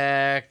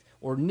 Disrespect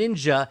or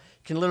Ninja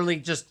can literally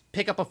just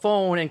pick up a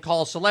phone and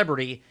call a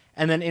celebrity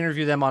and then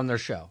interview them on their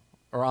show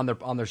or on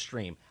their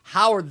stream?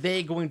 How are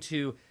they going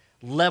to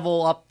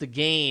level up the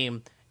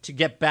game to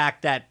get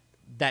back that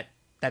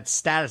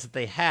status that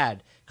they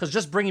had? Because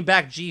just bringing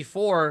back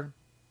G4...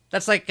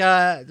 that's like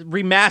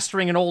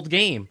remastering an old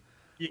game.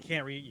 You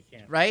can't.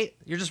 Right?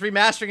 You're just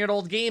remastering an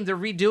old game. They're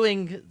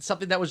redoing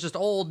something that was just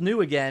old,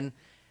 new again.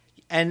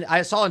 And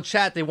I saw in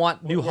chat they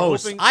want new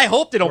hosts. I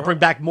hope they don't bring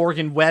back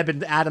Morgan Webb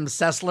and Adam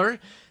Sessler.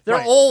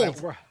 They're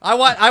old.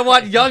 I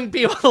want young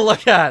people to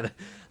look at.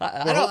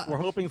 We're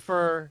hoping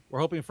for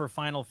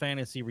Final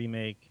Fantasy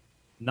remake,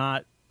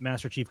 not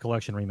Master Chief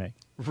Collection remake.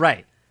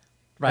 Right.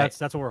 That's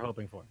what we're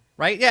hoping for.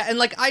 Right? Yeah, and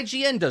like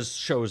IGN does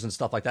shows and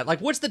stuff like that. Like,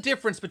 what's the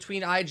difference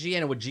between IGN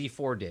and what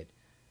G4 did?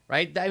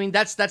 Right? I mean,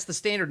 that's the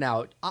standard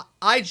now.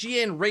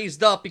 IGN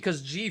raised up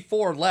because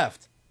G4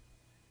 left.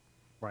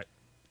 Right.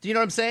 Do you know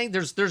what I'm saying?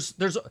 There's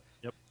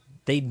Yep.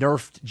 They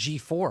nerfed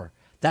G4.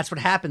 That's what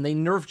happened. They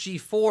nerfed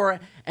G4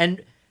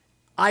 and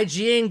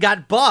IGN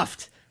got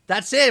buffed.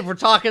 That's it. We're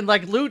talking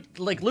like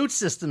loot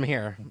system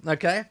here.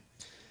 Okay?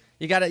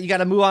 You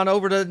gotta move on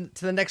over to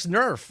the next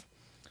nerf.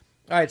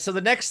 All right, so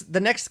the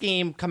next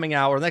game coming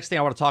out, or the next thing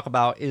I want to talk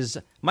about is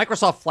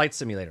Microsoft Flight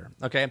Simulator.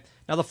 Okay,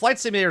 now the Flight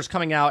Simulator is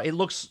coming out.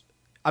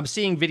 I'm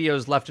seeing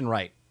videos left and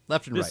right.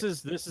 This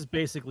is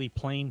basically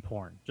plane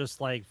porn,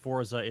 just like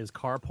Forza is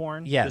car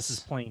porn. Yes, this is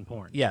plane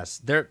porn.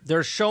 Yes,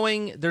 they're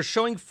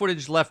showing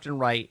footage left and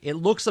right. It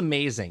looks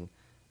amazing.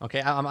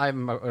 Okay,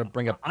 I'm gonna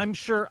bring up. I'm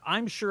sure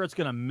it's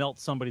gonna melt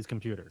somebody's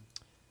computer.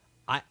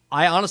 I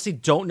honestly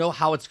don't know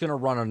how it's gonna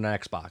run on an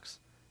Xbox.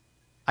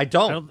 I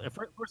don't.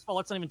 First of all,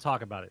 let's not even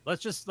talk about it.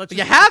 Let's just.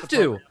 You have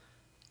to.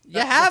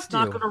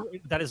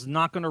 That is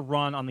not going to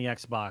run on the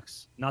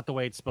Xbox. Not the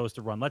way it's supposed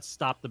to run. Let's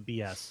stop the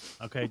BS.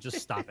 Okay, just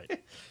stop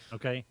it.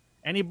 Okay.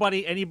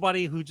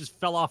 Anybody who just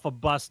fell off a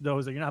bus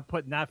knows that you're not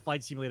putting that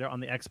Flight Simulator on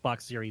the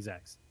Xbox Series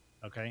X.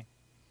 Okay.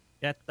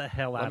 Get the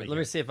hell out of here. Let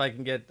me see if I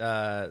can get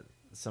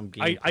some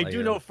gameplay. I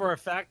do know for a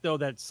fact though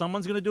that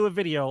someone's going to do a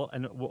video,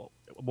 and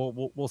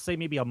we'll say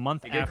maybe a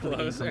month after the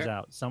game comes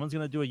out. Someone's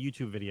going to do a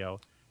YouTube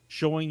video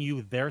showing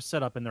you their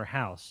setup in their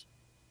house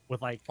with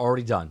like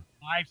already done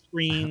 5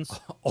 screens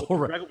with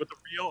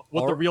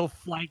the real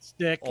flight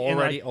stick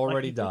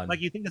already done.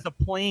 Like you think there's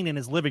a plane in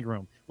his living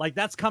room. Like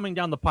that's coming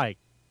down the pike,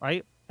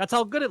 right? That's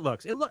how good it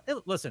looks.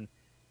 Listen,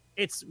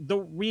 it's the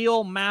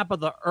real map of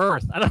the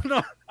Earth. I don't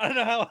know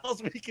how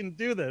else we can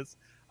do this.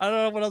 I don't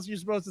know what else you're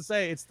supposed to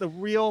say. It's the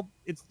real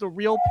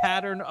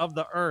pattern of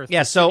the Earth.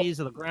 Yeah, so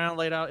the ground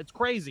laid out. It's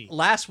crazy.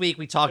 Last week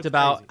we talked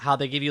about how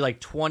they give you like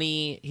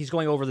 20. He's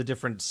going over the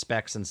different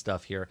specs and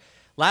stuff here.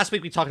 Last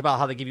week we talked about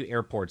how they give you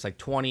airports, like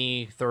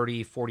 20,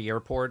 30, 40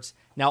 airports.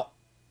 Now,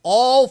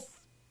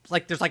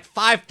 there's like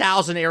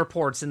 5,000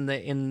 airports in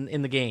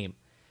the game,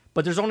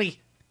 but there's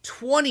only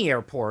 20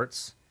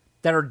 airports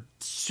that are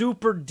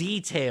super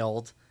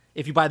detailed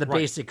if you buy the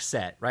basic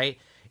set, right?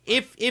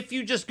 If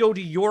you just go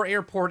to your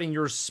airport in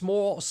your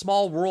small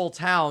rural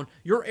town,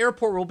 your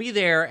airport will be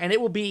there and it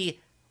will be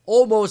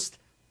almost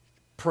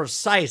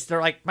precise.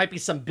 There might be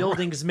some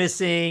buildings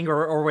missing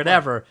or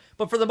whatever,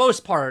 but for the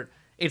most part,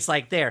 it's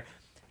like there.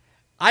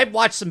 I've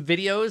watched some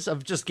videos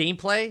of just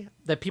gameplay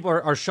that people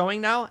are showing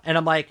now, and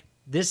I'm like,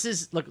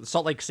 look,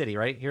 Salt Lake City,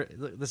 right? Here,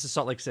 this is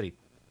Salt Lake City.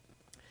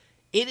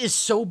 It is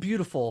so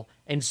beautiful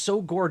and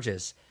so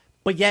gorgeous,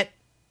 but yet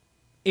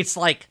it's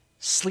like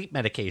sleep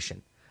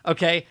medication.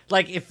 Okay,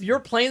 like if you're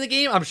playing the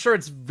game, I'm sure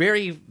it's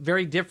very,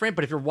 very different.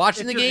 But if you're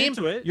watching the game,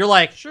 you're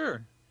like,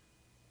 sure,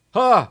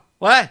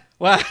 what?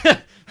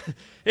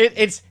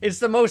 It's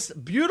the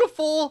most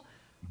beautiful,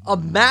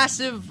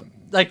 massive,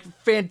 like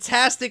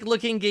fantastic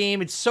looking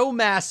game. It's so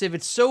massive,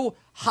 it's so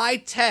high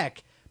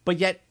tech, but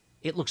yet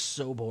it looks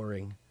so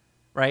boring.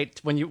 right?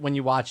 When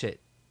you watch it.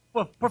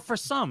 But for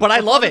some, But I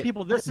for love other it.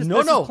 People, this is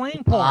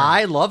plain porn.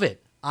 I love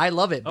it.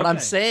 But I'm Okay.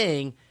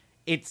 saying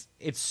it's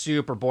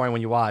super boring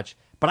when you watch.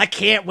 But I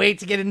can't wait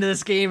to get into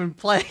this game and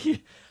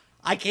play.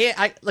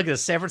 I look at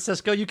this, San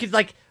Francisco. You could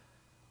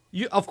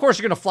of course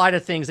you're gonna fly to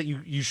things that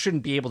you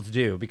shouldn't be able to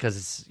do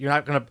because you're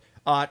not gonna.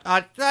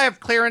 I have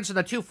clearance in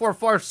the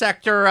 244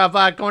 sector of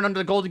going under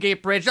the Golden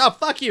Gate Bridge. Oh,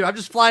 fuck you! I'm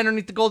just flying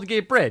underneath the Golden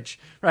Gate Bridge,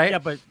 right? Yeah,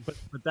 but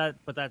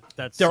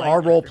that's There like-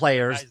 are role there's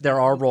players. guys- There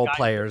are there's role guys-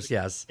 players.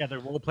 Yes. Yeah, the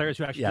role players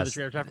who actually Yes. do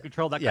the air traffic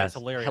control. That Yes.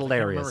 guy's hilarious. Hilarious.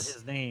 I can't remember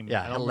his name.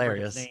 Yeah, I don't remember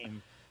his hilarious.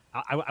 name.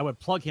 I would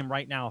plug him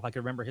right now if I could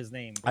remember his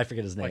name. I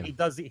forget his But name.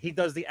 he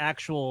does the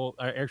actual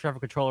air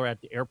traffic controller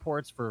at the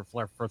airports for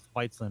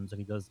flight sims, and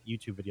he does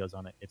YouTube videos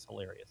on it. It's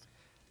hilarious.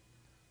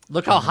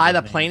 Look how high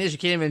the his plane name. is. You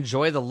can't even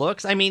enjoy the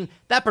looks. I mean,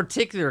 that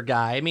particular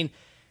guy. I mean,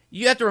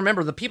 you have to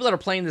remember the people that are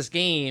playing this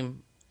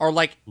game are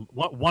like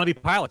Want to be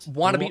pilots?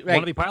 want to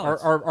be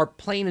pilots? are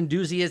plane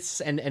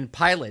enthusiasts and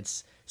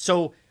pilots.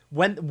 So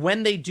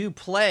when they do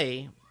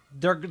play,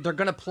 they're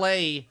gonna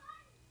play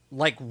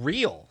like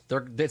real.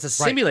 It's a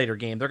simulator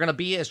game. They're gonna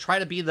try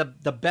to be the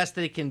best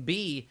they can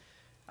be.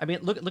 I mean,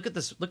 look at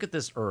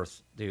this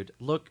Earth, dude.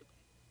 Look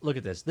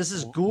at this. This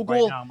is Google.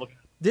 Right now I'm looking-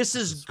 This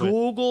is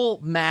Google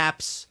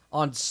Maps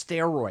on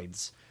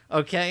steroids.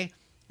 Okay,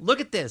 look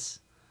at this.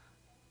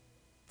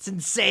 It's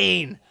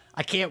insane.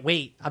 I can't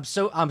wait.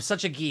 I'm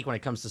such a geek when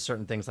it comes to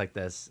certain things like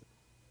this.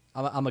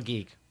 I'm a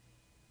geek.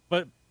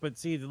 But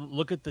see,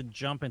 look at the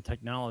jump in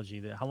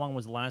technology. How long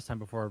was the last time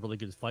before a really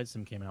good flight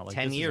sim came out? Like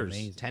 10 this is years,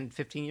 amazing. 10,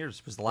 15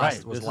 years was the Right,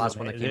 last this is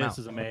one that came out. This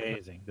is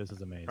amazing. This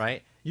is amazing.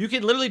 Right? You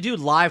can literally do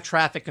live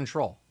traffic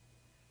control.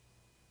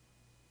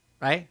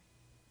 Right?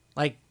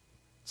 Like,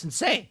 it's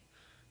insane.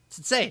 It's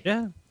insane.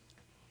 Yeah.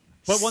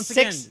 But once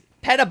 6 again,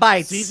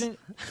 petabytes.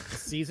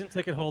 season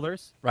ticket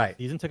holders. Right.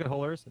 Season ticket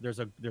holders. There's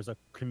a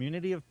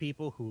community of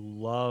people who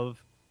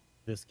love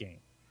this game,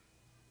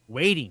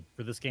 waiting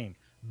for this game,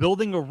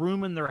 building a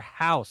room in their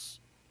house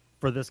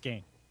for this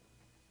game.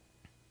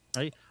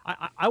 Right.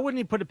 I wouldn't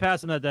even put it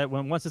past them that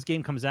once this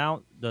game comes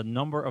out, the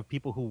number of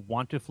people who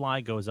want to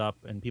fly goes up,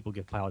 and people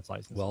get pilot's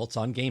license. Well, it's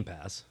on Game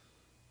Pass.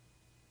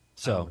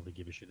 I So don't really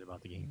give a shit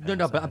about the Game Pass.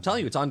 no, but I'm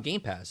telling you, it's on Game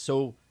Pass.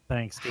 So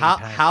Thanks. Game How-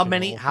 Pass how shill.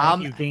 many- Thank how-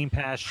 you, Game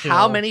Pass?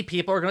 how shill. many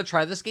people are going to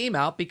try this game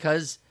out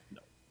because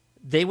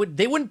they wouldn't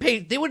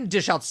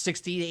dish out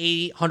 $60 to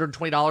 $80,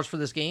 $120 for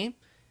this game.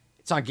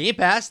 It's on Game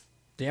Pass.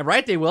 Damn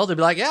right they will. They'll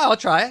be like, yeah, I'll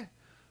try it.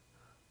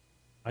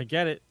 I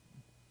get it.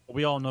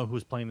 We all know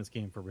who's playing this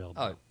game for real.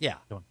 Oh yeah,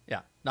 Go on.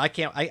 yeah. No, I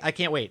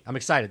can't wait. I'm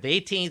excited. The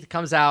 18th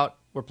comes out.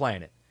 We're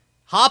playing it.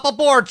 Hop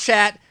aboard,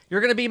 chat. You're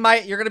gonna be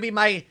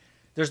my.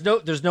 There's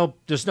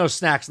no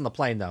snacks on the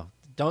plane though.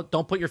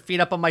 Don't put your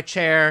feet up on my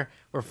chair.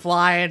 We're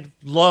flying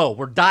low.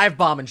 We're dive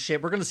bombing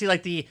shit. We're gonna see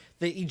like the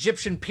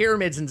Egyptian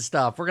pyramids and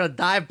stuff. We're gonna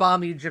dive bomb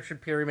the Egyptian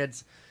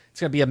pyramids. It's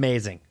gonna be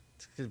amazing.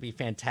 It's gonna be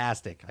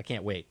fantastic. I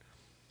can't wait.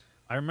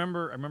 I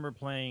remember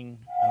playing,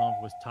 I don't know if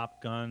it was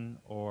Top Gun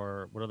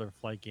or what other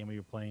flight game we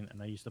were playing,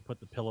 and I used to put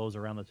the pillows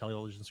around the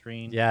television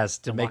screen. Yes,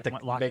 to and make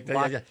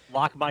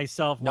lock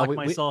myself No, we-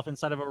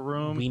 inside of a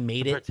room. we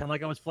made to it. Pretend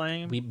like I was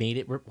playing. We made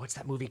it. What's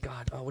that movie?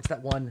 God, what's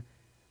that one?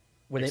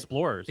 Where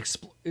Explorers.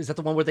 Is that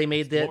the one where they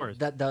made Explorers.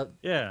 the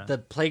Yeah.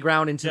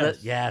 playground into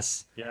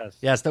Yes. the Yes.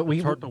 yes that The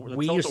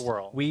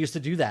Tilt-A-Whirl. we used to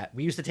do that.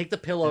 We used to take the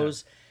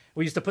pillows.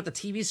 We used to put the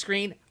TV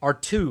screen, our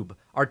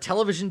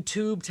television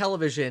tube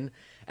television,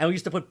 and we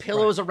used to put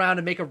pillows around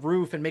and make a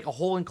roof and make a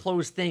whole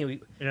enclosed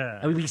thing.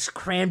 And we'd be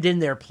crammed in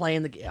there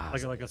playing the game.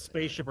 like a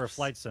spaceship or a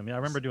flight sim. Yeah, I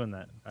remember doing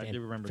that. I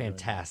do remember doing that.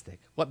 Fantastic.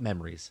 What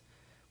memories.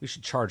 We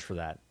should charge for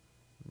that.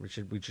 We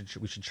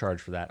should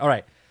charge for that. All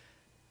right.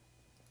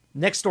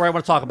 Next story I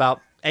want to talk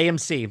about,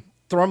 AMC.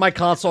 Throwing my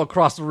console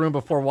across the room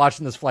before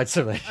watching this flight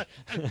simulator.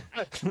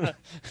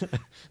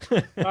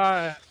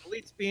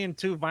 Elites being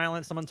too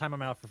violent. Someone time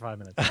them out for 5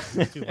 minutes.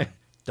 It's too violent.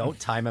 Don't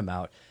time him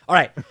out. All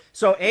right.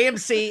 So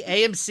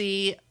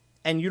AMC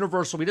and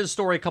Universal, we did a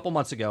story a couple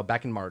months ago,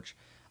 back in March,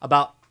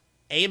 about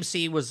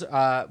AMC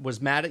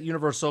was mad at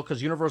Universal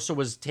because Universal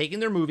was taking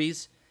their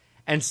movies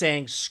and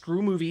saying,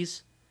 screw movie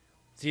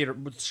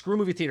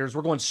theaters.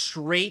 We're going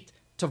straight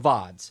to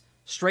VODs.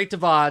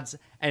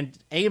 And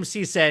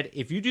AMC said,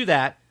 if you do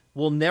that,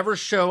 we'll never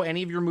show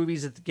any of your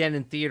movies again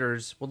in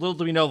theaters. Well, little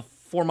do we know,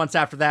 4 months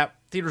after that,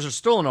 theaters are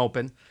still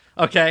open.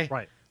 Okay.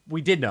 Right.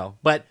 We did know,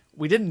 but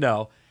we didn't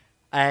know.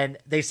 And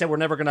they said, we're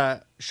never going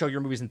to show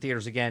your movies in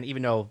theaters again,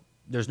 even though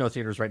there's no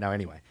theaters right now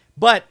anyway.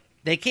 But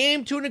they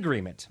came to an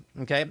agreement,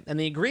 okay? And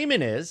the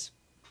agreement is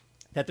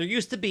that there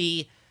used to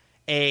be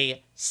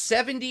a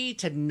 70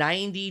 to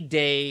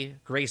 90-day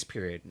grace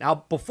period.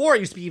 Now, before, it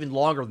used to be even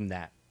longer than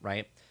that,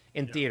 right?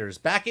 In theaters.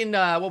 Back in,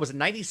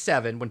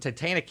 97, when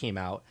Titanic came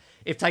out,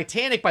 if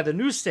Titanic, by the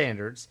new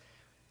standards,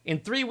 in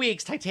 3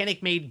 weeks,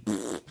 Titanic made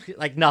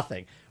like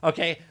nothing,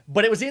 okay?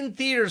 But it was in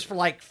theaters for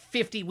like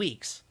 50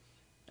 weeks.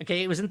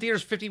 Okay, it was in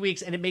theaters 50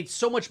 weeks, and it made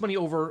so much money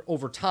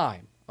over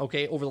time,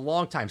 okay, over the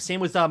long time.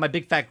 Same with My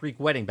Big Fat Greek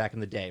Wedding back in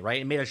the day,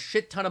 right? It made a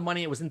shit ton of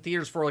money. It was in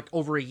theaters for like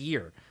over a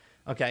year,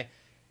 okay?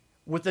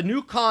 with the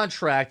new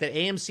contract that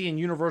AMC and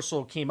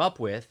Universal came up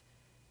with,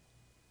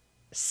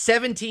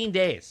 17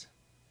 days.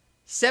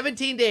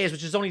 17 days,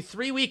 which is only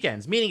 3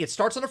 weekends, meaning it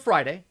starts on a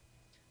Friday.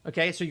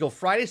 Okay, so you go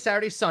Friday,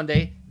 Saturday,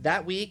 Sunday,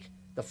 that week,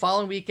 the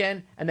following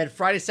weekend, and then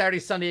Friday, Saturday,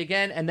 Sunday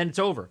again, and then it's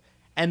over.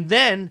 And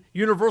then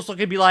Universal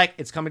can be like,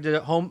 it's coming to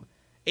home,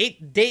 day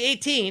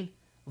 18,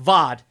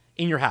 VOD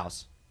in your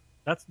house.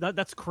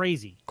 That's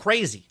crazy.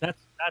 Crazy.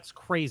 That's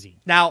crazy.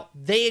 Now,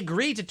 they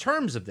agreed to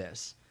terms of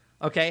this,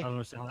 okay? I don't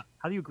understand.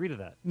 How do you agree to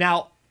that?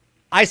 Now,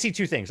 I see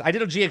two things. I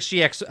did a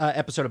GXGX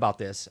episode about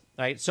this,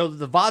 right? So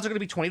the VODs are going to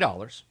be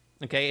 $20,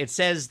 okay? It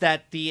says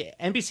that the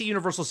NBC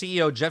Universal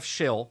CEO, Jeff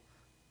Schill,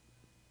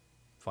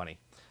 funny,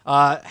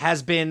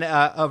 has been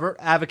an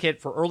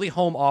advocate for early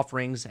home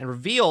offerings and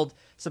revealed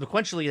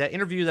subsequently that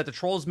interview that the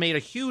Trolls made a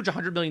huge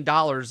 $100 million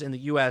in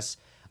the U.S.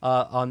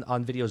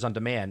 On videos on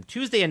demand.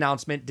 Tuesday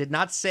announcement did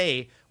not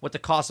say what the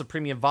cost of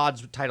premium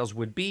VODs titles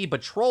would be,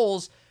 but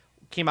Trolls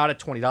came out at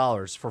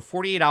 $20 for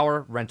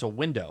 48-hour rental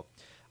window.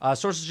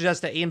 Sources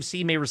suggest that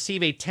AMC may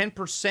receive a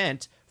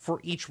 10% for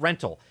each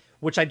rental,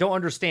 which I don't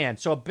understand.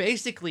 So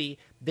basically,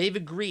 they've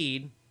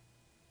agreed.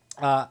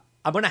 I'm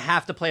going to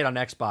have to play it on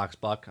Xbox,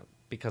 Buck,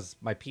 because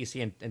my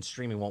PC and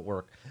streaming won't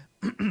work.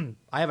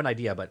 I have an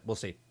idea, but we'll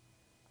see.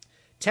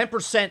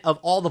 10% of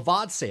all the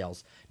VOD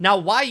sales. Now,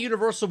 why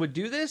Universal would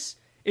do this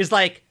is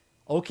like,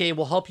 okay,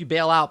 we'll help you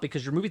bail out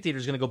because your movie theater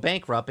is going to go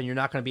bankrupt and you're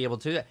not going to be able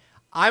to.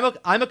 I'm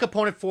a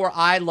component for,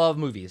 I love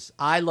movies.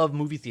 I love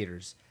movie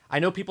theaters. I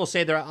know people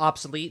say they're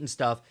obsolete and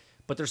stuff,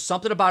 but there's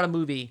something about a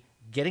movie,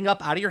 getting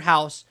up out of your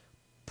house,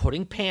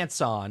 putting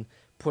pants on,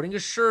 putting a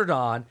shirt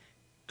on,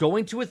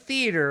 going to a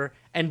theater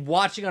and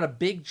watching on a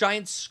big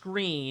giant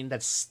screen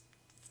that's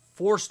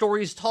 4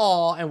 stories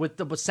tall and with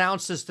the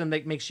sound system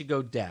that makes you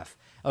go deaf.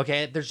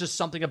 Okay, there's just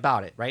something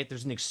about it, right?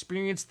 There's an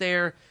experience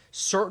there.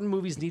 Certain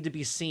movies need to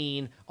be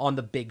seen on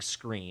the big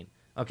screen,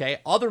 okay?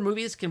 Other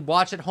movies can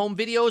watch at home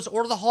videos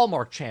or the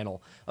Hallmark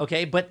Channel,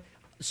 okay? But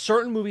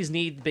certain movies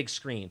need the big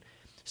screen.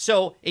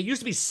 So it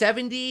used to be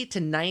 70 to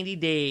 90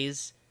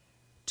 days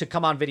to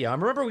come on video. I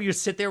remember we used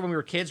to sit there when we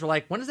were kids. We're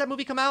like, when does that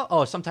movie come out?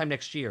 Oh, sometime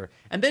next year.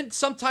 And then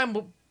sometime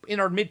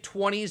in our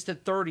mid-20s to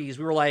 30s,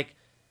 we were like,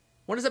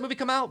 when does that movie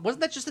come out?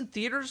 Wasn't that just in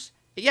theaters?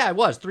 Yeah, it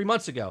was 3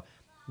 months ago.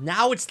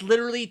 Now it's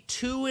literally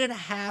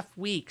 2.5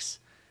 weeks,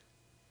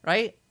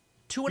 right?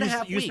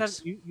 2.5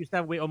 weeks. You used to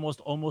have to wait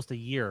almost a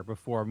year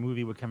before a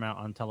movie would come out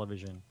on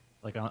television,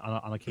 like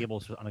on a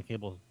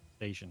cable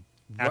station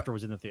after it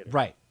was in the theater.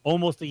 Right.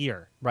 Almost a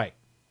year. Right.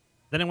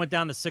 Then it went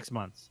down to 6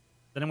 months.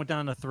 Then it went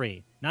down to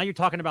 3. Now you're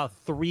talking about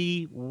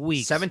 3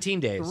 weeks. 17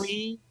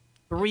 days.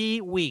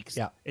 3 weeks.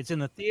 Yeah. It's in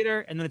the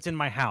theater and then it's in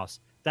my house.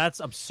 That's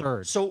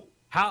absurd. So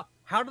how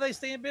do they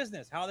stay in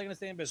business? How are they going to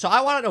stay in business? So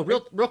I want to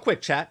know real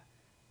quick, chat.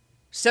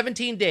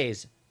 17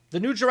 days. The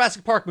new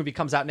Jurassic Park movie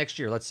comes out next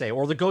year, let's say,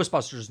 or the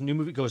Ghostbusters, new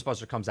movie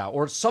Ghostbuster comes out,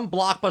 or some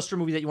blockbuster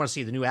movie that you want to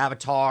see, the new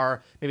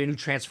Avatar, maybe a new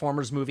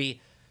Transformers movie.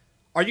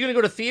 Are you going to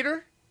go to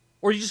theater?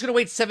 Or are you just going to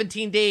wait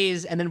 17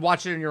 days and then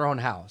watch it in your own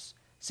house?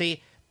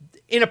 See,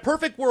 in a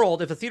perfect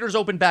world, if the theaters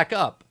open back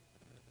up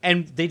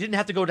and they didn't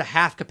have to go to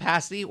half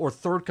capacity or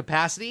third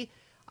capacity,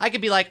 I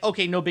could be like,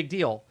 okay, no big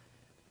deal.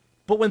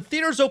 But when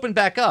theaters open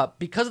back up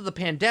because of the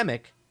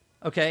pandemic,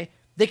 okay,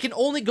 they can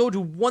only go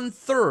to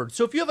 1/3.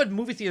 So if you have a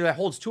movie theater that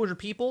holds 200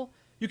 people,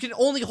 you can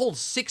only hold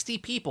 60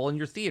 people in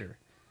your theater.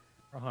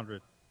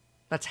 100.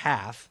 That's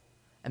half,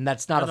 and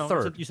that's not a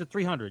third. You said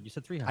 300. You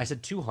said 300. I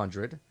said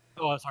 200.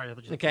 Oh, sorry.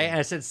 Okay, and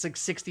I said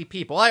 60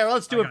 people. All right,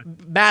 let's do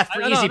math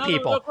for easy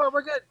people. No,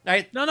 we're good. All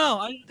right.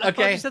 No.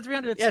 Okay. You said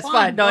 300. It's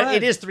fine. No,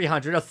 it is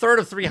 300. A third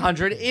of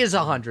 300 is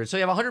 100. So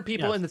you have 100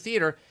 people in the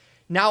theater.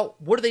 Now,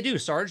 what do,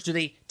 Sarge? Do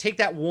they take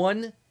that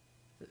one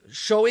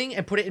showing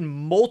and put it in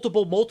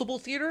multiple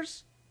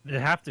theaters? They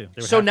have to.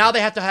 So now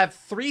they have to have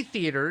 3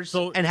 theaters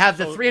and have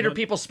the 300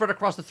 people spread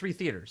across the 3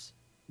 theaters.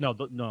 No.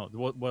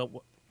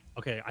 Well,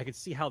 okay, I could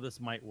see how this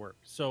might work.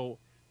 So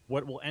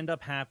what will end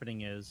up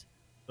happening is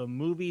the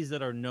movies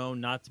that are known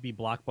not to be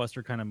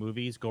blockbuster kind of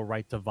movies go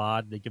right to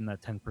VOD. They give them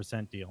that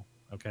 10% deal,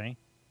 okay?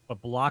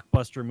 But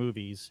blockbuster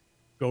movies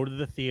go to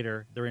the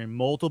theater. They're in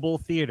multiple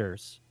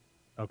theaters,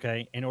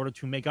 okay, in order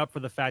to make up for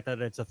the fact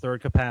that it's a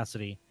third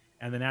capacity.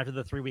 And then after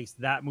the 3 weeks,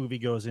 that movie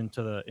goes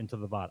into the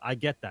VOD. I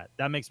get that.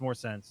 That makes more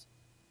sense.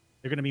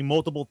 There are going to be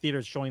multiple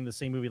theaters showing the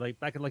same movie, like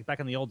back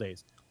in the old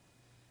days.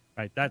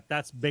 Right.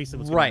 That's basically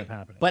what's going to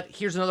happen. But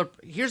here's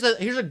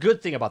a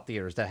good thing about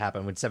theaters that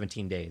happened with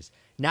 17 days.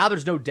 Now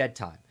there's no dead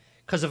time.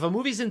 Because if a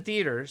movie's in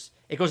theaters,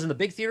 it goes in the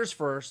big theaters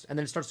first, and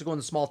then it starts to go in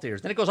the small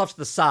theaters. Then it goes off to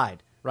the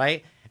side,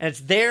 right? And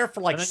it's there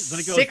for like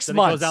 6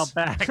 months. It goes out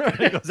back.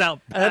 It goes out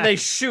back. And then they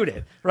shoot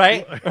it,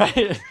 right?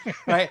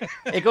 right.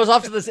 It goes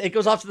off to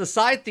the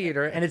side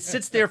theater, and it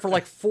sits there for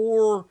like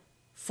 4,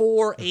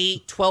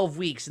 8, 12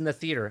 weeks in the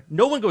theater.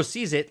 No one goes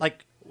sees it.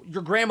 Like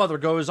your grandmother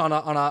goes on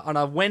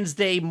a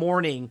Wednesday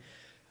morning,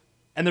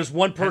 and there's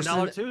one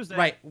person, Tuesday.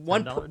 right?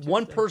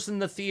 One person in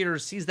the theater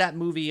sees that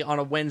movie on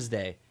a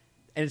Wednesday,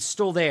 and it's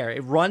still there.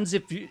 It runs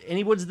if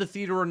anyone's in the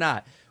theater or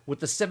not. With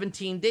the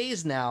 17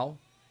 days now,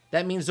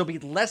 That means there'll be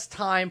less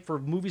time for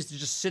movies to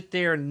just sit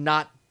there and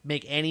not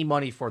make any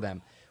money for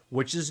them,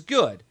 which is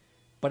good.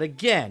 But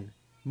again,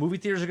 movie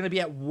theaters are going to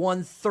be at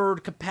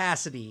 1/3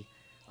 capacity,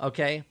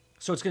 okay?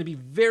 So it's going to be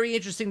very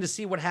interesting to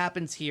see what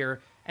happens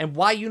here and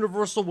why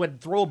Universal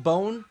would throw a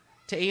bone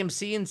to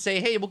AMC and say,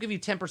 hey, we'll give you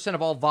 10%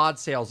 of all VOD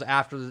sales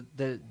after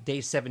the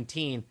day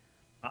 17.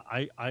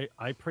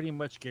 I pretty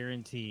much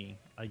guarantee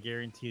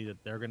that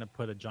they're going to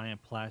put a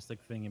giant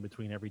plastic thing in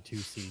between every 2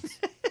 seats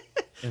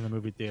in the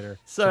movie theater.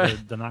 So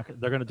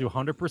they're going to do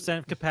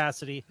 100%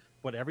 capacity,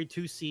 but every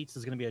 2 seats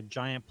is going to be a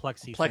giant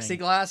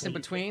plexiglass in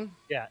between.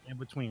 Yeah, in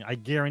between. I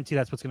guarantee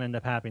that's what's going to end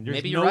up happening.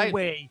 Maybe you're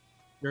right.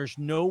 There's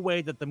no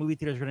way that the movie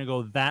theater is going to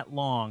go that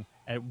long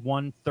at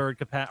 1/3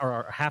 capacity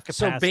or half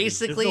capacity. So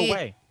basically, no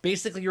way.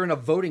 You're in a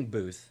voting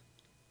booth.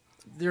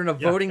 You're in a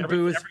voting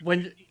booth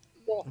when.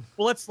 Well,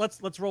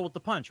 let's roll with the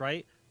punch,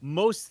 right?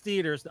 Most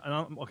theaters,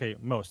 a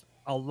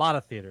lot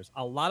of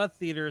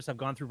theaters have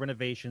gone through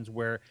renovations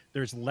where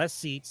there's less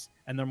seats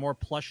and they're more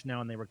plush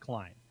now and they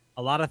recline.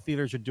 A lot of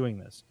theaters are doing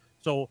this.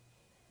 So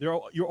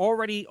you're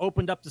already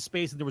opened up the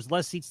space and there was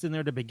less seats in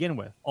there to begin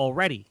with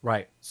already.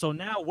 Right. So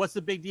now what's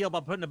the big deal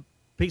about putting a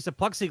piece of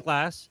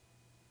plexiglass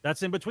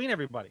that's in between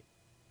everybody,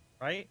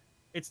 right?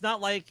 It's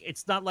not like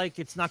it's not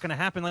going to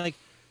happen. Like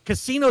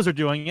casinos are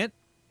doing it.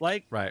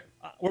 Like right.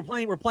 We're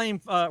playing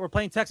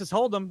Texas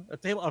Hold'em, a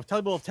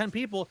table of 10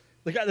 people.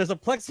 There's a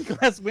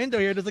plexiglass window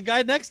here. There's a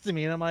guy next to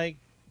me, and I'm like,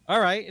 all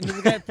right. And there's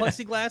a guy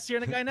plexiglass here,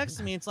 and a guy next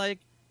to me. It's like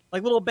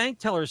little bank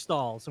teller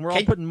stalls, and we're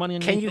all putting money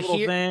in the little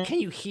van. Can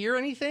you hear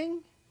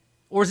anything,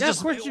 or is it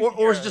just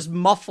or is it just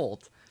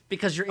muffled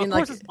because you're in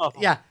like it's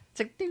muffled. Yeah. It's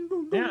like ding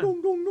dong dong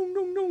dong dong dong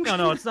dong dong.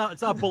 No, it's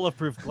not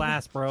bulletproof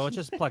glass, bro. It's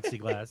just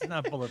plexiglass. It's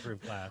not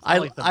bulletproof glass.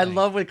 I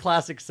love what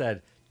Classic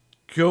said.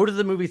 Go to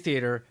the movie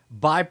theater,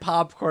 buy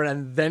popcorn,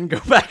 and then go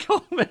back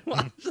home and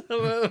watch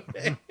the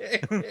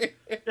movie.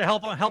 Yeah,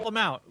 help them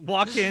out.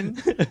 Walk in,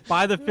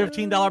 buy the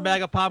 $15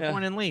 bag of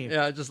popcorn, and leave.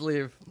 Yeah, just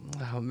leave.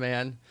 Oh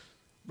man,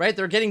 right?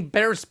 They're getting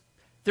better.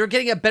 They're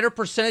getting a better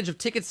percentage of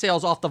ticket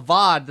sales off the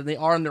VOD than they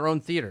are in their own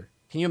theater.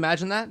 Can you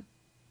imagine that?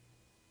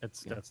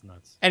 That's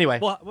nuts. Anyway,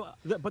 but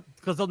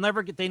because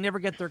they never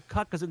get their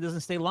cut because it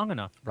doesn't stay long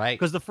enough, right?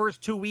 Because the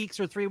first 2 weeks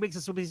or 3 weeks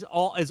is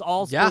all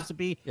supposed to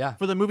be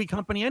for the movie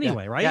company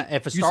anyway, right? Yeah,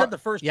 you said the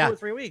first 2 or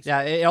 3 weeks.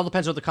 Yeah, it all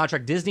depends on the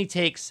contract. Disney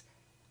takes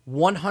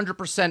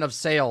 100% of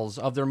sales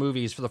of their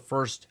movies for the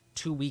first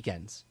 2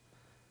 weekends,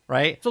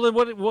 right? So then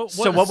what would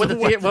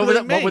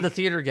the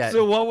theater get?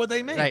 So what would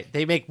they make? Right,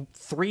 they make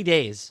 3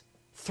 days.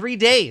 3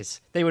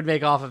 days they would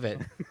make off of it.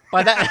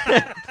 By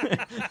that,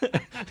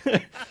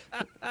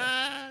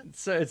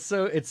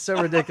 so it's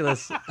so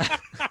ridiculous.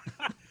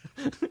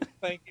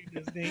 Thank you,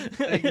 Disney.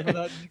 Thank you for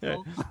that,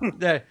 Nicole.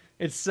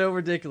 It's so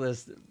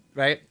ridiculous,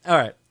 right? All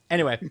right.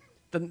 Anyway,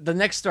 the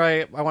next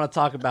story I want to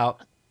talk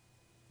about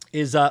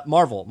is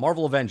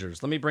Marvel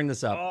Avengers. Let me bring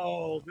this up.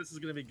 Oh, this is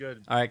gonna be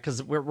good. All right,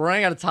 because we're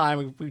running out of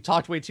time. We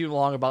talked way too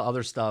long about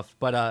other stuff,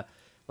 but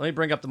let me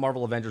bring up the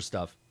Marvel Avengers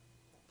stuff.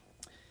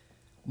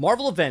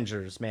 Marvel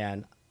Avengers,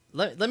 man.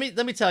 Let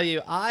me tell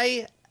you,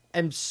 I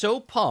am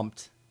so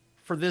pumped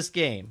for this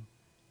game,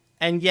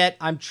 and yet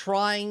I'm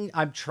trying,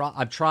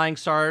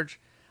 Sarge.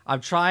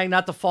 I'm trying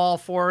not to fall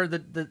for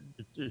the.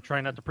 You're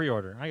trying not to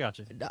pre-order. I got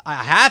you. I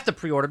have to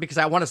pre-order because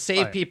I want to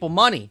save people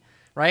money,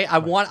 right? I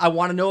want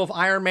to know if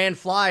Iron Man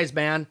flies,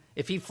 man.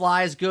 If he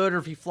flies good or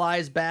if he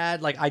flies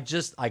bad. Like I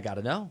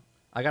gotta know.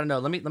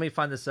 Let me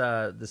find this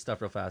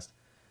stuff real fast.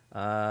 Is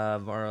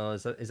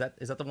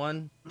that the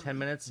one? 10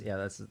 minutes? Yeah,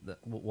 that's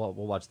we'll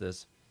watch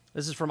this.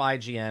 This is from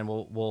IGN.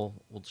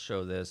 We'll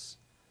show this.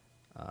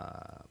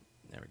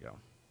 There we go.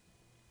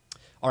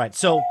 All right,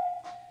 so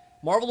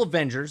Marvel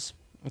Avengers.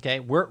 Okay,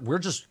 we're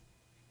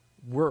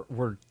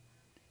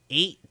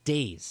 8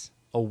 days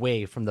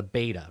away from the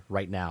beta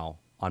right now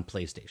on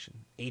PlayStation.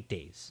 8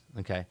 days.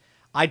 Okay,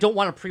 I don't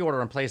want to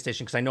pre-order on PlayStation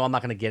because I know I'm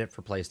not going to get it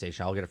for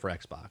PlayStation. I'll get it for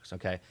Xbox.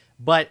 Okay,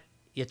 but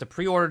you have to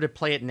pre-order to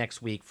play it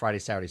next week, Friday,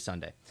 Saturday,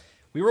 Sunday.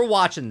 We were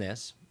watching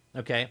this,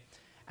 okay,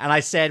 and I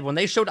said when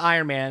they showed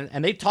Iron Man,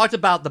 and they talked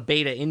about the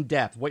beta in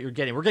depth, what you're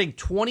getting. We're getting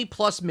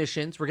 20-plus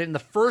missions. We're getting the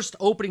first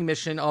opening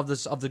mission of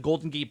the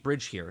Golden Gate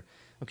Bridge here,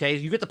 okay?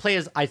 You get to play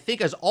as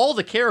all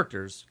the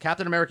characters.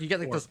 Captain America, you get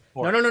like this.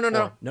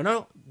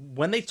 No.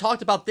 When they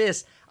talked about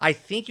this, I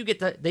think you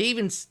get they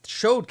even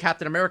showed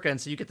Captain America, and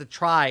so you get to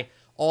try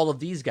all of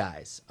these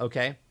guys,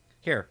 okay?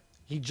 Here,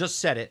 he just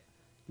said it.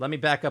 Let me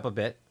back up a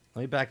bit.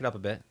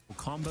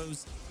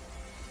 Combos,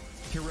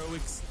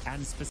 heroics,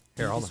 and specific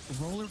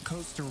roller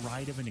coaster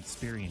ride of an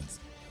experience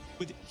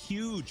with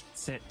huge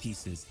set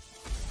pieces,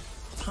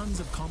 tons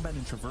of combat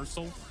and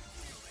traversal,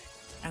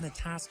 and a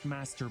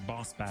Taskmaster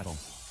boss battle.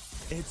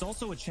 It's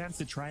also a chance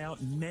to try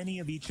out many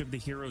of each of the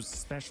heroes'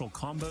 special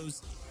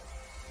combos,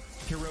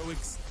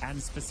 heroics, and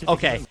specific.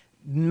 Okay,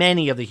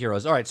 many of the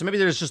heroes. All right, so maybe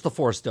there's just the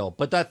 4 still,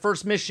 but that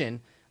first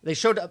mission. They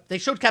showed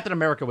Captain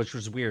America, which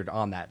was weird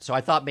on that. So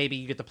I thought maybe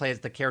you get to play as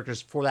the characters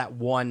for that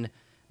one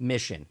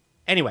mission.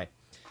 Anyway,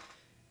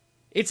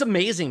 it's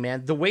amazing,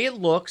 man. The way it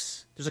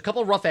looks, there's a couple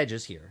of rough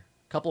edges here.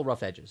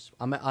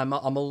 I'm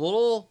a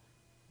little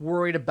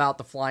worried about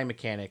the flying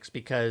mechanics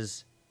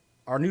because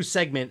our new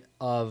segment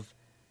of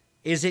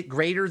is it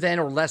greater than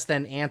or less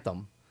than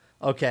Anthem?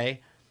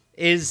 Okay,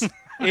 is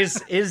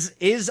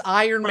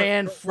Iron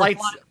Man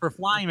flights for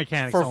flying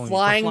mechanics? For only.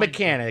 flying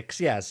mechanics,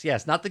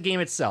 yes, not the game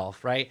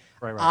itself, right?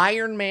 Right.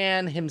 Iron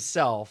Man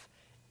himself,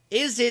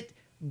 is it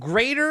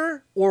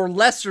greater or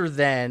lesser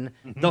than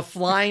the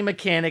flying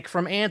mechanic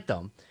from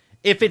Anthem?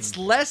 If it's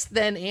less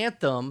than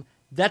Anthem,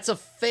 that's a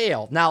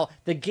fail. Now,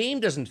 the game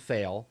doesn't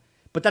fail,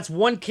 but that's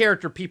one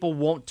character people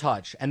won't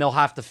touch, and they'll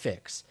have to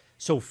fix.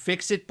 So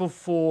fix it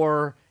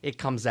before it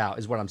comes out,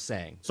 is what I'm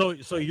saying. So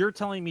you're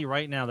telling me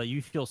right now that you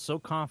feel so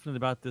confident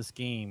about this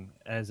game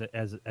as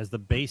the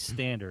base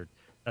standard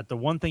that the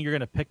one thing you're going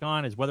to pick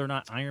on is whether or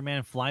not Iron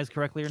Man flies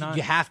correctly or not?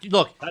 You have to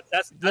look.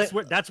 That's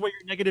where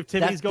your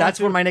negativity is going.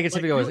 That's where my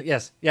negativity goes.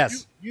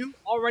 Yes. You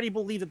already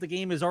believe that the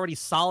game is already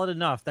solid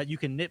enough that you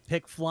can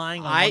nitpick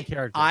flying on one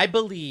character. I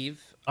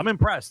believe. I'm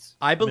impressed.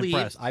 I believe.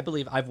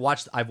 I've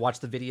watched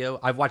the video.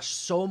 I've watched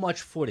so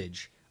much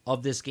footage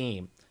of this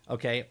game.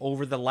 Okay,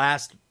 over the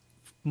last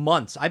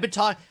months, I've been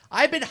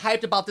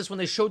hyped about this when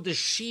they showed the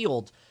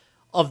shield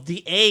of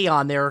the A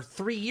on there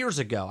 3 years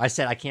ago. I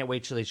said I can't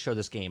wait till they show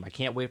this game. I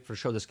can't wait for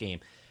show this game.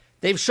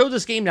 They've showed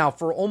this game now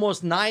for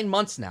almost 9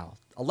 months now,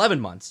 11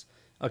 months.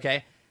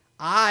 Okay,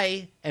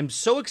 I am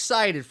so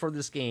excited for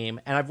this game,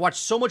 and I've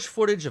watched so much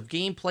footage of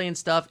gameplay and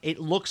stuff. It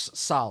looks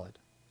solid.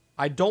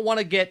 I don't want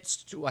to get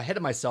too ahead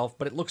of myself,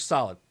 but it looks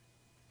solid.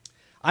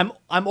 I'm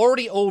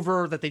already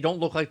over that they don't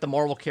look like the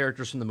Marvel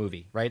characters from the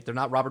movie, right? They're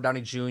not Robert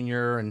Downey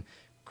Jr. and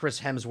Chris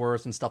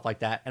Hemsworth and stuff like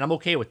that, and I'm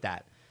okay with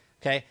that,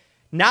 okay?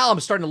 Now I'm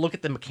starting to look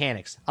at the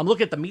mechanics. I'm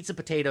looking at the meats and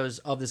potatoes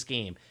of this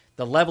game.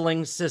 The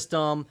leveling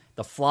system,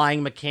 the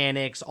flying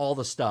mechanics, all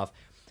the stuff.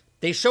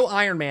 They show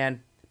Iron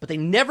Man, but they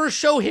never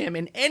show him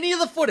in any of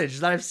the footage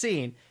that I've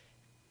seen,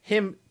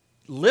 him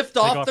lift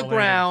off the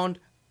ground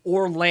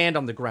or land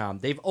on the ground.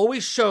 They've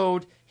always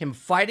showed him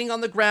fighting on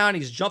the ground,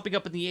 he's jumping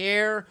up in the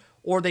air,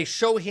 or they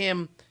show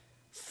him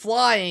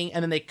flying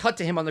and then they cut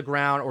to him on the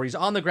ground, or he's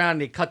on the ground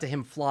and they cut to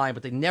him flying,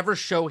 but they never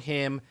show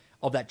him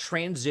of that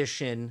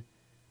transition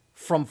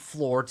from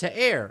floor to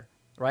air,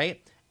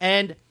 right?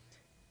 And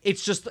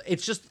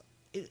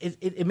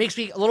it makes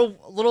me a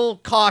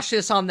little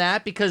cautious on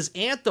that because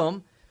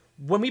Anthem,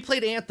 when we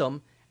played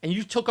Anthem and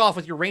you took off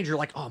with your Ranger, you're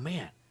like, oh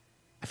man,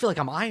 I feel like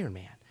I'm Iron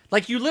Man.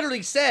 Like you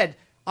literally said,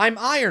 I'm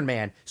Iron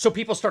Man. So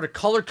people started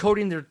color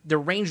coding their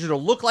Ranger to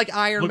look like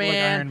Iron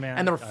Man,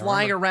 and they're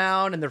flying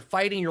around and they're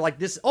fighting. You're like,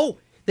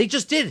 they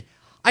just did.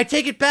 I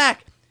take it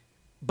back.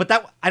 But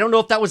that, I don't know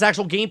if that was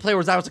actual gameplay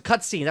or that was a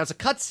cutscene. That was a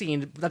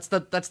cutscene. That's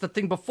the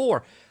thing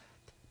before.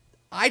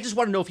 I just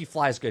want to know if he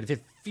flies good, if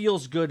it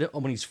feels good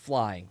when he's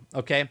flying.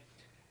 Okay.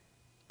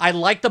 I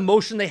like the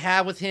motion they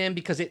have with him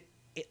because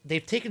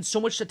they've taken so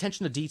much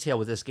attention to detail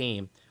with this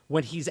game.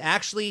 When he's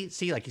actually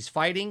he's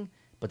fighting,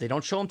 but they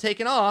don't show him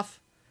taking off.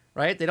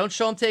 Right? They don't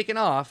show him taking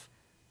off.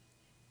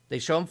 They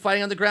show him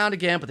fighting on the ground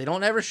again, but they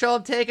don't ever show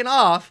him taking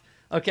off.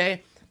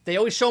 Okay? They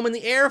always show him in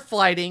the air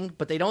fighting,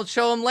 but they don't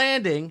show him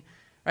landing.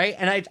 Right?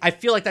 And I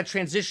feel like that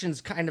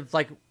transition's kind of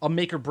like a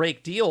make or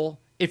break deal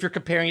if you're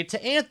comparing it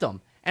to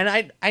Anthem.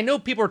 And I know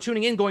people are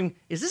tuning in going,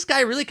 is this guy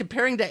really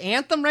comparing to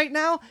Anthem right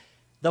now?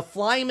 The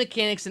flying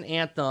mechanics in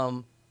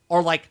Anthem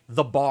are like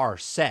the bar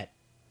set.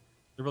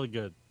 They're really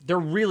good. They're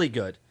really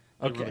good.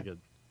 Okay. They're really good.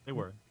 They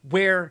were.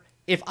 Where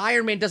if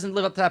Iron Man doesn't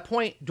live up to that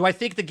point, do I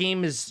think the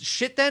game is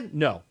shit then?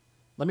 No.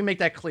 Let me make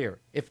that clear.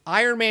 If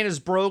Iron Man is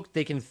broke,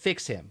 they can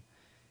fix him.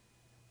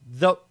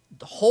 The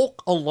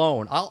Hulk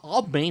alone,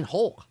 I'll main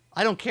Hulk.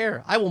 I don't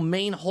care. I will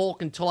main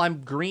Hulk until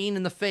I'm green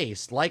in the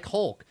face, like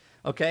Hulk,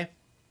 okay?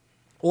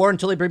 Or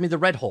until they bring me the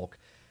Red Hulk.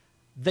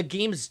 The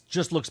game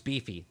just looks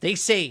beefy. They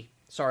say,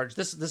 Sarge,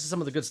 this is some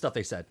of the good stuff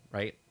they said,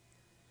 right?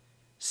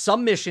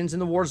 Some missions in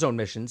the Warzone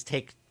missions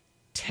take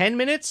 10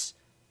 minutes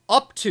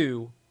up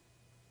to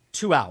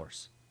 2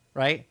 hours,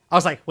 right? I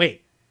was like,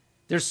 wait,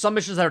 there's some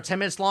missions that are 10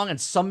 minutes long and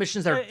some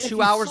missions that are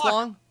 2 hours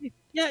long?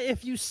 Yeah,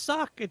 if you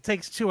suck, it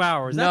takes 2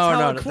 hours.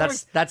 No,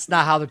 that's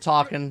not how they're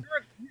talking.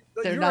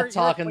 They're not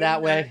talking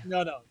that way.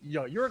 No,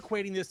 you're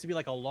equating this to be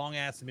like a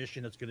long-ass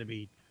mission that's going to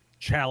be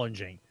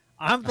challenging.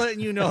 I'm letting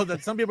you know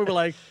that some people were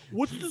like,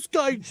 what's this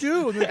guy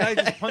do? And the guy's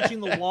just punching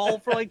the wall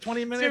for like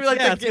 20 minutes.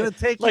 It's going to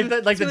take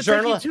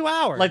you 2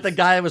 hours. Like the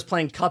guy that was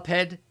playing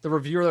Cuphead, the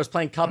reviewer that was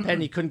playing Cuphead,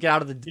 and he couldn't get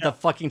out of the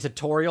fucking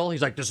tutorial.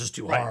 He's like, this is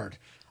too hard.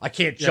 I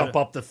can't jump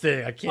up the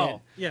thing. I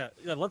can't. Oh, yeah.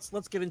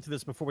 Let's get into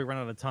this before we run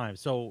out of time.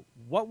 So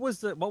who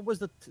was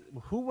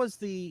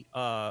the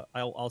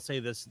I'll say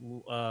this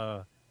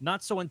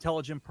not so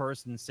intelligent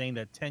person saying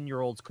that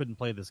 10-year-olds couldn't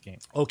play this game?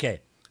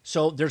 Okay.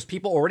 So there's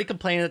people already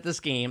complaining at this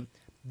game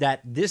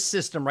that this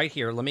system right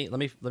here, let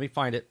me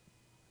find it.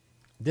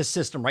 This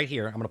system right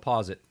here, I'm going to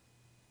pause it.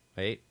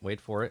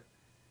 Wait for it.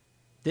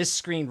 This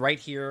screen right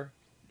here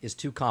is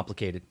too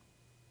complicated.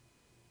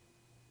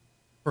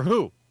 For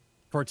who?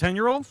 For a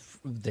 10-year-old?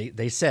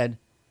 They said,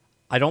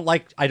 I don't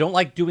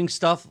like doing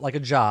stuff like a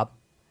job,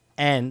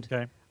 and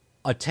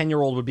a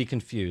 10-year-old would be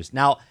confused.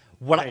 Now,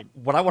 what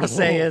I want to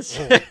say is,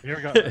 here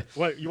we go.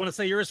 What you want to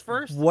say yours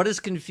first? what is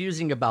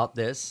confusing about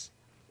this?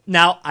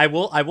 Now, I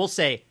will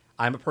say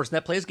I'm a person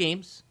that plays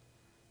games.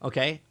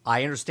 Okay,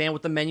 I understand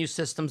what the menu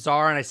systems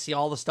are, and I see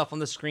all the stuff on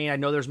the screen. I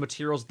know there's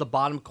materials at the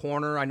bottom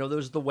corner. I know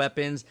there's the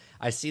weapons.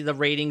 I see the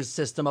ratings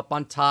system up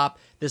on top.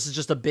 This is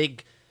just a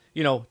big,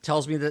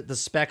 tells me the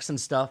specs and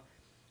stuff.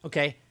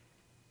 Okay,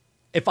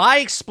 if I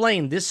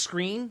explain this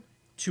screen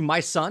to my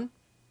son,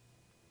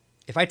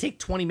 if I take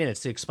 20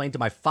 minutes to explain to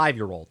my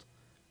 5-year-old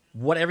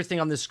what everything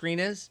on this screen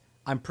is,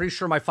 I'm pretty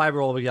sure my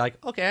 5-year-old will be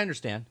like, okay, I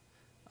understand.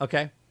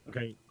 Okay.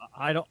 Okay,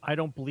 I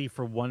don't believe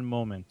for one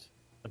moment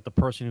that the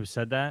person who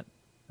said that,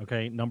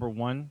 okay, number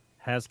one,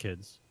 has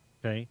kids,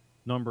 okay,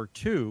 number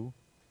two,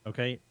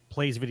 okay,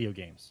 plays video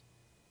games.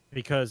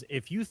 Because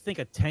if you think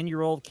a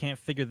 10-year-old can't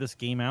figure this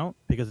game out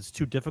because it's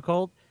too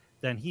difficult,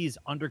 then he's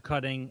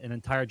undercutting an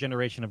entire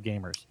generation of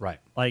gamers. Right.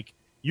 Like,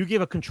 you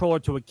give a controller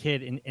to a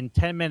kid, in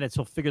 10 minutes,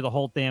 he'll figure the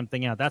whole damn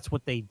thing out. That's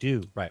what they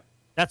do. Right.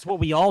 That's what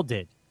we all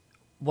did.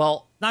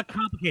 Well, Not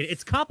complicated.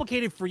 It's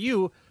complicated for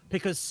you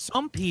because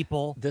some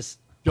people this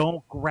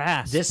don't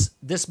grasp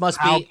this must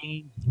how be.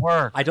 games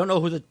work. I don't know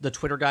who the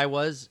Twitter guy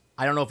was.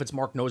 I don't know if it's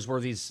Mark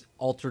Noseworthy's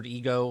altered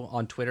ego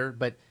on Twitter,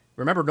 but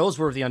remember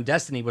Noseworthy on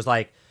Destiny was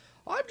like,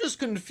 I'm just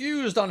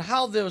confused on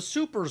how the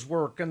supers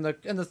work and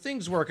the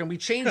things work, and we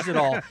changed it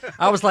all.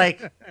 I was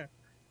like,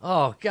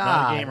 oh God,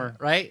 Not a gamer.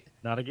 right?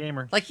 Not a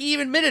gamer. Like, he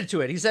even admitted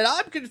to it. He said,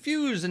 I'm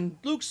confused, and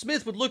Luke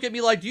Smith would look at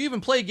me like, do you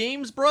even play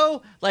games,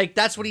 bro? Like,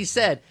 that's what he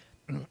said.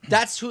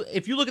 That's who.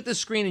 If you look at this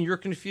screen and you're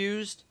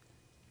confused,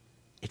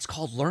 it's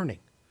called learning.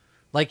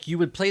 Like, you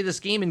would play this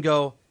game and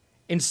go,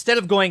 instead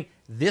of going,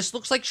 this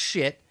looks like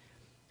shit,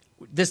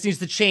 this needs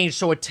to change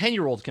so a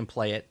 10-year-old can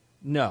play it.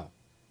 No.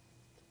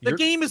 The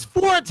game is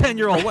for a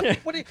 10-year-old.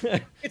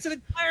 It's an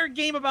entire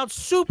game about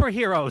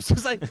superheroes.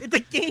 It's like the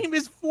game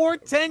is for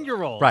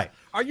 10-year-olds. Right.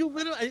 Are you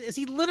literally? Is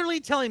he literally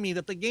telling me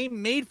that the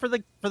game made for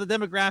the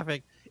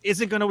demographic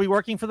isn't going to be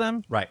working for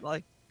them? Right.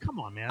 Like, come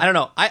on, man. I don't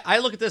know. I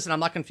look at this and I'm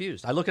not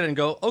confused. I look at it and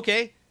go,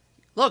 okay,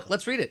 look,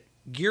 let's read it.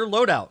 Gear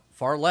loadout,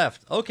 far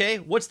left. Okay,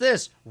 what's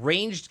this?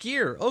 Ranged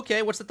gear.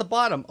 Okay, what's at the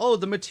bottom? Oh,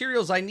 the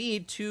materials I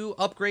need to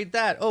upgrade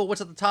that. Oh,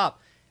 what's at the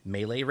top?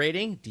 Melee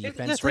rating,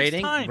 defense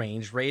rating,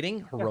 range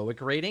rating,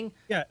 heroic rating.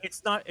 Yeah,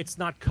 it's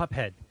not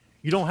Cuphead.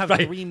 You don't have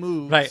Right. 3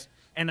 moves Right.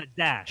 and a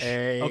dash.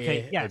 A,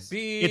 Okay, a yes.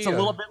 B, It's a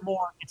little bit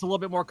more. It's a little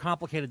bit more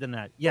complicated than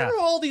that. Yeah. What do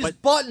all these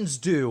buttons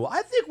do?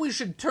 I think we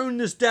should turn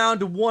this down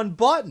to one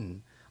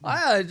button.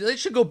 They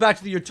should go back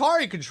to the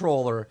Atari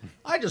controller.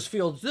 I just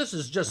feel this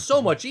is just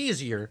so much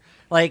easier.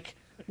 Like,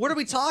 what are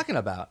we talking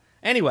about?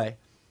 Anyway,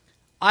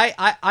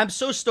 I'm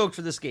so stoked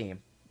for this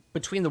game.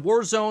 Between the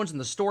war zones and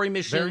the story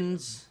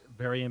missions.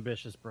 Very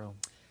ambitious, bro.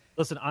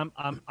 Listen,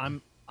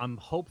 I'm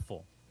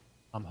hopeful.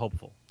 I'm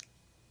hopeful.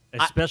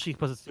 Especially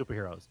because it's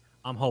superheroes.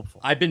 I'm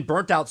hopeful. I've been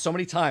burnt out so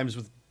many times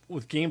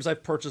with games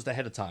I've purchased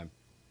ahead of time.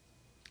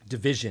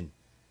 Division,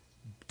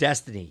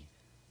 Destiny,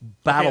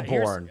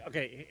 Battleborn.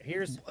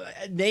 Here's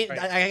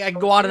I can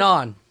go on and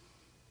on.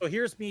 So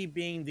here's me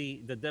being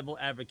the devil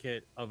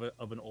advocate of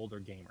an older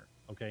gamer,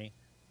 okay?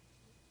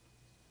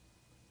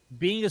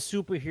 Being a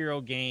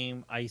superhero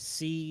game, I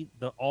see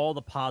all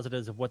the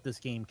positives of what this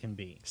game can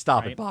be.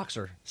 Stop right? it,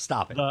 Boxer.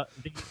 Stop it.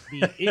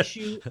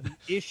 The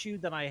issue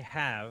that I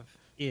have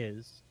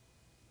is,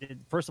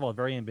 first of all,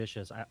 very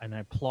ambitious, and I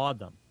applaud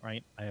them,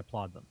 right? I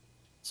applaud them.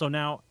 So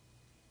now,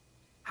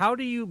 how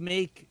do you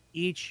make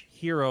each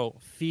hero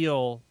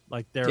feel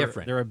like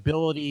their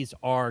abilities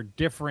are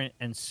different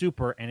and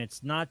super, and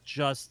it's not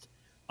just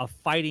a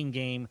fighting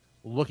game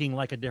looking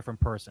like a different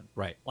person?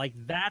 Right. Like,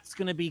 that's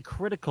going to be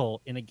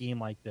critical in a game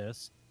like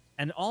this.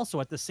 And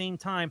also, at the same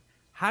time,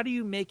 how do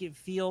you make it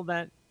feel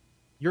that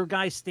your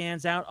guy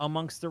stands out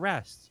amongst the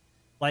rest?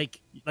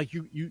 Like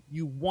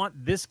you want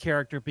this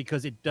character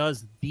because it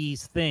does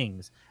these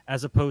things,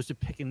 as opposed to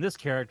picking this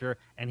character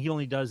and he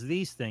only does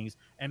these things.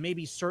 And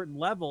maybe certain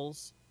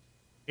levels,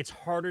 it's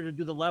harder to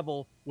do the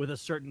level with a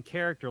certain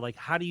character. Like,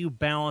 how do you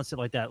balance it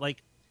like that?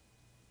 Like,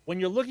 when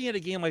you're looking at a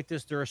game like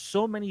this, there are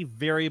so many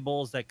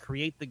variables that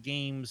create the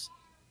game's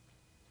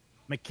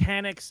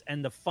mechanics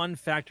and the fun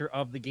factor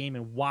of the game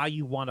and why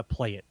you want to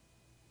play it.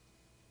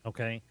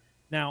 Okay?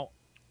 Now,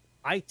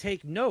 I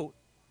take note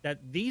that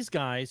these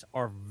guys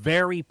are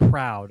very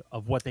proud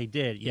of what they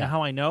did. You know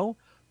how I know?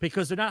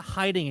 Because they're not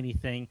hiding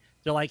anything.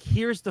 They're like,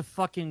 here's the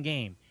fucking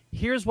game.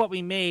 Here's what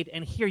we made,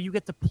 and here, you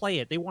get to play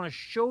it. They want to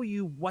show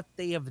you what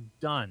they have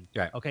done.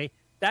 Right. Okay?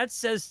 That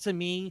says to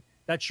me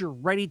that you're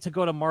ready to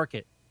go to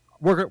market.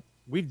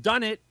 We've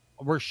done it.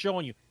 We're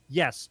showing you.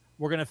 Yes,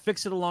 we're going to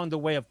fix it along the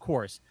way, of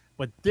course.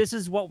 But this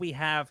is what we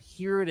have.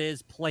 Here it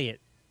is. Play it.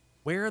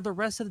 Where are the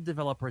rest of the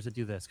developers that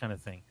do this kind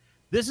of thing?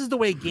 This is the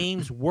way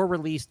games were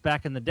released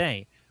back in the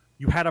day.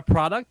 You had a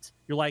product.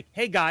 You're like,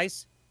 hey,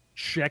 guys,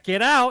 check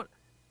it out.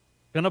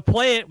 Gonna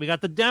play it. We got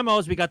the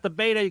demos. We got the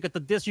beta. You got the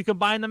disc you can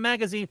buy in the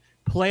magazine.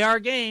 Play our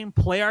game.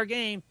 Play our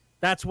game.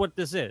 That's what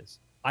this is.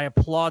 I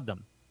applaud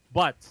them.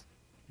 But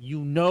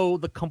you know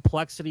the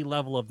complexity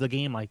level of the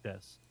game like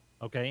this.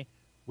 Okay?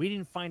 We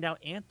didn't find out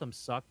Anthem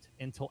sucked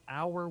until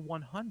hour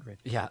 100.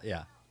 Yeah,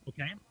 yeah.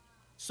 Okay.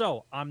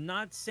 So I'm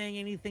not saying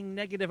anything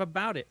negative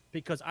about it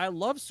because I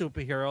love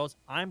superheroes.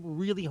 I'm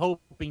really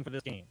hoping for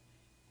this game.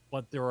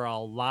 But there are a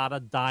lot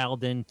of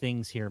dialed in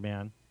things here,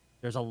 man.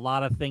 There's a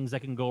lot of things that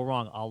can go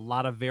wrong, a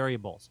lot of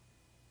variables.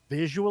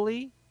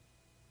 Visually,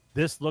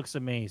 this looks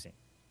amazing.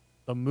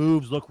 The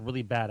moves look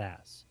really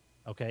badass.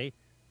 Okay.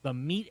 The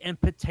meat and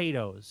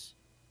potatoes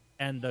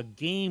and the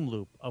game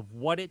loop of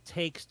what it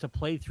takes to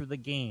play through the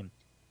game.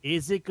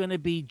 Is it going to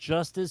be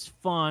just as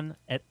fun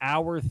at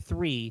hour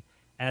 3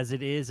 as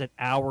it is at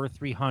hour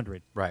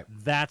 300? Right.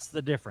 That's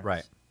the difference.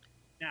 Right.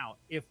 Now,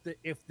 if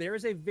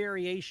there's a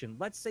variation,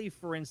 let's say,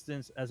 for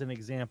instance, as an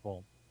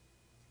example,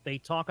 they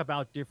talk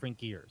about different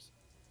gears.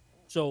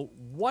 So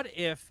what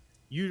if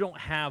you don't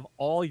have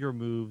all your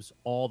moves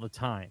all the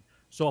time?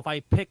 So if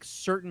I pick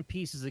certain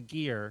pieces of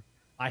gear,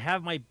 I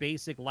have my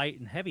basic light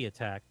and heavy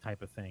attack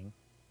type of thing,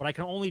 but I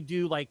can only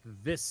do like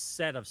this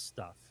set of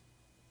stuff,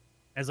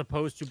 as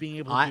opposed to being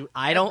able to do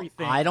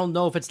everything. I don't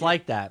know if it's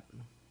like that.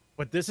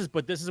 But this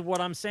is what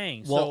I'm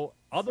saying. Well, so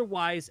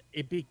otherwise,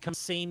 it becomes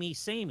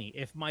samey.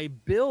 If my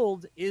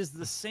build is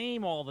the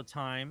same all the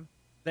time,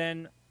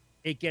 then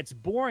it gets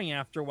boring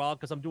after a while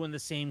because I'm doing the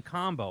same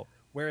combo.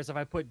 Whereas if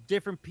I put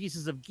different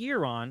pieces of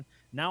gear on,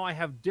 now I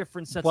have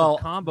different sets of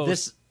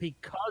combos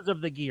because of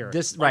the gear.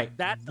 This like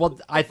right. Well,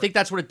 I think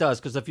that's what it does,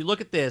 because if you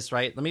look at this,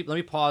 right, let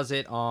me pause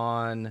it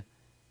on.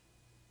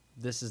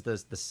 This is the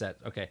set.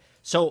 Okay,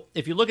 so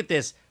if you look at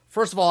this,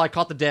 first of all, I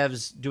caught the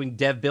devs doing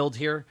dev build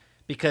here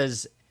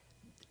because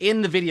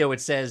in the video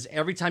it says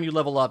every time you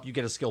level up, you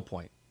get a skill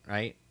point,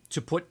 right,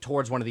 to put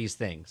towards one of these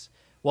things.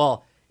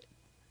 Well,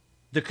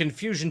 the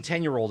Confusion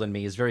 10-year-old in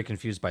me is very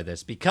confused by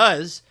this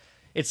because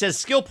it says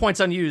skill points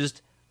unused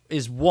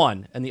is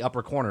 1 in the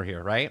upper corner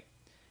here, right?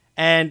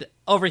 And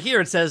over here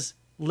it says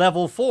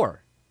level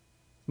 4,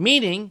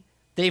 meaning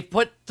they've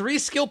put 3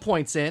 skill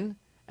points in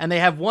and they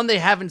have 1 they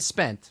haven't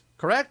spent,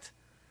 correct?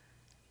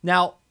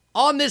 Now,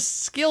 on this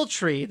skill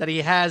tree that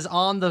he has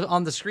on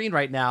the screen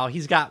right now,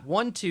 he's got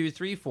 1, 2,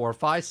 3, 4,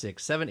 5,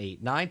 6, 7,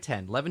 8, 9,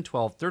 10, 11,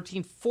 12,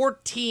 13,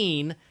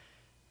 14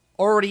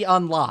 already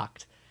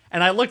unlocked.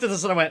 And I looked at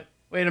this and I went,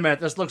 wait a minute,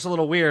 this looks a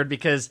little weird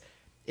because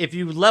if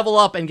you level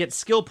up and get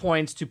skill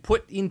points to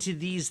put into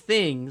these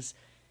things,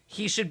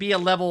 he should be a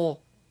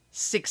level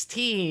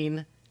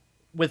 16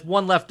 with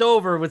 1 left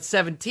over with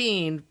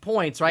 17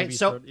 points, right?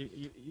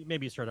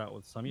 Maybe you start out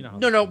with some, you know. How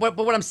no. But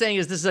what I'm saying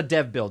is this is a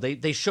dev build.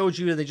 They showed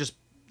you.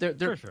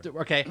 They're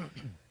okay.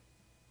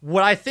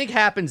 What I think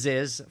happens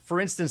is, for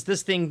instance,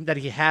 this thing that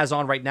he has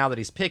on right now that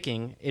he's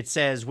picking, it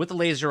says, with the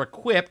laser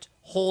equipped,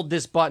 hold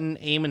this button,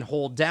 aim and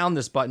hold down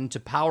this button to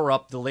power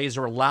up the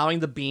laser, allowing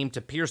the beam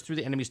to pierce through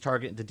the enemy's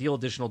target and to deal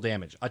additional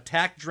damage.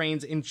 Attack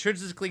drains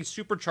intrinsically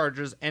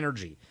supercharges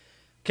energy.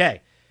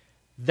 Okay.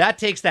 That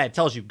takes that. It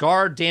tells you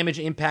guard, damage,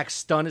 impact,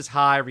 stun is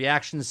high,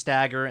 reaction,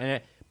 stagger.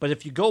 But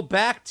if you go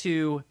back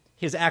to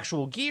his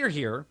actual gear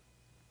here,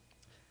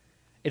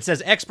 it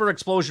says Expert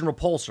Explosion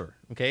Repulsor,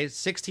 okay?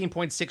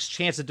 16.6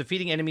 chance of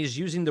defeating enemies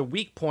using the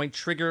weak point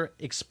trigger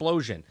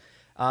explosion.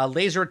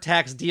 Laser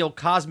attacks deal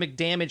cosmic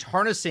damage,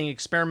 harnessing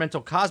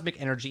experimental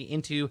cosmic energy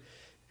into...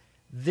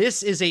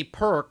 This is a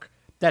perk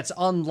that's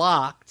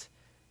unlocked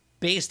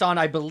based on,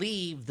 I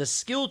believe, the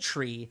skill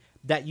tree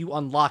that you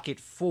unlock it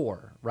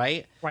for,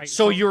 right? Right.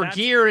 So your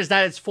gear is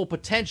not at its full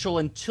potential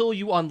until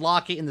you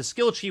unlock it in the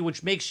skill tree,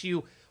 which makes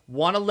you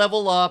want to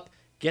level up,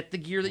 get the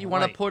gear that you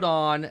want to put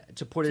on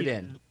to put it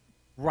in.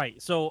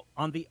 Right. So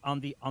on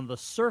the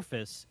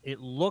surface, it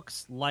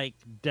looks like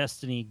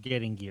Destiny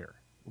getting gear,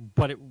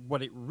 but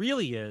what it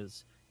really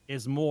is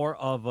more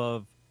of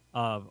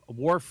a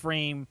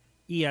Warframe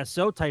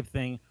ESO type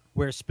thing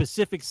where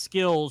specific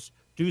skills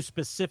do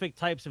specific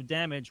types of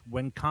damage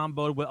when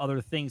comboed with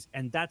other things,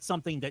 and that's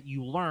something that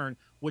you learn,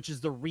 which is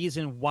the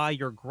reason why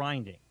you're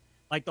grinding.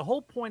 Like the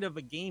whole point of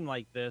a game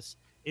like this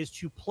is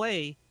to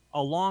play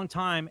a long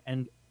time,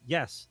 and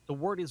yes, the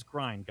word is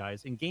grind,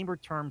 guys. In gamer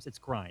terms, it's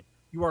grind.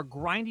 You are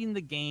grinding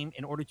the game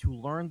in order to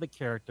learn the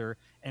character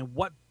and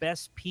what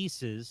best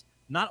pieces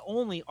not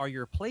only are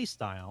your play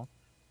style,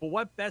 but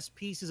what best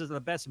pieces are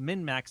the best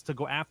min-max to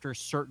go after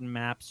certain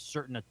maps,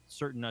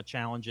 certain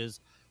challenges,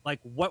 like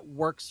what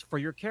works for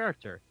your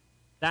character.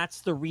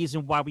 That's the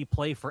reason why we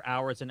play for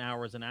hours and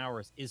hours and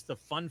hours, is the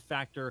fun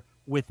factor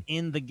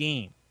within the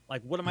game.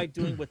 Like, what am I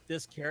doing with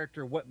this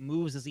character? What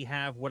moves does he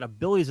have? What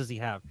abilities does he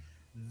have?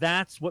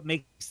 That's what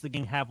makes the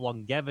game have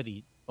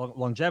longevity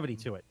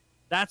to it.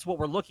 That's what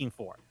we're looking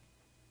for.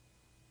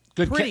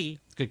 Good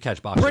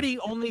catch, Boxer.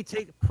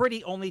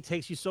 Pretty only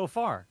takes you so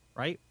far,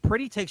 right?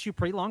 Pretty takes you a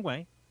pretty long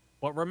way.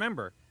 But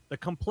remember, the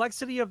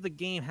complexity of the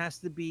game has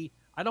to be,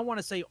 I don't want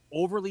to say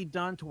overly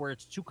done to where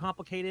it's too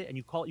complicated and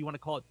you want to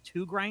call it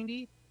too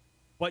grindy,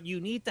 but you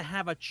need to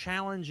have a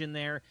challenge in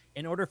there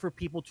in order for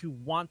people to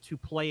want to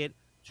play it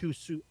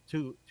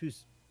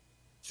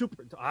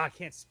I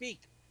can't speak.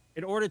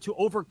 In order to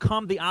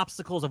overcome the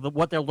obstacles of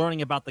what they're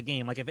learning about the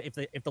game. Like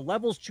if the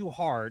level's too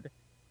hard,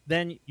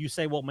 then you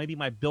say, well, maybe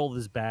my build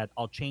is bad.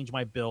 I'll change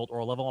my build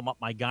or level up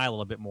my guy a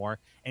little bit more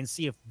and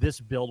see if this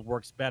build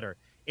works better.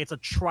 It's a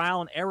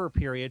trial and error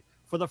period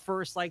for the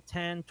first like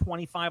 10,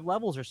 25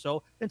 levels or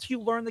so until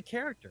you learn the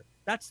character.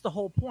 That's the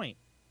whole point.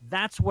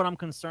 That's what I'm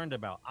concerned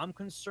about. I'm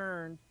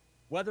concerned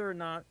whether or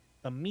not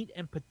the meat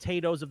and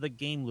potatoes of the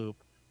game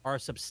loop are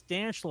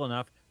substantial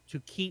enough to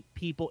keep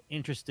people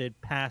interested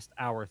past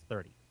hour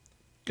 30.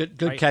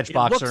 Good right? catch, It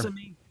Boxer. looks to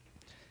me,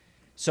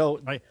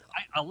 So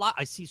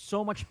I see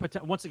so much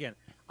potential. Once again,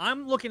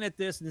 I'm looking at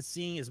this and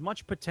seeing as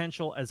much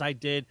potential as I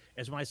did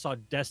as when I saw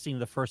Destiny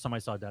the first time I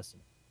saw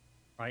Destiny.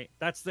 Right?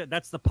 That's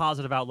the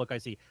positive outlook I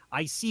see.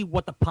 I see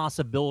what the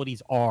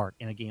possibilities are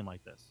in a game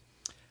like this.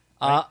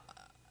 Right?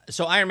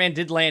 So Iron Man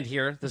did land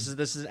here. This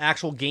is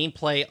actual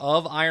gameplay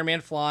of Iron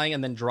Man flying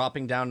and then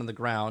dropping down on the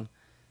ground.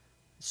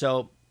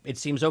 So it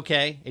seems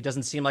okay. It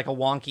doesn't seem like a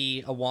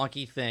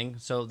wonky thing.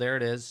 So there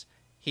it is.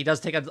 He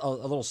does take a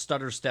little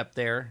stutter step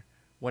there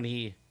when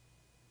he,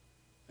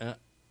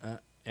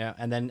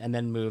 and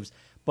then moves.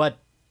 But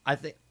I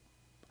think,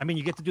 I mean,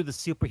 you get to do the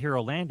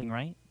superhero landing,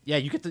 right? yeah,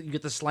 you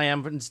get the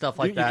slam and stuff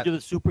like you that. can do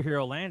the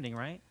superhero landing,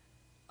 right?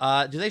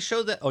 Do they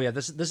show that? Oh yeah,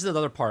 this is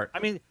another part. I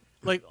mean,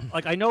 like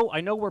I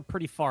know we're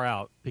pretty far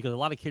out because a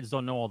lot of kids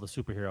don't know all the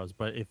superheroes.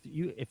 But if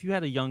you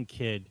had a young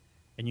kid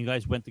and you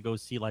guys went to go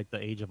see like the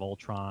Age of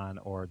Ultron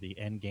or the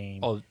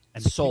Endgame,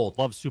 and sold.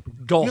 love super.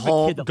 Go you have a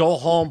home, kid that go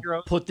loves home.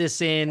 superheroes, Put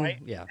this in. right?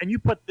 Yeah, And you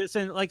put this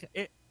in,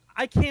 like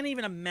I can't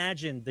even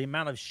imagine the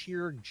amount of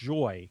sheer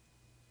joy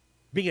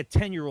being a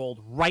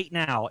 10-year-old right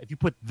now if you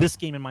put this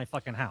game in my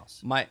fucking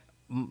house.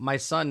 My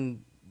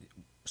son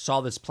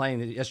saw this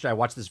playing yesterday. I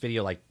watched this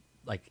video like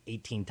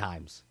 18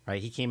 times.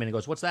 Right? He came in and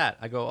goes, "What's that?"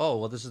 I go, "Oh,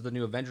 well, this is the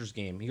new Avengers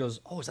game." He goes,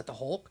 "Oh, is that the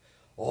Hulk?"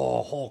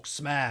 "Oh, Hulk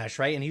smash!"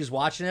 Right? And he was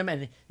watching him,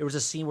 and there was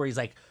a scene where he's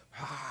like,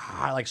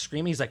 like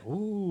screaming. He's like,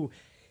 "Ooh!"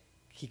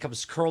 He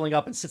comes curling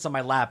up and sits on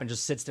my lap and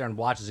just sits there and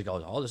watches. He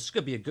goes, "Oh, this is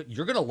gonna be a good.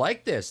 You're gonna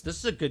like this. This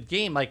is a good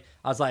game." Like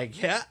I was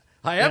like, "Yeah,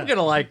 I am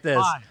gonna like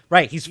this."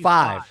 Right? He's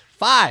five.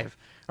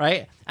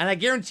 Right? And I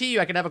guarantee you,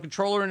 I could have a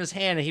controller in his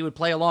hand and he would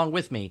play along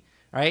with me.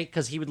 Right?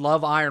 Because he would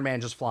love Iron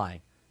Man just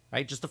flying.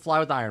 Right? Just to fly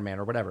with Iron Man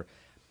or whatever.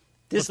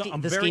 This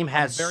game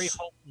has. I'm very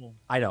hopeful.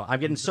 I know. I'm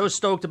getting so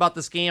stoked about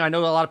this game. I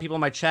know a lot of people in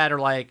my chat are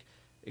like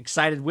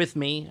excited with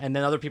me, and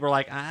then other people are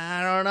like,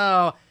 I don't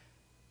know.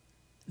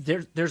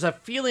 There's a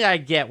feeling I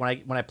get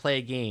when I play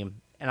a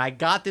game, and I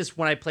got this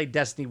when I played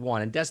Destiny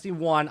 1. And Destiny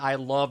 1, I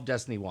love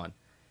Destiny 1.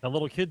 The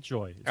little kid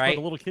joy. It's Right?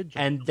 the little kid joy.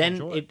 And The then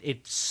little joy.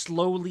 it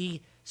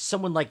slowly,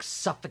 someone like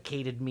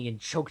suffocated me and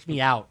choked me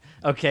out,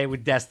 okay,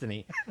 with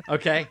Destiny,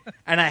 okay?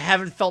 And I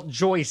haven't felt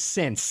joy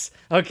since,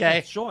 okay?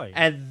 It's joy.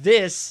 And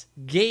this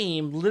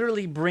game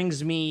literally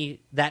brings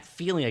me that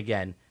feeling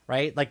again,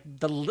 right? Like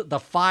the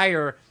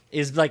fire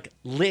is like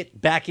lit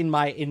back in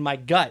my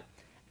gut,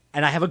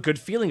 and I have a good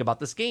feeling about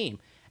this game.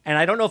 And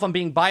I don't know if I'm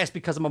being biased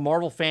because I'm a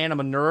Marvel fan, I'm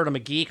a nerd, I'm a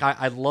geek,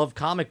 I love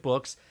comic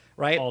books,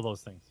 right? all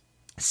those things.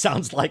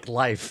 Sounds like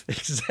life.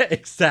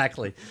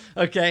 Exactly.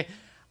 Okay.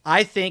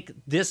 I think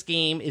this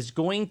game is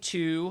going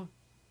to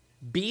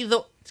be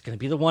it's going to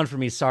be the one for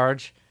me,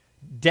 Sarge.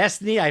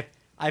 Destiny,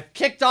 I've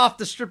kicked off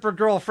the stripper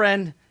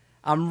girlfriend.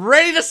 I'm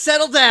ready to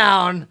settle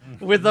down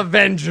with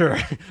Avenger.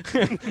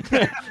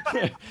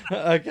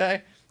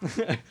 Okay.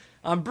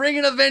 I'm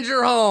bringing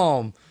Avenger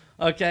home.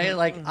 Okay.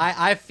 Like,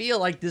 I feel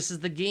like this is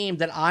the game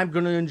that I'm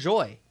going to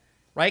enjoy.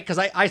 Right? Because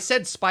I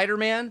said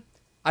Spider-Man.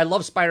 I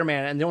love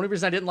Spider-Man, and the only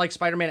reason I didn't like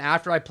Spider-Man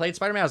after I played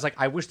Spider-Man, I was like,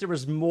 I wish there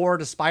was more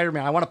to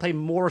Spider-Man. I want to play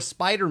more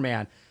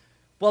Spider-Man.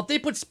 Well, if they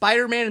put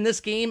Spider-Man in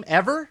this game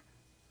ever,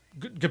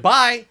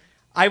 goodbye.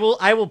 I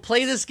will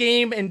play this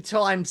game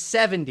until I'm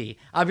 70.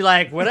 I'll be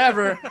like,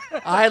 whatever.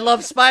 I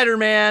love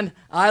Spider-Man.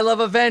 I love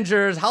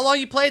Avengers. How long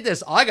you played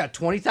this? Oh, I got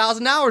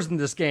 20,000 hours in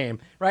this game,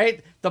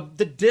 right? The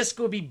disc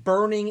will be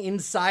burning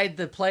inside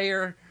the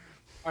player.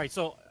 All right,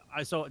 so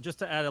just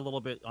to add a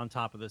little bit on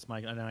top of this,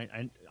 Mike,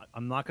 and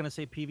I'm not going to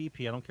say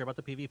PvP. I don't care about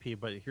the PvP,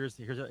 but here's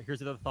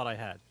the other thought I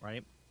had.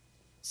 Right,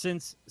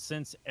 since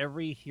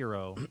every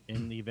hero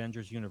in the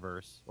Avengers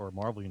universe or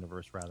Marvel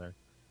universe rather,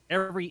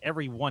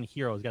 every one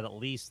hero has got at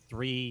least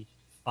 3-5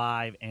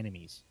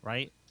 enemies.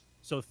 Right,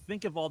 so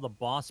think of all the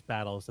boss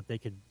battles that they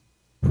could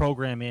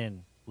program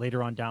in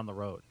later on down the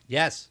road.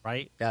 Yes.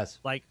 Right. Yes.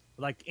 Like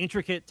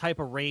intricate type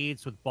of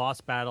raids with boss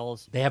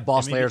battles. They have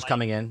boss maybe layers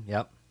coming in.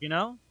 Yep. You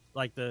know.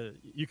 Like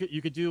you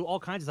could do all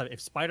kinds of stuff. If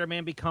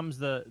Spider-Man becomes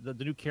the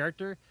new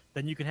character,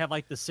 then you can have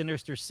like the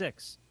Sinister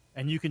Six,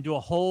 and you can do a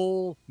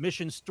whole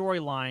mission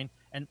storyline.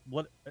 And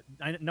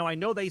I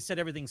know they said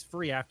everything's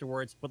free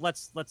afterwards, but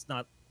let's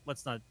not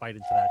bite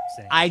into that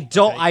saying. I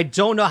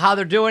don't know how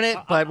they're doing it,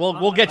 but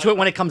we'll get to it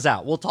when it comes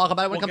out. We'll talk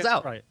about it when it comes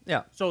out. Right.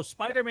 Yeah. So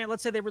Spider-Man,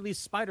 let's say they release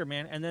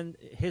Spider-Man, and then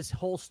his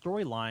whole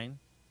storyline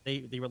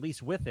they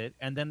release with it,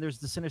 and then there's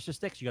the Sinister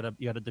Six. You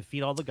gotta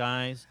defeat all the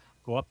guys.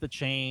 Go up the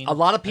chain. A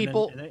lot of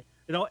people,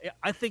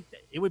 I think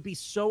it would be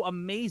so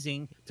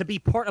amazing to be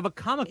part of a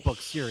comic book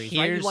series.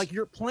 Right? Like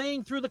you're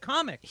playing through the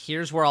comic.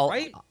 Here's where I'll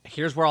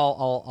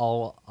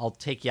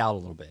take you out a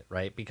little bit,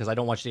 right? Because I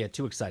don't want you to get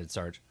too excited,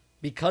 Sarge.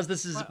 because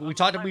this is we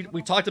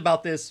talked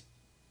about this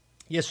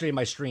yesterday in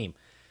my stream.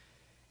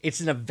 It's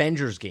an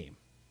Avengers game,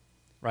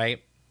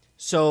 right?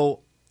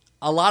 So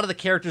a lot of the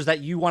characters that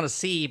you want to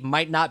see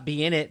might not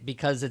be in it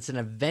because it's an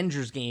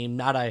Avengers game,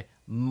 not a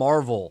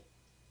Marvel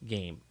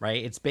game,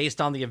 right? It's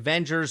based on the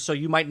Avengers, so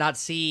you might not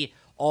see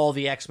all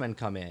the X-Men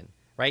come in,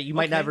 right? You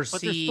might never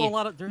see. There's still a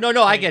lot of,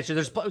 no, I get you.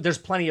 There's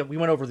plenty of. We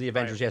went over the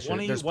Avengers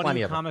yesterday. There's one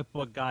plenty of of you comic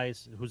book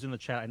guys who's in the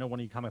chat. I know one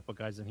of you comic book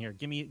guys in here.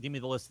 Give me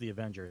the list of the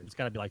Avengers. It's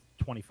got to be like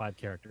 25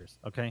 characters.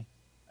 Okay,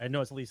 I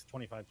know it's at least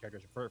 25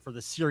 characters for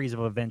the series of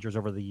Avengers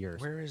over the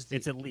years. Where is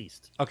it's at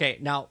least? Okay,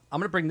 now I'm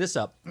going to bring this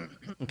up.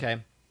 Okay,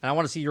 and I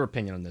want to see your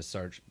opinion on this,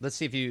 Sarge. Let's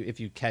see if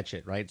you catch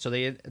it, right? So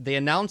they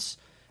announce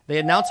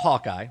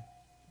Hawkeye,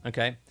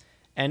 okay,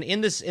 and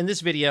in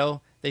this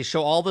video they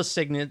show all the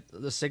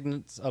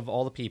signets of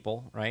all the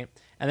people, right?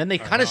 And then they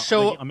kind of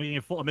show. I'm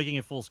making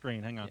it full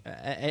screen. Hang on.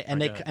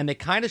 And they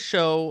kind of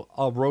show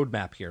a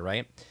roadmap here,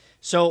 right?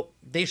 So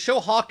they show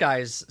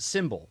Hawkeye's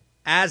symbol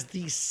as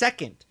the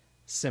second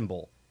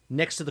symbol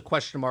next to the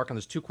question mark, and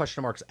there's 2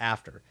 question marks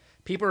after.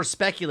 People are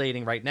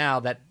speculating right now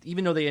that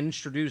even though they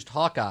introduced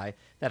Hawkeye,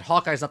 that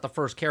Hawkeye's not the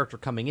first character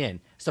coming in.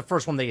 It's the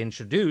first one they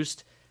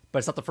introduced, but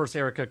it's not the first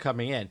character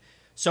coming in.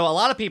 So a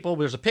lot of people,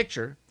 there's a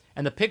picture,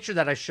 and the picture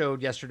that I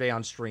showed yesterday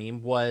on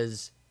stream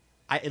was,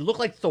 it looked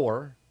like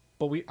Thor,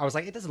 but I was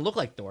like, it doesn't look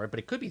like Thor, but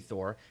it could be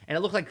Thor, and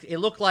it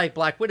looked like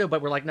Black Widow,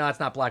 but we're like, no, it's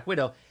not Black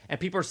Widow, and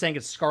people are saying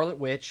it's Scarlet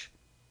Witch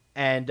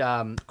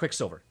and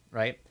Quicksilver,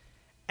 right?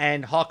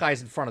 And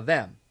Hawkeye's in front of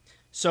them.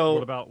 So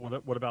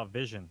what about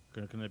Vision?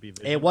 Can it be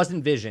Vision? It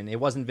wasn't Vision.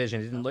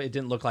 It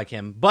didn't look like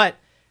him. But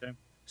okay.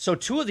 So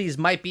 2 of these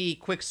might be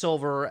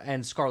Quicksilver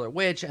and Scarlet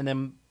Witch, and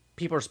then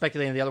people are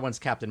speculating the other one's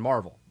Captain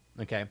Marvel.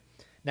 Okay,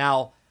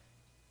 now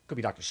could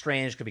be Doctor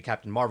Strange, could be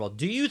Captain Marvel.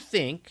 Do you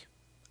think?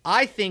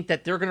 I think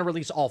that they're going to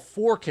release all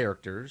 4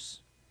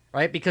 characters,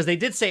 right? Because they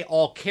did say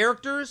all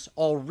characters,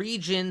 all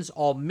regions,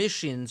 all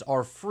missions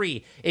are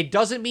free. It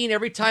doesn't mean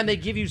every time they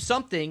give you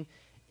something,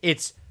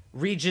 it's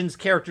regions,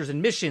 characters,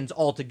 and missions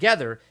all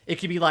together. It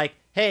could be like,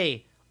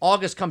 hey,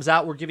 August comes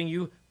out, we're giving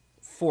you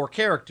 4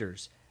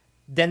 characters.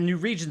 Then new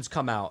regions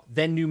come out.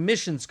 Then new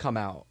missions come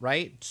out,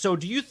 right? So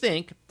do you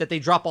think that they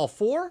drop all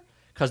 4?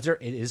 Because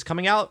it is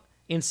coming out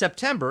in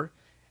September.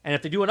 And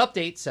if they do an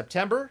update,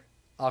 September,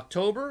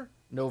 October,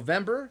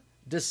 November,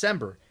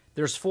 December,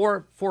 there's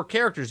four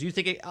characters. Do you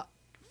think it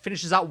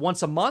finishes out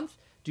once a month?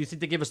 Do you think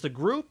they give us the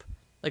group?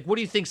 Like, what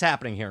do you think's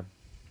happening here?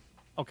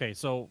 Okay,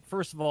 so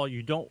first of all,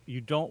 you don't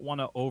want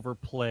to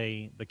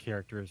overplay the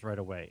characters right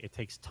away. It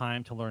takes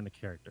time to learn the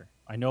character.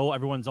 I know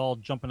everyone's all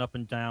jumping up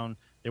and down.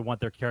 They want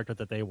their character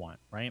that they want,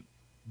 right?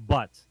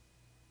 But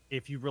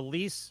if you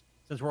release,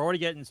 since you're already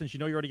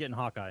getting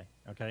Hawkeye,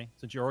 okay?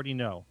 Since you already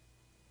know,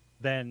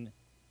 then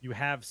you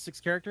have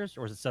 6 characters,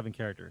 or is it 7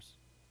 characters?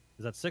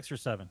 Is that 6 or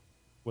 7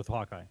 with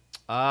Hawkeye?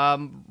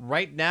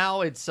 Right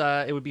now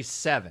it would be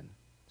 7.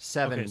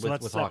 7 okay, so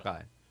with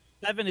Hawkeye.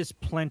 7 is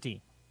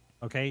plenty,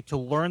 okay, to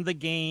learn the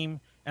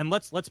game. And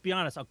let's be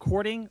honest.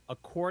 According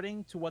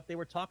to what they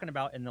were talking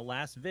about in the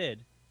last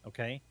vid,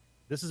 okay,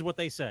 this is what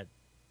they said.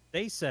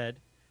 They said,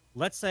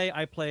 let's say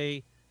I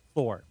play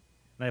Thor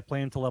and I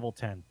play him to level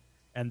 10,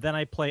 and then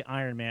I play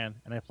Iron Man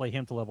and I play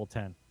him to level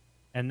 10,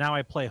 and now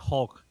I play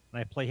Hulk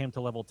and I play him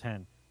to level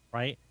 10.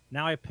 Right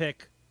now, I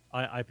pick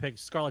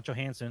Scarlett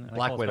Johansson and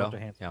Black Widow.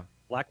 Yeah,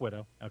 Black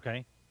Widow.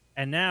 Okay,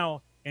 and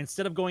now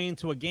instead of going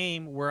into a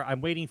game where I'm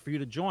waiting for you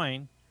to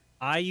join,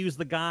 I use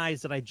the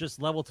guys that I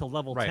just leveled to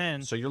level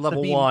 10. So you're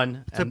level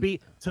 1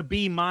 to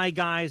be my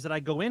guys that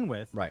I go in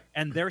with. Right,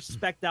 and they're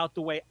spec'd out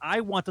the way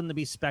I want them to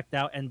be spec'd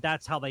out, and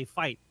that's how they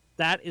fight.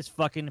 That is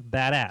fucking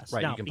badass.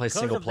 Right, now, you can play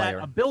single player.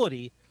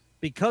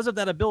 Because of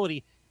that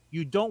ability,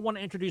 you don't want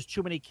to introduce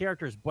too many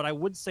characters. But I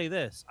would say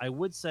this. I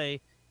would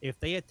say, if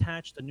they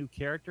attached a new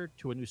character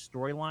to a new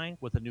storyline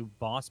with a new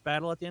boss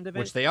battle at the end of it,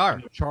 which they are,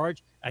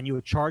 and you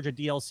would charge a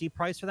DLC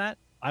price for that,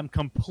 I'm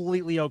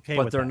completely okay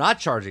with that. But they're not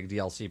charging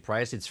DLC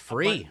price. It's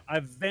free. But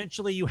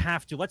eventually you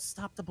have to. Let's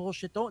stop the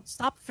bullshit. Don't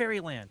stop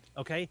Fairyland,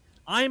 okay?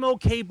 I'm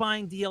okay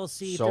buying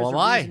DLC if there's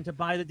a reason to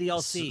buy the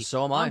DLC.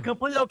 So am I. I'm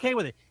completely okay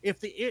with it. If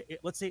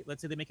let's say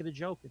they make it a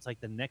joke, it's like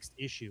the next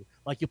issue.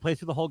 Like you play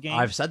through the whole game.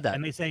 I've said that.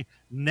 And they say,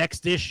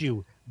 next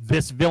issue,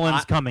 this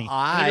villain's coming.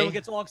 And everyone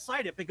gets all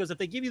excited because if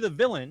they give you the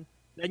villain,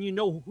 then you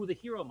know who the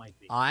hero might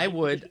be. I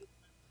would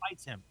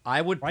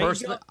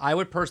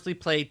personally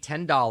play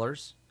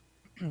 $10.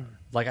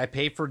 Like I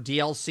pay for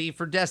DLC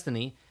for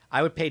Destiny.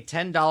 I would pay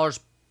 $10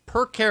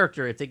 per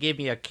character if they gave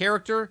me a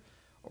character,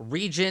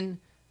 region,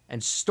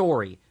 and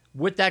story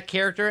with that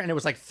character, and it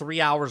was like 3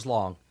 hours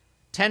long.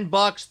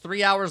 $10,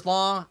 3 hours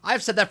long.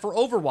 I've said that for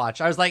Overwatch.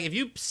 I was like, if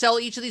you sell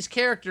each of these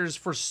characters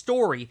for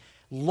story,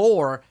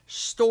 lore,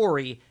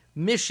 story,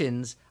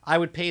 missions, I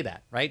would pay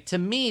that, right? To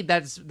me,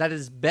 that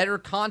is better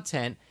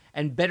content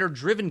and better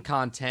driven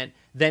content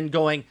than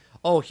going,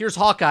 oh, here's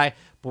Hawkeye,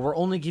 but we're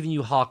only giving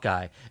you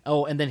Hawkeye.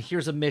 Oh, and then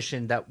here's a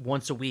mission that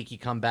once a week you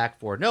come back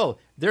for. No,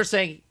 they're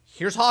saying,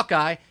 here's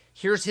Hawkeye,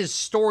 here's his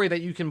story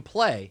that you can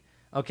play.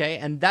 Okay,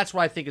 and that's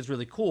what I think is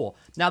really cool.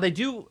 Now they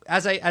do,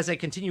 as I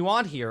continue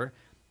on here,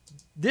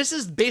 this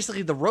is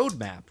basically the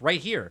roadmap right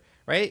here,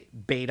 right?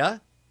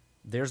 Beta,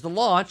 there's the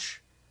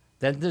launch,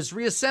 then there's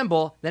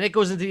reassemble, then it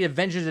goes into the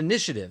Avengers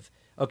Initiative,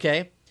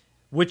 okay,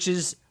 which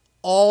is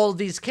all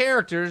these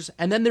characters,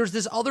 and then there's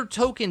this other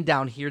token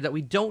down here that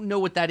we don't know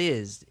what that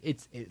is.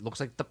 It looks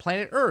like the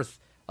planet Earth,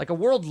 like a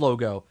world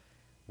logo.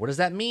 What does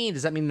that mean?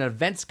 Does that mean an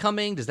event's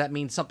coming? Does that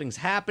mean something's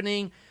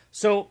happening?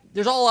 So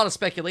there's a lot of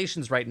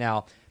speculations right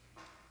now.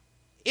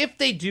 If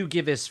they do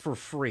give this for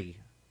free,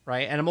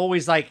 right, and I'm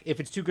always like, if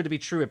it's too good to be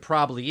true, it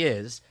probably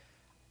is,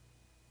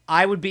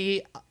 I would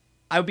be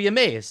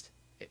amazed.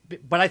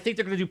 But I think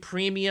they're going to do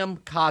premium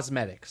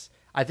cosmetics.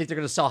 I think they're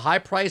going to sell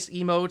high-priced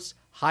emotes,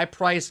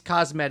 high-priced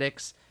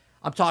cosmetics.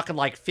 I'm talking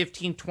like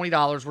 $15,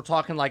 $20. We're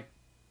talking like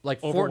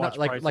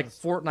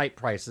Fortnite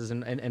prices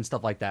and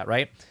stuff like that,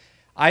 right?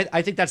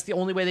 I think that's the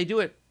only way they do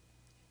it,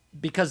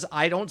 because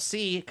I don't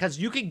see, because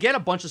you can get a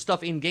bunch of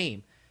stuff in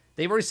game.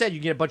 They've already said you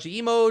can get a bunch of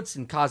emotes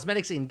and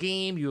cosmetics in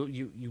game.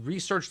 You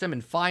research them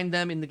and find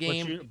them in the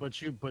game.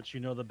 But you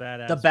know the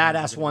badass. The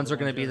badass ones are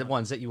going to be the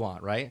ones that you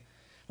want, right?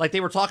 Like they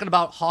were talking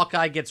about,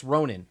 Hawkeye gets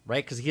Ronin,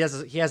 right? Because he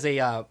has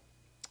a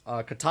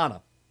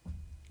katana,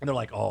 and they're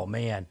like, oh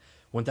man,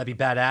 wouldn't that be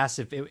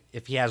badass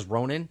if he has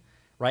Ronin,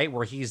 right?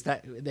 Where he's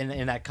that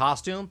in that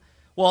costume.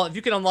 Well, if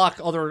you can unlock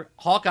other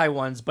Hawkeye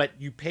ones, but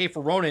you pay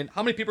for Ronin,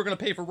 how many people are going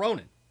to pay for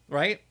Ronin,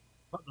 right?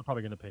 They're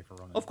probably going to pay for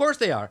Ronin. Of course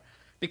they are,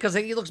 because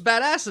he looks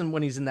badass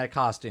when he's in that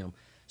costume.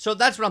 So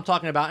that's what I'm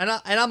talking about,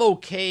 and I'm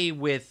okay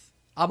with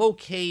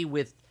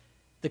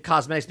the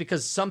cosmetics,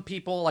 because some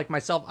people like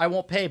myself, I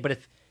won't pay, but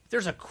if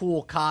there's a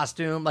cool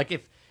costume, like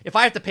if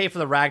I have to pay for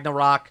the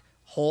Ragnarok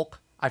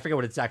Hulk, I forget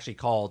what it's actually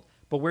called,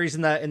 but where he's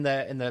in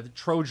the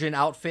Trojan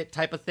outfit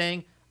type of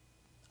thing,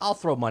 I'll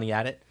throw money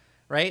at it.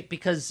 Right?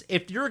 Because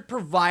if you're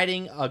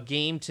providing a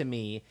game to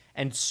me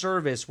and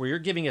service where you're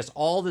giving us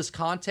all this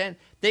content,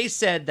 they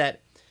said that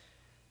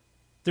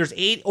there's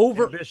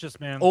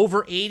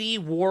over 80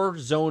 war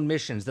zone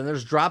missions. Then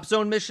there's drop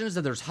zone missions.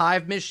 Then there's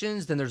hive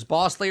missions. Then there's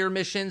boss layer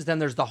missions. Then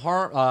there's the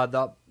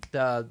hologram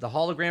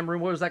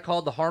room. What was that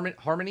called? The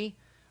harmony,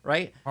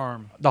 right?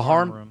 The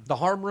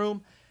harm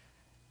room.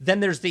 Then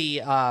there's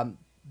the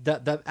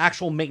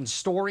actual main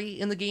story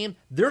in the game.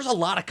 There's a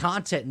lot of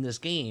content in this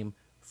game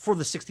for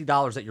the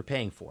 $60 that you're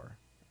paying for,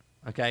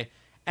 okay?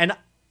 And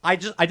I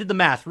did the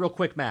math, real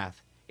quick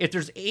math. If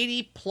there's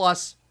 80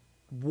 plus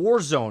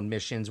Warzone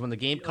missions when the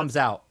game comes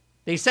out,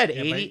 they said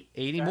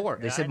 80 more.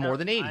 They said more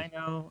than 80. I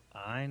know.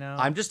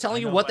 I'm just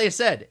telling you what they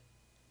said.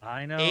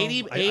 I know.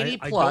 80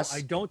 plus.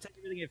 I don't take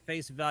everything at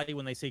face value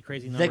when they say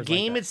crazy numbers. The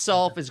game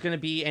itself is going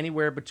to be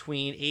anywhere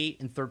between 8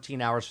 and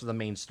 13 hours for the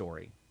main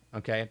story,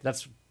 okay?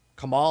 That's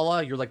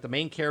Kamala. You're like the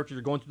main character.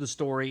 You're going through the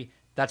story.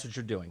 That's what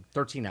you're doing,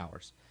 13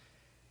 hours.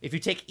 If you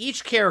take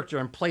each character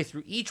and play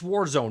through each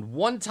Warzone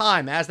one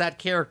time as that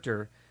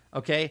character,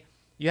 okay,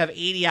 you have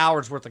 80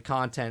 hours worth of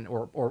content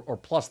or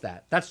plus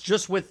that. That's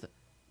just with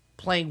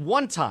playing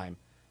one time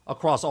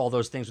across all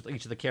those things with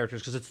each of the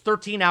characters, because it's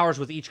 13 hours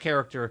with each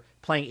character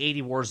playing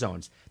 80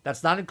 Warzones.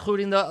 That's not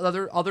including the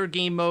other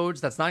game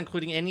modes. That's not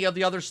including any of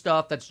the other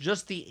stuff. That's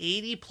just the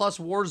 80 plus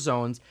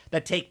Warzones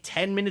that take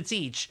 10 minutes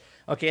each.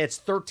 Okay, it's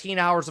 13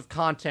 hours of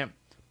content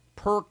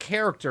per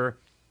character,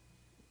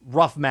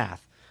 rough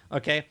math.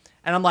 Okay,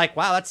 and I'm like,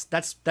 wow,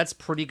 that's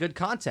pretty good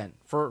content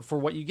for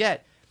what you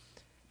get.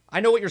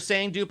 I know what you're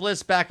saying,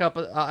 Dupless.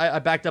 I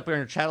backed up in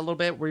your chat a little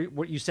bit. Where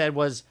what you said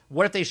was,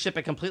 what if they ship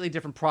a completely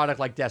different product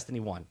like Destiny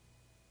 1?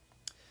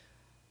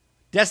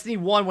 Destiny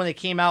 1, when it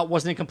came out,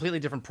 wasn't a completely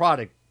different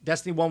product.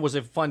 Destiny 1 was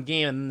a fun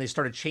game, and then they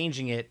started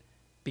changing it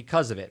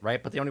because of it,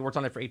 right? But they only worked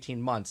on it for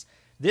 18 months.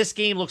 This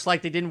game looks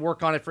like they didn't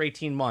work on it for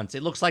 18 months.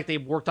 It looks like they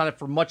worked on it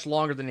for much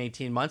longer than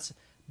 18 months.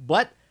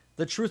 But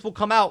the truth will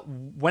come out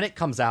when it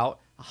comes out,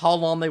 how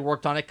long they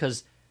worked on it,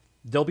 because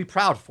they'll be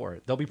proud for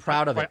it. They'll be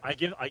proud of it.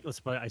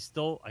 I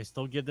still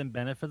give them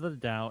benefit of the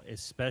doubt,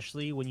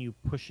 especially when you're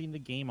pushing the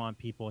game on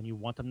people and you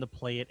want them to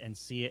play it and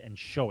see it and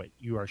show it.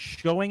 You are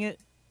showing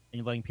it and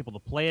you're letting people to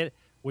play it,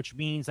 which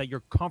means that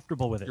you're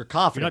comfortable with it. You're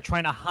confident. You're not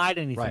trying to hide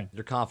anything. Right.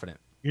 You're confident.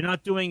 You're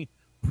not doing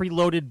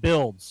preloaded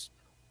builds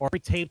or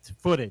pre-taped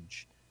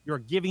footage. You're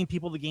giving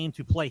people the game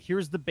to play.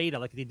 Here's the beta,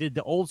 like they did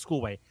the old school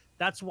way.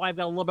 That's why I've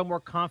got a little bit more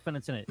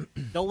confidence in it.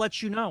 They'll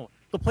let you know.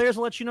 The players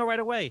will let you know right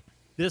away.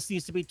 This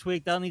needs to be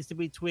tweaked. That needs to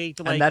be tweaked.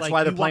 And that's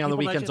why they're playing on the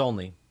weekends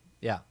only.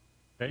 Yeah.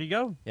 There you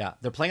go. Yeah,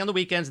 they're playing on the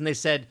weekends, and they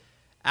said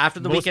after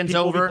the weekend's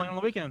over. Will be playing on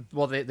the weekend.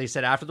 Well, they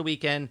said after the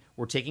weekend,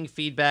 we're taking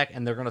feedback,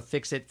 and they're going to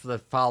fix it for the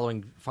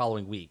following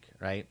week,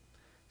 right?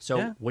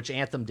 So, which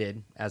Anthem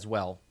did as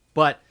well.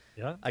 But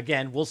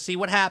again, we'll see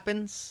what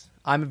happens.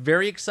 I'm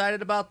very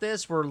excited about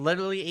this. We're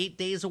literally 8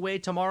 days away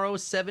tomorrow,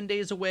 7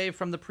 days away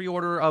from the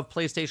pre-order of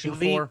PlayStation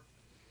 4.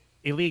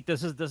 Elite,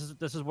 this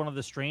is one of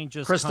the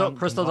strangest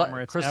Crystal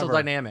ever.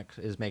 Dynamics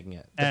is making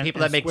it. The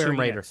people that make Tomb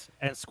Raider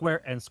and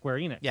Square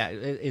Enix. Yeah,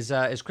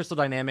 is Crystal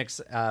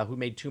Dynamics who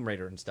made Tomb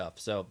Raider and stuff.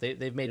 So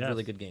they've made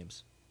really good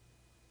games.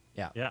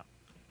 Yeah. Yeah.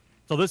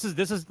 So this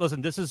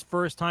is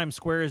first time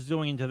Square is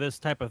doing into this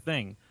type of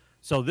thing.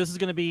 So this is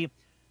going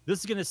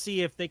to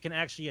see if they can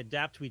actually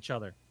adapt to each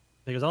other,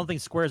 because I don't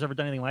think Square's ever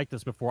done anything like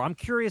this before. I'm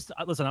curious.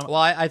 Listen,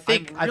 I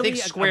think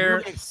Square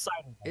really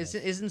excited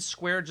isn't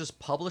Square just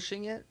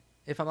publishing it,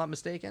 if I'm not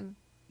mistaken.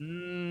 I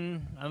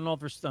don't know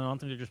if I don't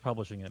think they're just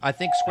publishing it. I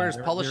think Square's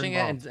publishing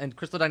it, and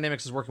Crystal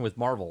Dynamics is working with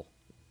Marvel.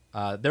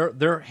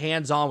 They're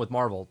hands-on with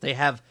Marvel. They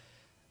have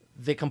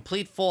the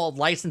complete full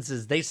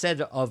licenses, they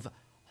said, of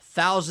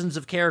thousands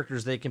of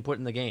characters they can put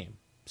in the game.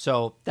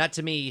 So that,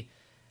 to me,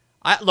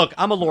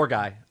 I'm a lore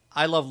guy.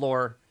 I love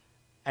lore,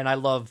 and I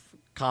love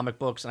comic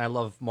books, and I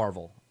love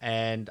Marvel.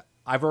 And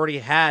I've already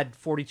had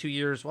 42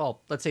 years,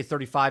 well, let's say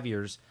 35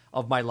 years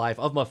of my life,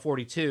 of my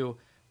 42,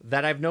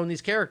 that I've known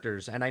these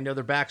characters, and I know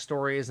their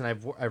backstories, and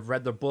I've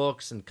read their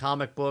books and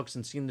comic books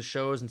and seen the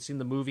shows and seen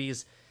the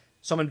movies.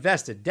 So I'm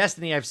invested.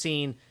 Destiny, I've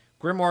seen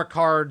Grimoire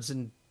cards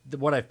and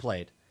what I've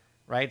played,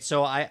 right?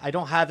 So I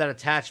don't have that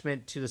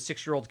attachment to the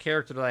 6-year-old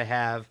character that I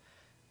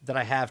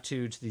have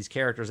to these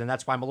characters, and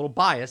that's why I'm a little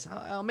biased.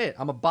 I'll admit,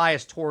 I'm a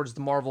bias towards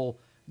the Marvel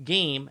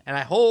game, and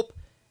I hope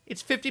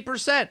it's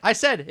 50%. I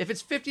said, if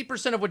it's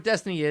 50% of what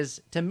Destiny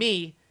is, to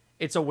me,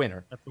 it's a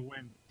winner. That's a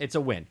win. It's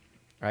a win,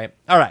 right?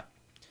 All right.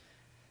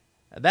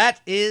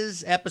 That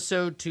is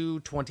episode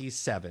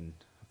 227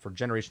 for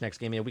Generation X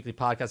Gaming, a weekly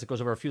podcast that goes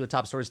over a few of the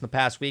top stories in the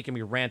past week, and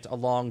we rant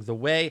along the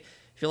way.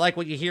 If you like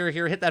what you hear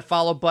here, hit that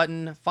follow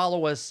button,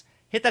 follow us,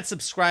 hit that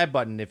subscribe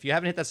button. If you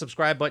haven't hit that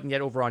subscribe button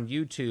yet over on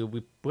YouTube,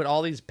 we put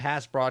all these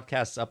past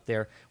broadcasts up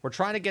there. We're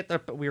trying to get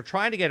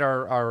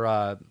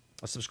our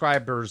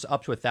subscribers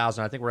up to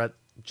 1,000. I think we're at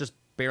just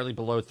barely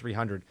below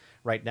 300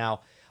 right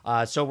now.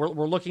 So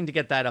we're looking to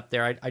get that up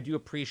there. I do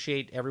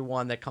appreciate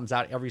everyone that comes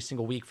out every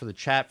single week for the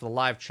chat, for the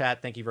live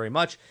chat. Thank you very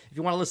much. If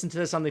you want to listen to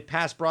this on the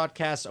past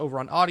broadcasts over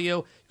on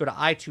audio, go to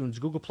iTunes,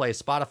 Google Play,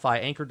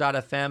 Spotify,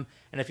 Anchor.fm.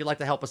 And if you'd like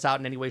to help us out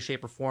in any way,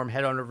 shape, or form,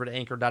 head on over to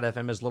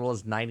Anchor.fm. As little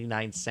as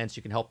 99 cents.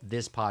 You can help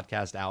this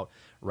podcast out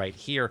right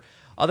here.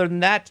 Other than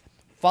that,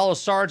 follow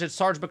Sarge at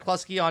Sarge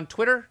McCluskey on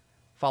Twitter.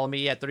 Follow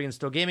me at 30 and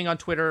Still Gaming on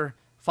Twitter.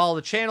 Follow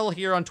the channel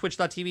here on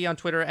Twitch.tv on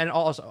Twitter, and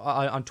also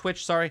on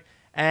Twitch, sorry.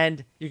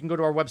 And you can go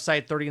to our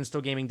website,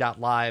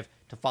 30andstillgaming.live,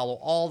 to follow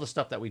all the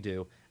stuff that we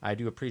do. I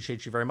do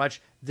appreciate you very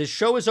much. This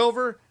show is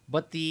over,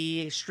 but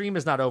the stream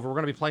is not over. We're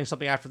going to be playing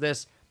something after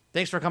this.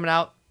 Thanks for coming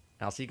out,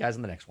 and I'll see you guys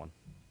in the next one.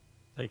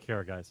 Take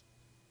care, guys.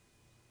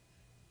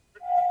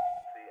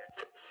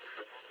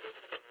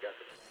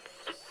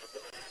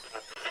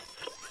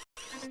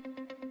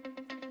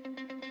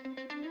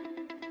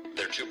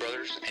 They're two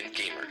brothers and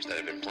gamers that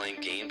have been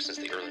playing games since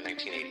the early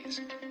 1980s.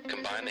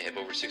 Combined, they have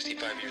over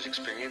 65 years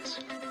experience.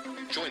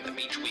 Join them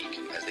each week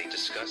as they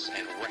discuss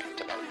and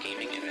rant about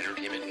gaming and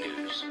entertainment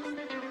news.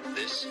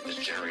 This is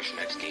Generation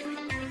X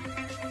Gaming.